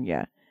 but Well,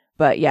 yeah,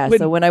 but yeah.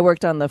 So when I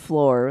worked on the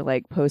floor,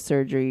 like post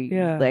surgery,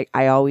 like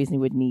I always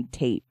would need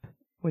tape.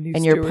 When you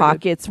and your stewarded-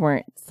 pockets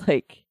weren't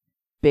like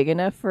big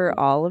enough for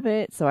all of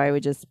it, so I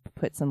would just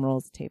put some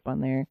rolls of tape on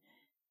there.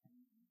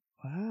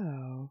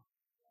 Wow.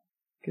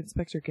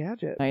 Inspector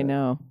Gadget. I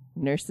know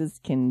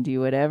nurses can do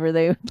whatever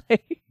they would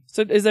like.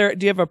 So do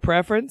you have a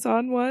preference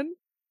on one?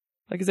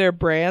 Like, is there a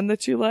brand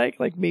that you like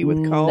me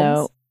with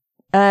combs?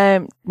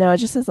 No,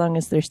 just as long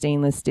as they're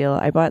stainless steel.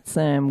 I bought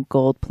some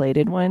gold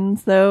plated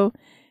ones though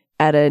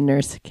at a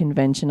nurse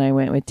convention. I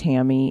went with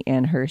Tammy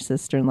and her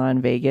sister-in-law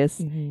in Vegas.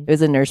 Mm-hmm. It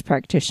was a nurse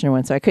practitioner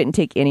one, so I couldn't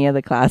take any of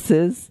the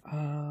classes.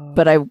 Oh.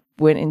 But I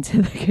went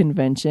into the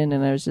convention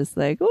and I was just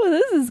like, oh,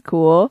 this is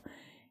cool.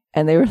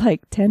 And they were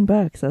like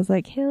 $10. I was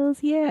like,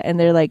 hells yeah. And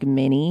they're like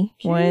mini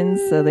ones,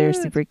 so they're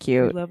super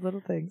cute. I love little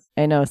things.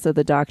 I know. So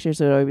the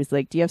doctors would always be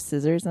like, do you have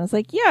scissors? And I was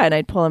like, yeah. And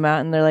I'd pull them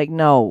out and they're like,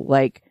 no,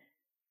 like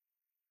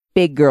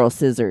big girl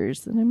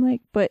scissors. And I'm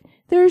like, but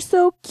they're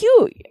so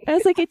cute. I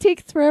was like, it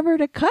takes forever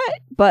to cut,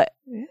 but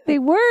they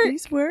work.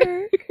 These work.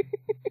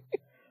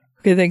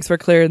 Okay, thanks for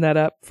clearing that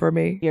up for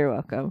me. You're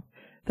welcome.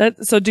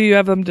 So do you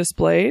have them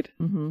displayed?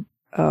 Mm-hmm.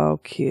 Oh,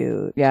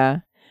 cute. Yeah.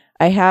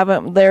 I have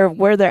them. They're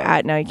where they're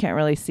at now. You can't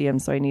really see them,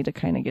 so I need to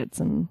kind of get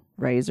some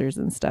risers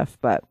and stuff.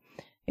 But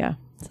yeah,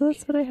 so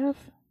that's what I have.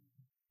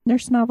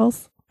 Nurse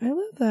novels. I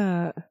love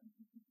that.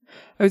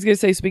 I was going to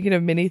say, speaking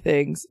of mini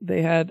things,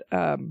 they had,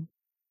 I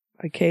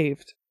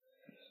caved.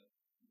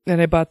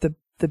 And I bought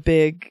the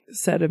big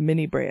set of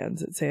mini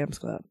brands at Sam's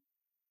Club.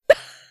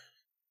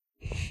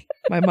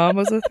 My mom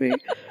was with me.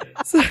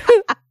 So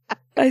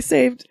I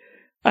saved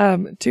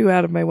 2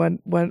 out of my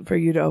one for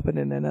you to open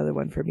and another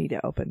one for me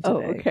to open today.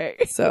 Oh, okay.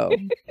 So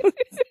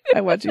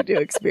I want you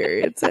to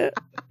experience it.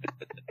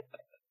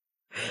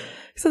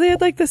 So they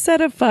had like the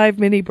set of 5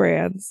 mini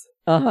brands.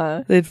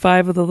 Uh-huh. They had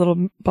 5 of the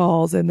little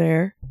balls in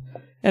there.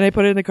 And I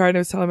put it in the cart and I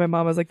was telling my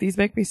mom, I was like, these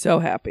make me so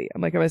happy.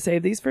 I'm like, I'm going to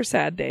save these for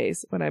sad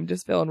days when I'm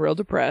just feeling real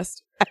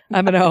depressed.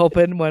 I'm going to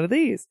open one of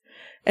these.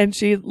 And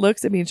she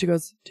looks at me and she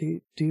goes, do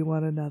you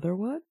want another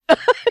one?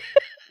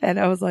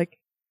 And I was like,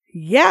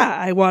 yeah,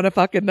 I want a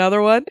fucking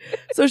another one.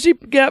 So she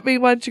got me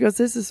one. She goes,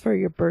 this is for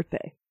your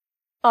birthday.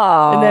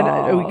 Oh. And then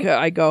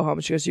I go home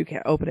and she goes, you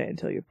can't open it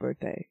until your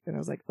birthday. And I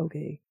was like,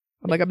 okay.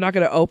 I'm like, I'm not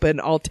going to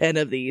open all 10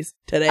 of these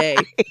today.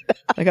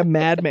 Like a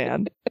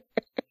madman.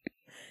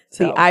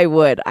 See, So, I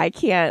would. I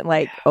can't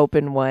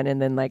open one and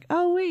then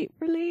oh, wait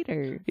for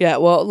later. yeah,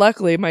 well,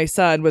 luckily my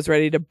son was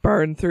ready to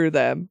burn through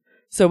them.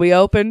 So we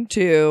opened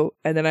 2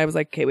 and then I was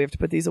like, okay, we have to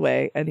put these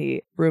away. And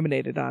he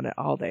ruminated on it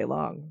all day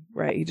long,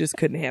 right? He just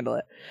couldn't handle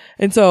it.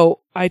 And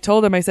so I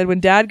told him, I said, when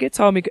dad gets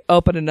home, he could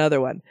open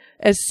another one.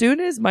 As soon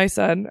as my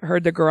son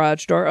heard the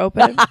garage door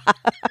open,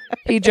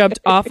 he jumped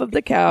off of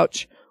the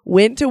couch,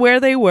 went to where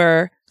they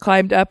were,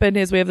 climbed up in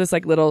we have this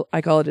little,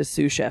 I call it a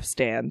sous chef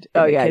stand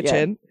in the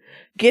kitchen. Yeah.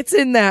 Gets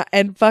in that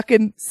and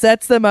fucking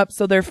sets them up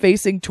so they're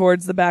facing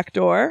towards the back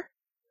door.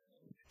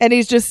 And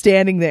he's just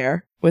standing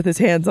there with his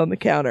hands on the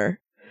counter.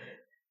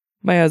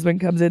 My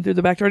husband comes in through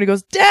the back door and he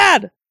goes,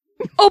 Dad,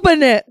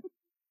 open it.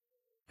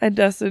 And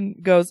Dustin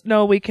goes,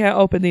 no, we can't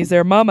open these.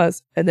 They're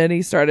mama's. And then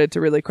he started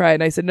to really cry.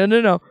 And I said,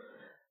 no.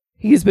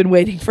 He's been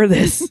waiting for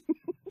this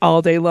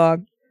all day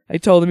long. I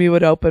told him he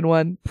would open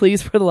one.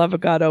 Please, for the love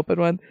of God, open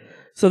one.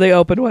 So they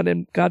opened one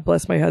and God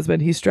bless my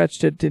husband. He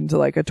stretched it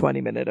into a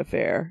 20-minute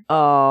affair.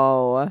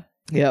 Oh.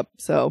 Yep.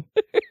 So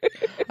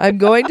I'm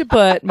going to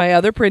put my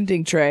other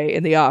printing tray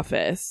in the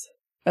office.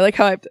 I like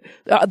how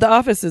the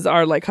offices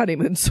are like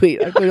honeymoon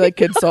suite. I really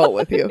consult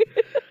with you.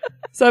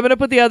 So I'm going to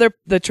put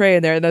the tray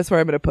in there and that's where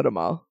I'm going to put them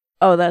all.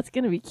 Oh, that's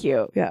going to be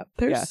cute. Yeah.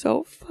 They're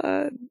so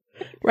fun.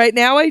 Right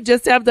now I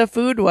just have the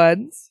food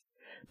ones.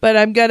 But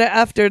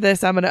after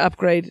this, I'm going to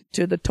upgrade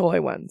to the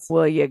toy ones.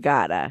 Well, you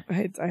gotta.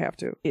 I have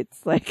to.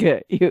 It's like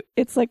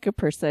a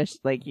procession.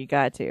 You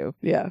got to.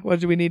 Yeah.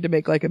 What do we need to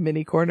make a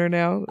mini corner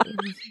now?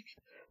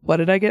 What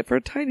did I get for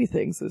tiny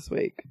things this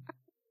week?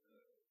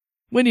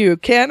 When you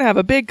can't have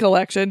a big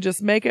collection,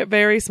 just make it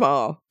very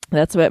small.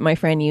 That's what my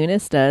friend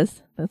Eunice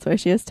does. That's why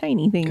she has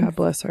tiny things. God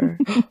bless her.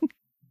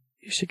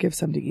 You should give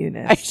some to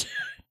Eunice.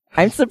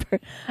 I'm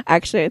surprised.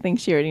 Actually, I think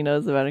she already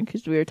knows about him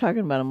because we were talking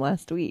about him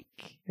last week.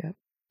 Yep.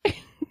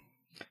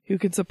 You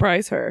could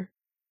surprise her.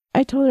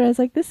 I told her, I was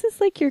like, this is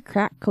like your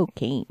crack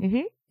cocaine.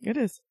 Mm-hmm. It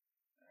is.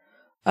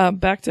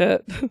 Back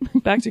to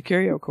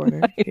Curio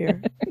Corner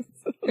here.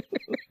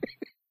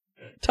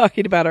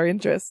 Talking about our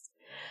interests.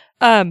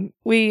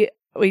 We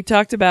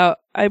talked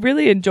about, I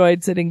really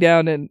enjoyed sitting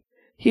down and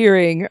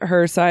hearing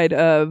her side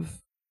of,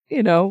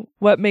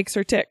 what makes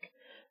her tick.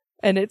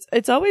 And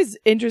it's always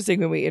interesting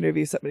when we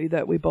interview somebody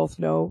that we both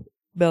know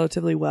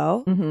relatively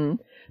well. Mm-hmm.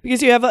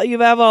 Because you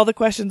have all the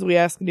questions we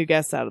ask new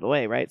guests out of the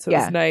way, right? So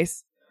it's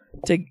nice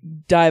to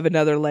dive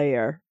another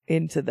layer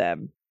into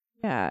them.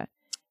 Yeah.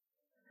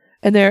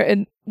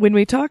 And when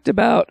we talked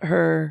about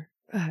her,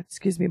 I have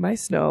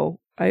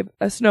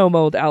a snow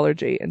mold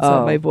allergy, and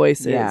so my voice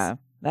is. Yeah,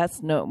 that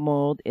snow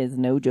mold is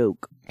no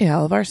joke. Yeah,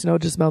 all of our snow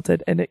just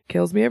melted, and it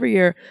kills me every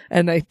year.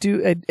 And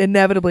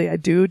inevitably I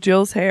do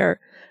Jill's hair,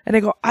 and I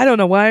go, I don't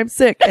know why I'm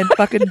sick, and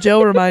fucking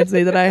Jill reminds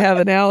me that I have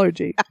an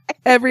allergy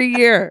every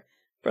year.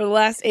 For the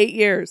last 8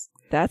 years.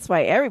 That's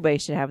why everybody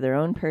should have their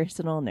own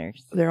personal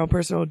nurse. Their own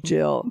personal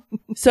Jill.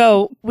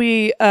 So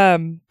we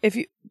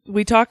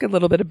talk a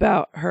little bit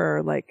about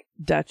her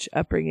Dutch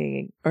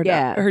upbringing or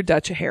her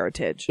Dutch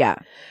heritage. Yeah.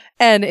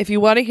 And if you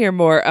want to hear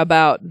more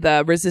about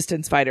the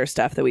resistance fighter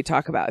stuff that we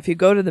talk about, if you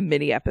go to the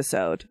mini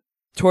episode,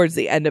 towards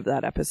the end of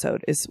that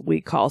episode is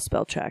we call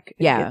Spellcheck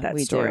and get that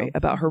story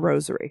about her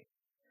rosary.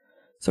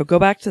 So go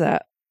back to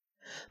that.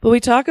 But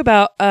we talk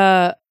about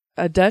a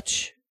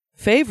Dutch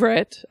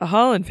favorite, a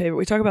Holland favorite.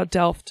 We talk about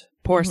Delft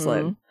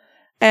porcelain. Mm-hmm.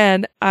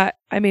 And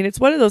I mean, it's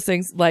one of those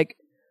things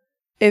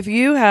if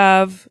you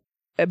have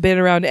been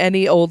around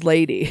any old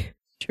lady,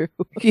 true,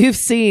 you've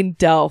seen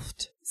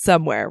Delft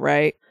somewhere,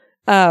 right?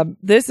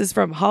 This is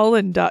from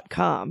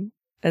Holland.com.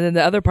 And then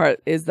the other part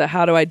is the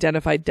How to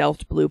Identify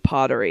Delft Blue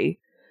Pottery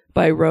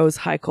by Rose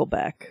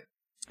Heichelbeck.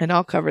 And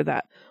I'll cover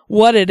that.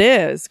 What it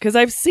is, because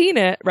I've seen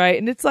it, right?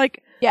 And it's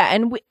like... Yeah,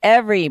 and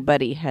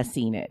everybody has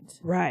seen it.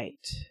 Right.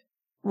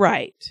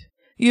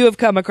 You have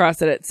come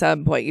across it at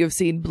some point. You've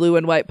seen blue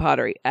and white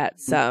pottery at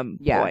some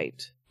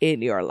point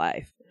in your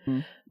life.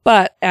 Mm-hmm.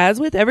 But as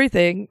with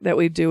everything that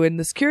we do in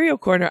this Curio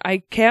Corner, I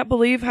can't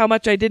believe how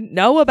much I didn't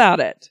know about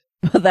it.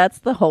 Well, that's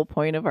the whole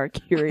point of our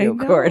Curio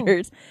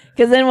Corners.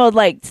 Because then we'll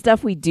like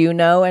stuff we do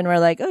know and we're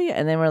like, oh yeah.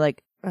 And then we're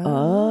like,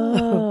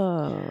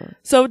 oh.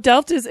 So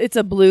Delft it's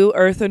a blue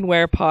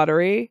earthenware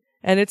pottery,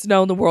 and it's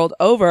known the world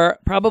over,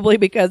 probably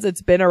because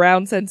it's been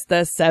around since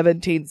the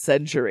 17th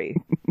century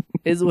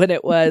is when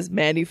it was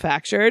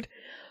manufactured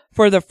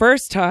for the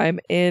first time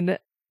in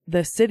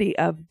the city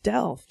of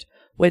Delft,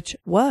 which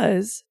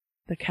was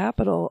the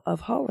capital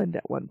of Holland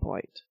at one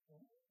point.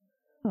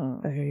 Oh.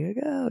 There you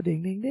go.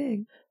 Ding, ding,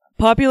 ding.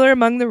 Popular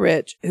among the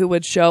rich who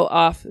would show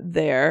off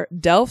their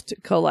Delft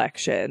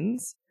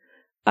collections.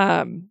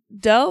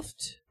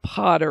 Delft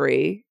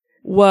pottery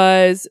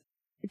was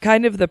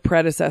kind of the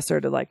predecessor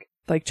to like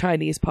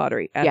Chinese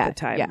pottery at the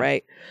time,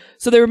 right?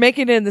 So they were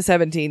making it in the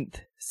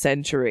 17th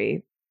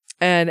century,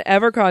 and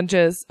ever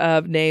conscious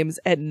of names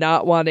and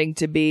not wanting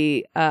to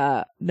be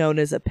known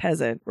as a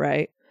peasant,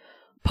 right?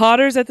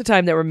 Potters at the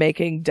time that were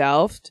making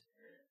Delft,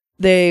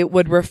 they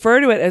would refer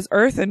to it as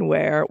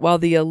earthenware, while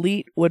the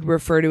elite would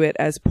refer to it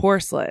as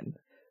porcelain,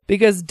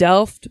 because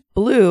Delft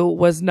blue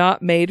was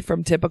not made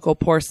from typical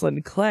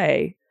porcelain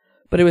clay,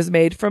 but it was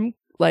made from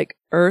like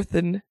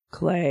earthen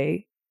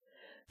clay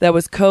that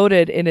was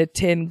coated in a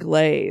tin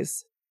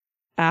glaze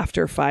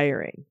after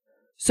firing.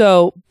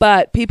 So,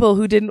 but people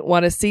who didn't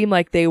want to seem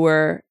like they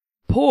were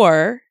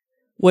poor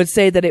would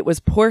say that it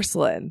was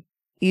porcelain,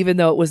 even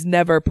though it was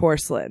never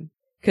porcelain.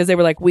 Because they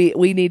were like, we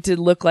need to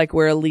look like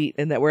we're elite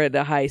and that we're at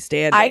a high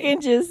standing. I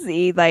can just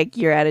see like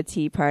you're at a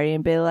tea party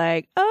and be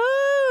like,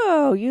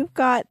 oh, you've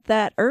got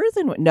that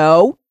earthen.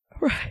 No,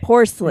 right.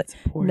 Porcelain.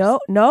 No,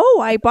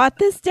 I bought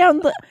this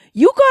down.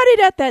 You got it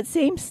at that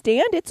same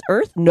stand. It's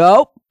earth.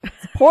 Nope.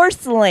 It's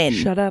porcelain.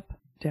 Shut up,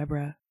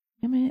 Deborah.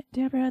 Damn it,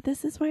 Deborah.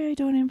 This is why I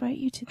don't invite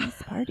you to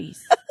these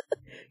parties.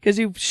 Because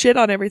you shit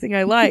on everything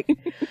I like.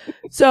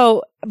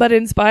 So, but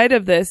in spite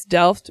of this,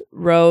 Delft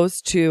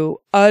rose to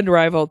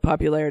unrivaled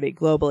popularity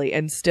globally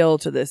and still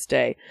to this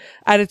day.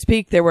 At its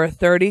peak, there were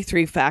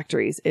 33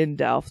 factories in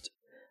Delft.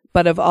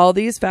 But of all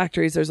these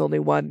factories, there's only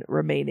one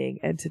remaining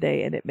and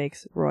it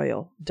makes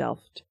Royal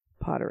Delft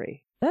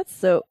pottery.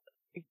 That's just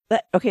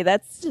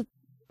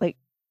like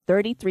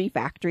 33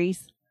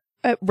 factories.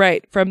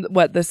 Right. From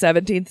what, the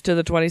 17th to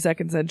the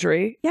 22nd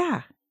century?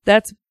 Yeah.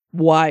 That's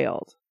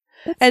wild.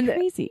 That's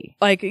crazy.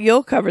 Like,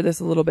 you'll cover this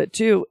a little bit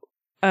too.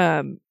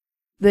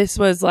 This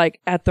was like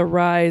at the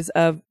rise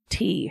of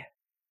tea,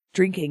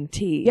 drinking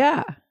tea.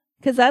 Yeah.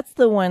 Because that's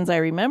the ones I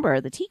remember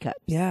are the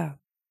teacups. Yeah.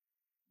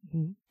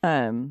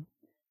 Mm-hmm.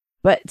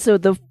 But so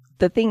the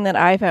thing that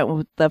I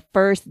found, the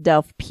first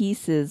Delft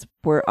pieces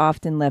were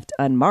often left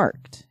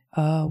unmarked.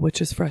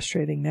 Which is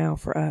frustrating now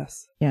for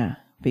us. Yeah.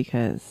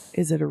 Because.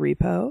 Is it a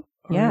repo?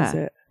 Or is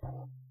it?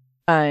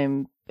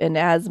 And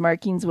as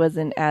markings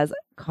wasn't as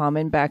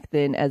common back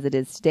then as it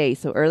is today.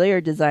 So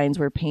earlier designs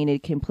were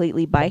painted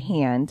completely by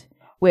hand,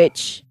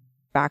 which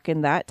back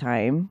in that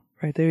time,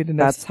 right? They didn't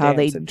that's how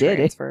they did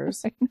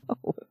transfers. It. I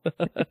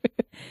know.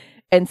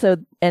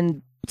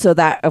 and so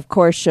that of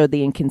course showed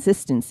the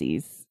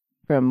inconsistencies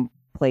from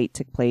plate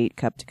to plate,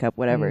 cup to cup,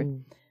 whatever.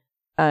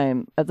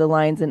 Of the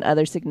lines and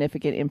other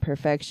significant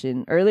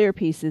imperfection. Earlier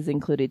pieces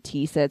included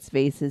tea sets,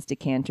 vases,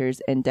 decanters,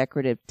 and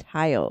decorative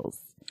tiles.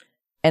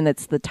 And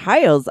it's the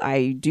tiles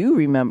I do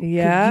remember.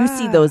 Yeah. You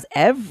see those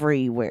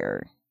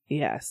everywhere.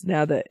 Yes.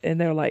 Now and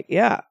they're like,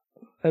 yeah.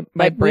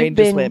 My brain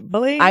just went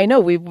bling. I know.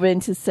 We've been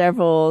to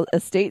several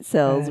estate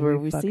sales where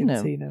we've seen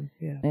them.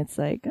 Yeah. And it's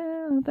like,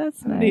 oh,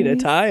 that's nice. I need a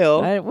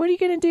tile. What are you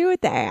going to do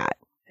with that?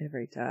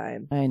 Every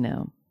time. I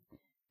know.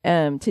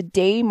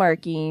 Today,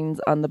 markings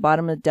on the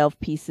bottom of Delft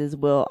pieces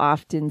will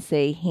often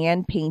say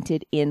hand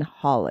painted in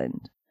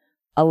Holland,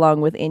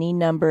 along with any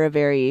number of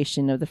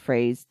variation of the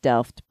phrase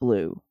Delft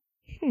blue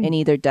in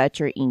either Dutch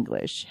or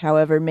English.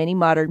 However, many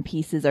modern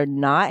pieces are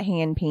not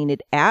hand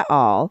painted at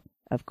all,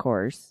 of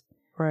course.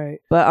 Right.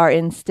 But are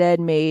instead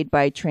made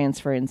by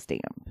transfer and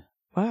stamp.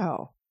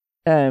 Wow.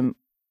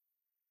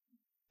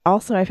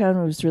 Also, I found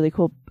it was really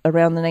cool.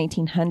 Around the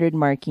 1900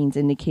 markings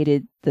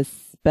indicated the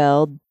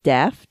spell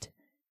deft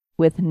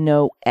with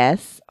no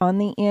S on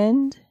the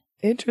end.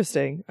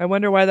 Interesting. I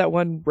wonder why that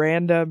one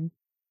random.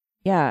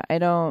 Yeah, I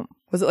don't.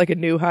 Was it like a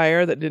new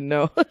hire that didn't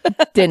know?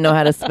 Didn't know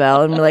how to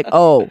spell. And we're like,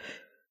 oh,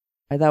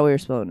 I thought we were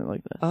spelling it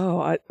like this.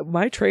 Oh,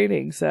 my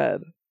training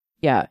said.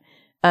 Yeah.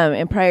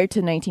 And prior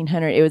to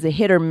 1900, it was a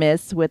hit or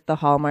miss with the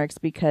hallmarks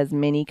because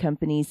many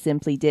companies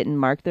simply didn't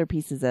mark their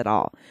pieces at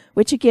all.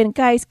 Which again,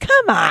 guys,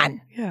 come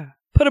on. Yeah.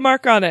 Put a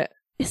mark on it.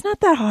 It's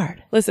not that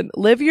hard. Listen,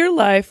 live your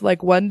life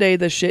like one day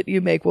the shit you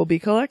make will be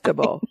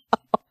collectible.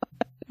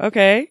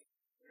 Okay?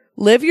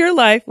 Live your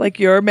life like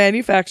you're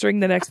manufacturing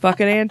the next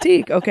fucking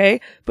antique,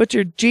 okay? Put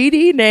your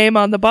GD name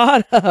on the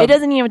bottom. It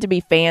doesn't even have to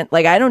be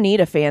like, I don't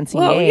need a fancy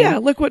name. Yeah,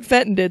 look what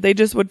Fenton did. They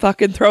just would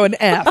fucking throw an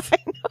F.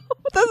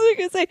 That's what I was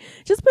going to say.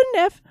 Just put an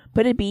F,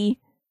 put a B,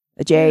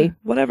 a J,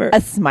 whatever.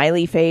 a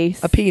smiley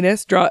face. A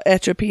penis.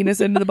 Etch a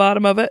penis into the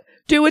bottom of it.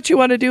 Do what you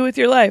want to do with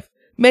your life.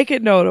 Make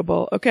it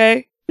notable,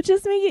 okay? But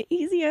just make it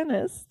easy on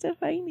us to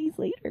find these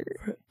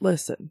later.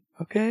 Listen,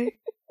 okay?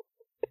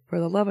 For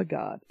the love of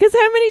God. Because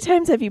how many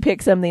times have you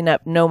picked something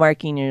up, no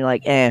marking, and you're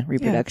like,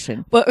 reproduction.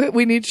 Yeah. But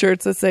we need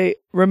shirts that say,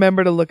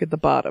 remember to look at the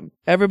bottom.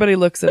 Everybody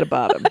looks at a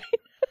bottom.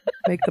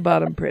 Make the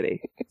bottom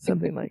pretty.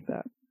 Something like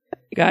that.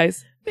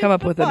 Guys, come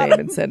up with a name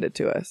and send it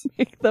to us.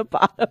 Make the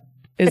bottom.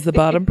 Is the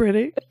bottom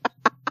pretty?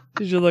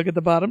 Did you look at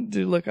the bottom? Did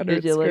you look under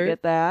its skirt? Did you look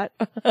at that?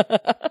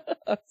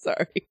 I'm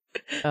sorry.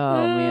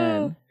 Oh,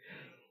 man.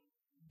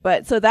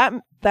 But so that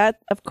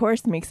of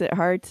course makes it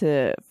hard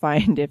to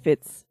find if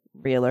it's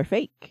real or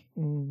fake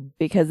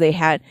because they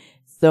had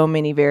so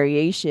many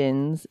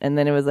variations, and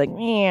then it was like,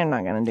 I'm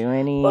not gonna do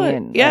any.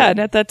 And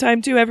at that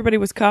time too, everybody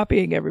was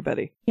copying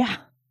everybody. Yeah,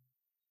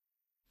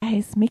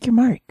 guys, make your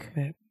mark.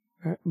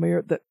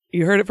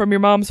 You heard it from your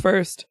moms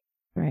first,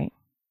 right?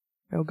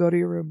 Now go to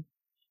your room.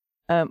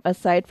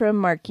 Aside from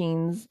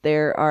markings,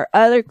 there are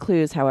other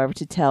clues, however,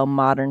 to tell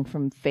modern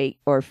from fake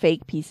or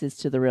fake pieces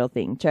to the real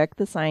thing. Check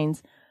the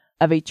signs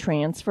of a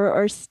transfer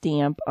or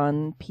stamp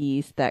on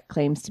piece that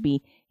claims to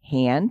be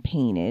hand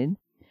painted,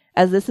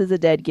 as this is a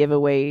dead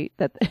giveaway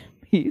that the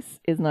piece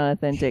is not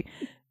authentic.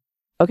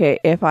 Okay,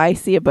 if I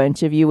see a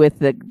bunch of you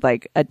with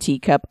a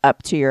teacup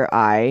up to your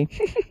eye,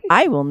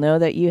 I will know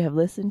that you have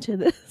listened to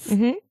this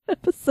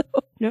episode.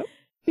 Yep.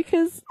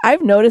 Because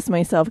I've noticed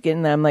myself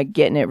getting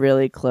getting it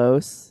really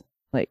close.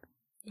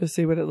 To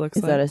see what it looks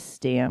like. Is that a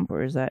stamp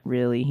or is that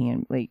really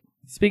hand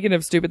Speaking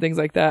of stupid things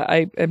like that,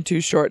 I am too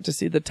short to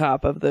see the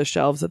top of the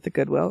shelves at the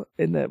Goodwill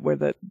where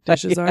the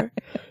dishes are.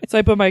 So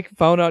I put my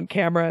phone on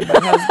camera and my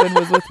husband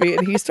was with me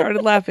and he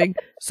started laughing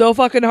so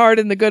fucking hard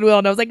in the Goodwill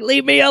and I was like,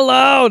 leave me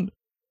alone.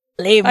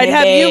 Leave me I'd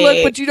have you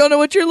look, but you don't know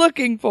what you're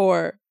looking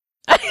for.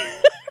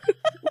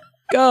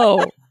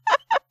 Go.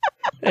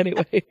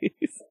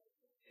 Anyways.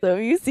 So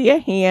if you see a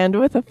hand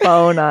with a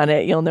phone on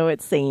it, you'll know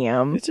it's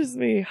Sam. It's just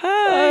me.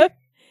 Hi.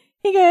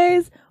 Hey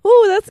guys.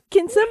 Oh,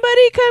 can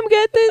somebody come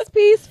get this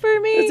piece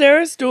for me? Is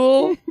there a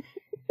stool?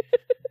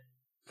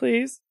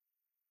 Please.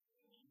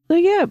 So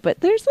yeah, but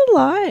there's a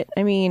lot.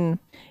 I mean,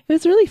 it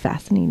was really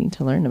fascinating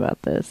to learn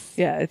about this.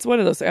 Yeah, it's one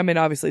of those. I mean,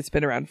 obviously it's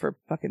been around for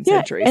fucking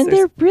centuries. And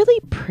they're really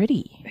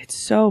pretty. It's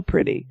so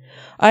pretty.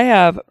 I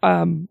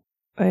am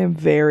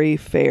very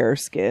fair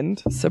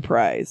skinned.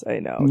 Surprise. I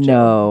know.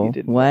 No.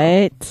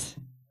 What?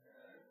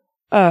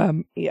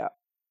 Yeah.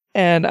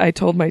 And I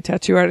told my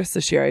tattoo artist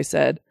this year, I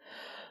said,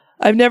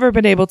 I've never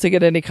been able to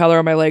get any color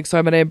on my leg, so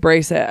I'm going to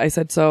embrace it. I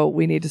said, so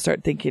we need to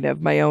start thinking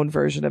of my own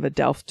version of a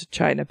Delft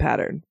China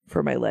pattern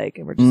for my leg,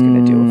 and we're just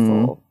going to do a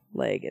full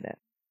leg in it.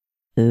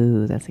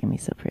 Ooh, that's going to be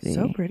so pretty.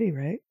 So pretty,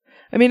 right?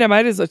 I mean,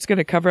 it's going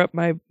to cover up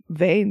my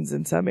veins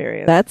in some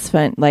areas. That's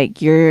fun.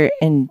 You're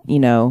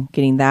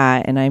getting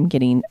that, and I'm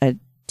getting a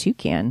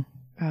toucan.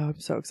 Oh, I'm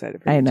so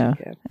excited for your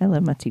toucan. I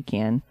love my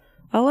toucan.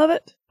 I love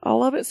it. I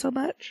love it so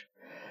much.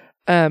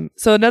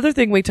 So another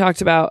thing we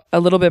talked about a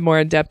little bit more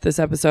in depth this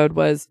episode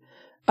was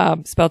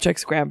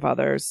Spellcheck's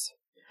grandfather's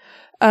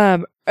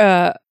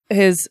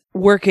his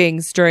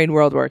workings during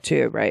World War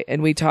II, right?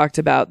 And we talked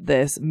about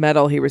this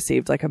medal he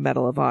received, like a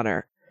Medal of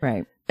Honor.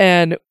 Right.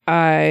 And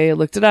I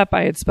looked it up.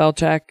 I had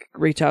Spellcheck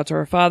reach out to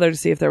her father to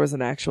see if there was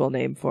an actual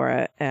name for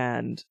it.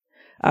 And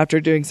after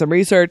doing some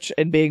research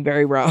and being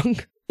very wrong,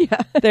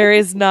 there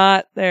is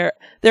not there.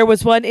 There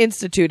was one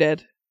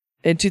instituted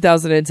in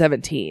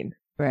 2017.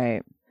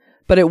 Right.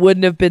 But it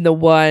wouldn't have been the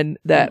one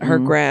that her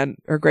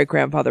great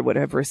grandfather would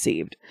have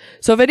received.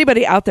 So if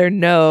anybody out there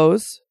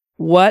knows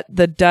what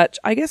the Dutch,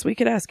 I guess we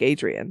could ask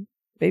Adrian.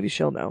 Maybe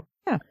she'll know.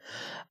 Yeah.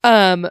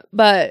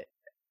 But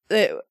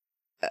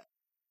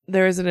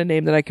there isn't a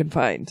name that I can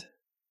find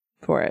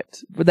for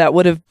it that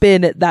would have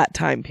been at that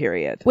time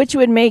period. Which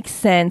would make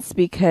sense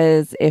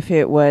because if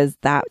it was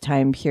that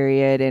time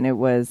period and it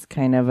was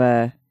kind of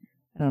a,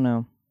 I don't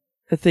know.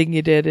 The thing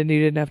you did and you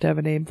didn't have to have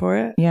a name for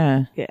it?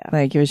 Yeah. Yeah.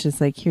 It was just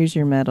here's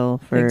your medal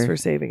for... Thanks for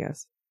saving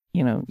us.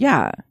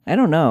 Yeah. I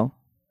don't know.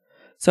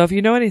 So if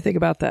you know anything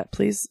about that,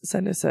 please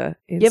send us a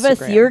Instagram. Give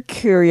us your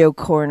curio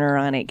corner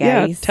on it,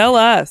 guys. Yeah, tell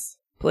us,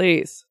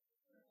 please.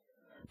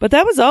 But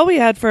that was all we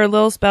had for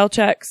Lil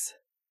Spellchecks.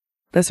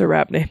 That's her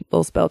rap name,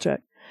 Lil Spellcheck.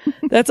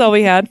 That's all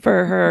we had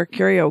for her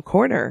curio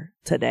corner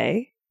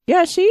today.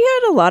 Yeah, she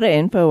had a lot of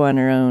info on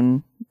her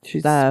own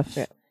stuff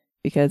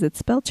because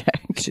it's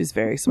Spellcheck. She's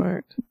very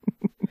smart.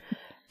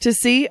 To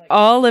see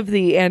all of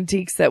the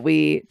antiques that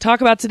we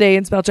talk about today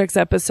in Spellcheck's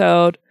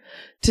episode,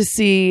 to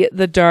see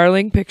the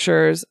darling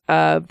pictures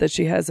that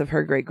she has of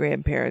her great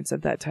grandparents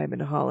of that time in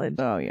Holland.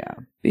 Oh, yeah.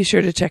 Be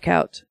sure to check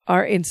out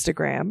our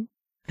Instagram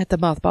at the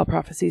Mothball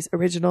Prophecies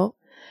Original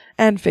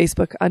and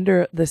Facebook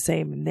under the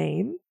same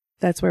name.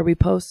 That's where we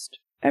post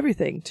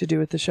everything to do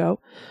with the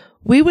show.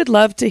 We would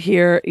love to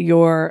hear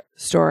your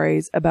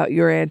stories about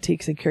your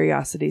antiques and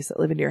curiosities that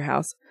live in your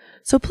house.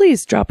 So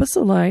please drop us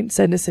a line,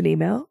 send us an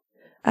email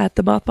at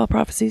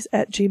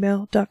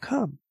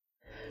themothballprophecies@gmail.com.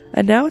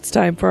 And now it's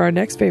time for our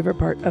next favorite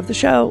part of the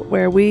show,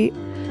 where we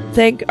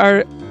thank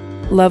our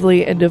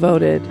lovely and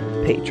devoted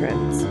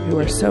patrons who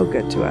are so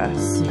good to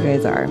us. You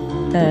guys are.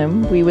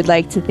 We would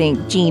like to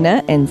thank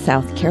Gina in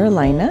South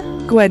Carolina,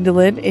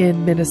 Gwendolyn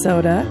in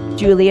Minnesota,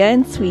 Julia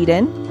in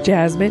Sweden,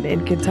 Jasmine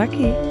in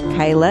Kentucky,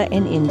 Kyla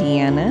in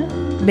Indiana,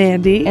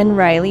 Mandy and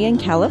Riley in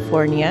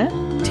California,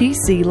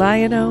 TC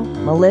Liono,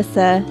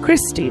 Melissa,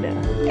 Christina,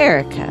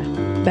 Erica,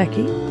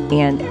 Becky,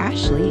 and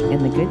Ashley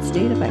in the good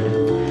state of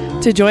Idaho.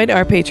 To join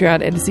our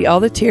Patreon and to see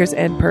all the tiers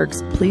and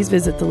perks, please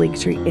visit the link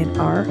tree in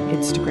our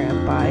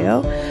Instagram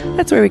bio.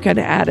 That's where we kind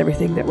of add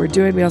everything that we're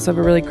doing. We also have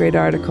a really great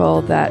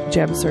article that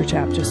Gem Search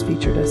app just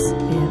featured us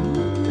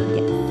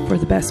in for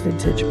the best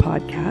vintage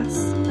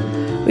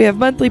podcasts. We have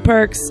monthly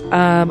perks.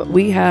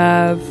 We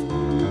have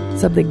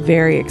something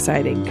very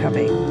exciting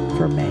coming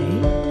for May.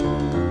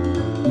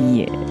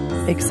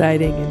 Yes.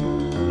 Exciting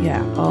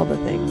and all the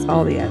things,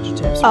 all the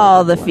adjectives.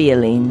 All the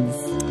feelings.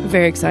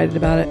 Very excited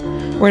about it.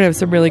 We're going to have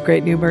some really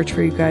great new merch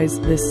for you guys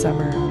this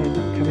summer and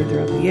coming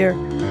throughout the year.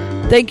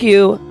 Thank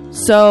you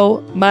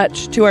so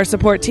much to our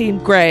support team,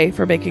 Gray,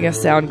 for making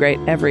us sound great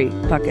every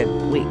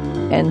fucking week.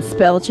 And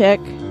Spellcheck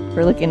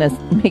for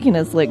making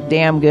us look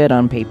damn good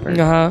on paper.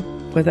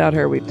 Without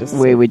her, we would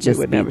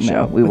wouldn't have a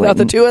show. Without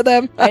the two of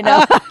them. I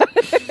know.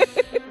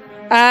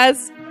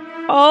 As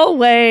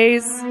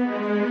always,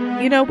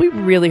 we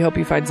really hope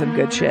you find some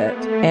good shit.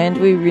 And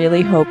we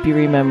really hope you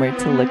remember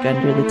to look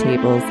under the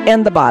tables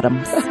and the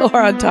bottoms.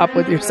 Or on top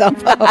with your cell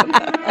phone.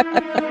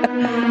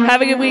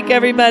 Have a good week,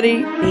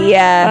 everybody.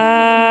 Yeah.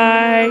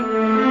 Bye.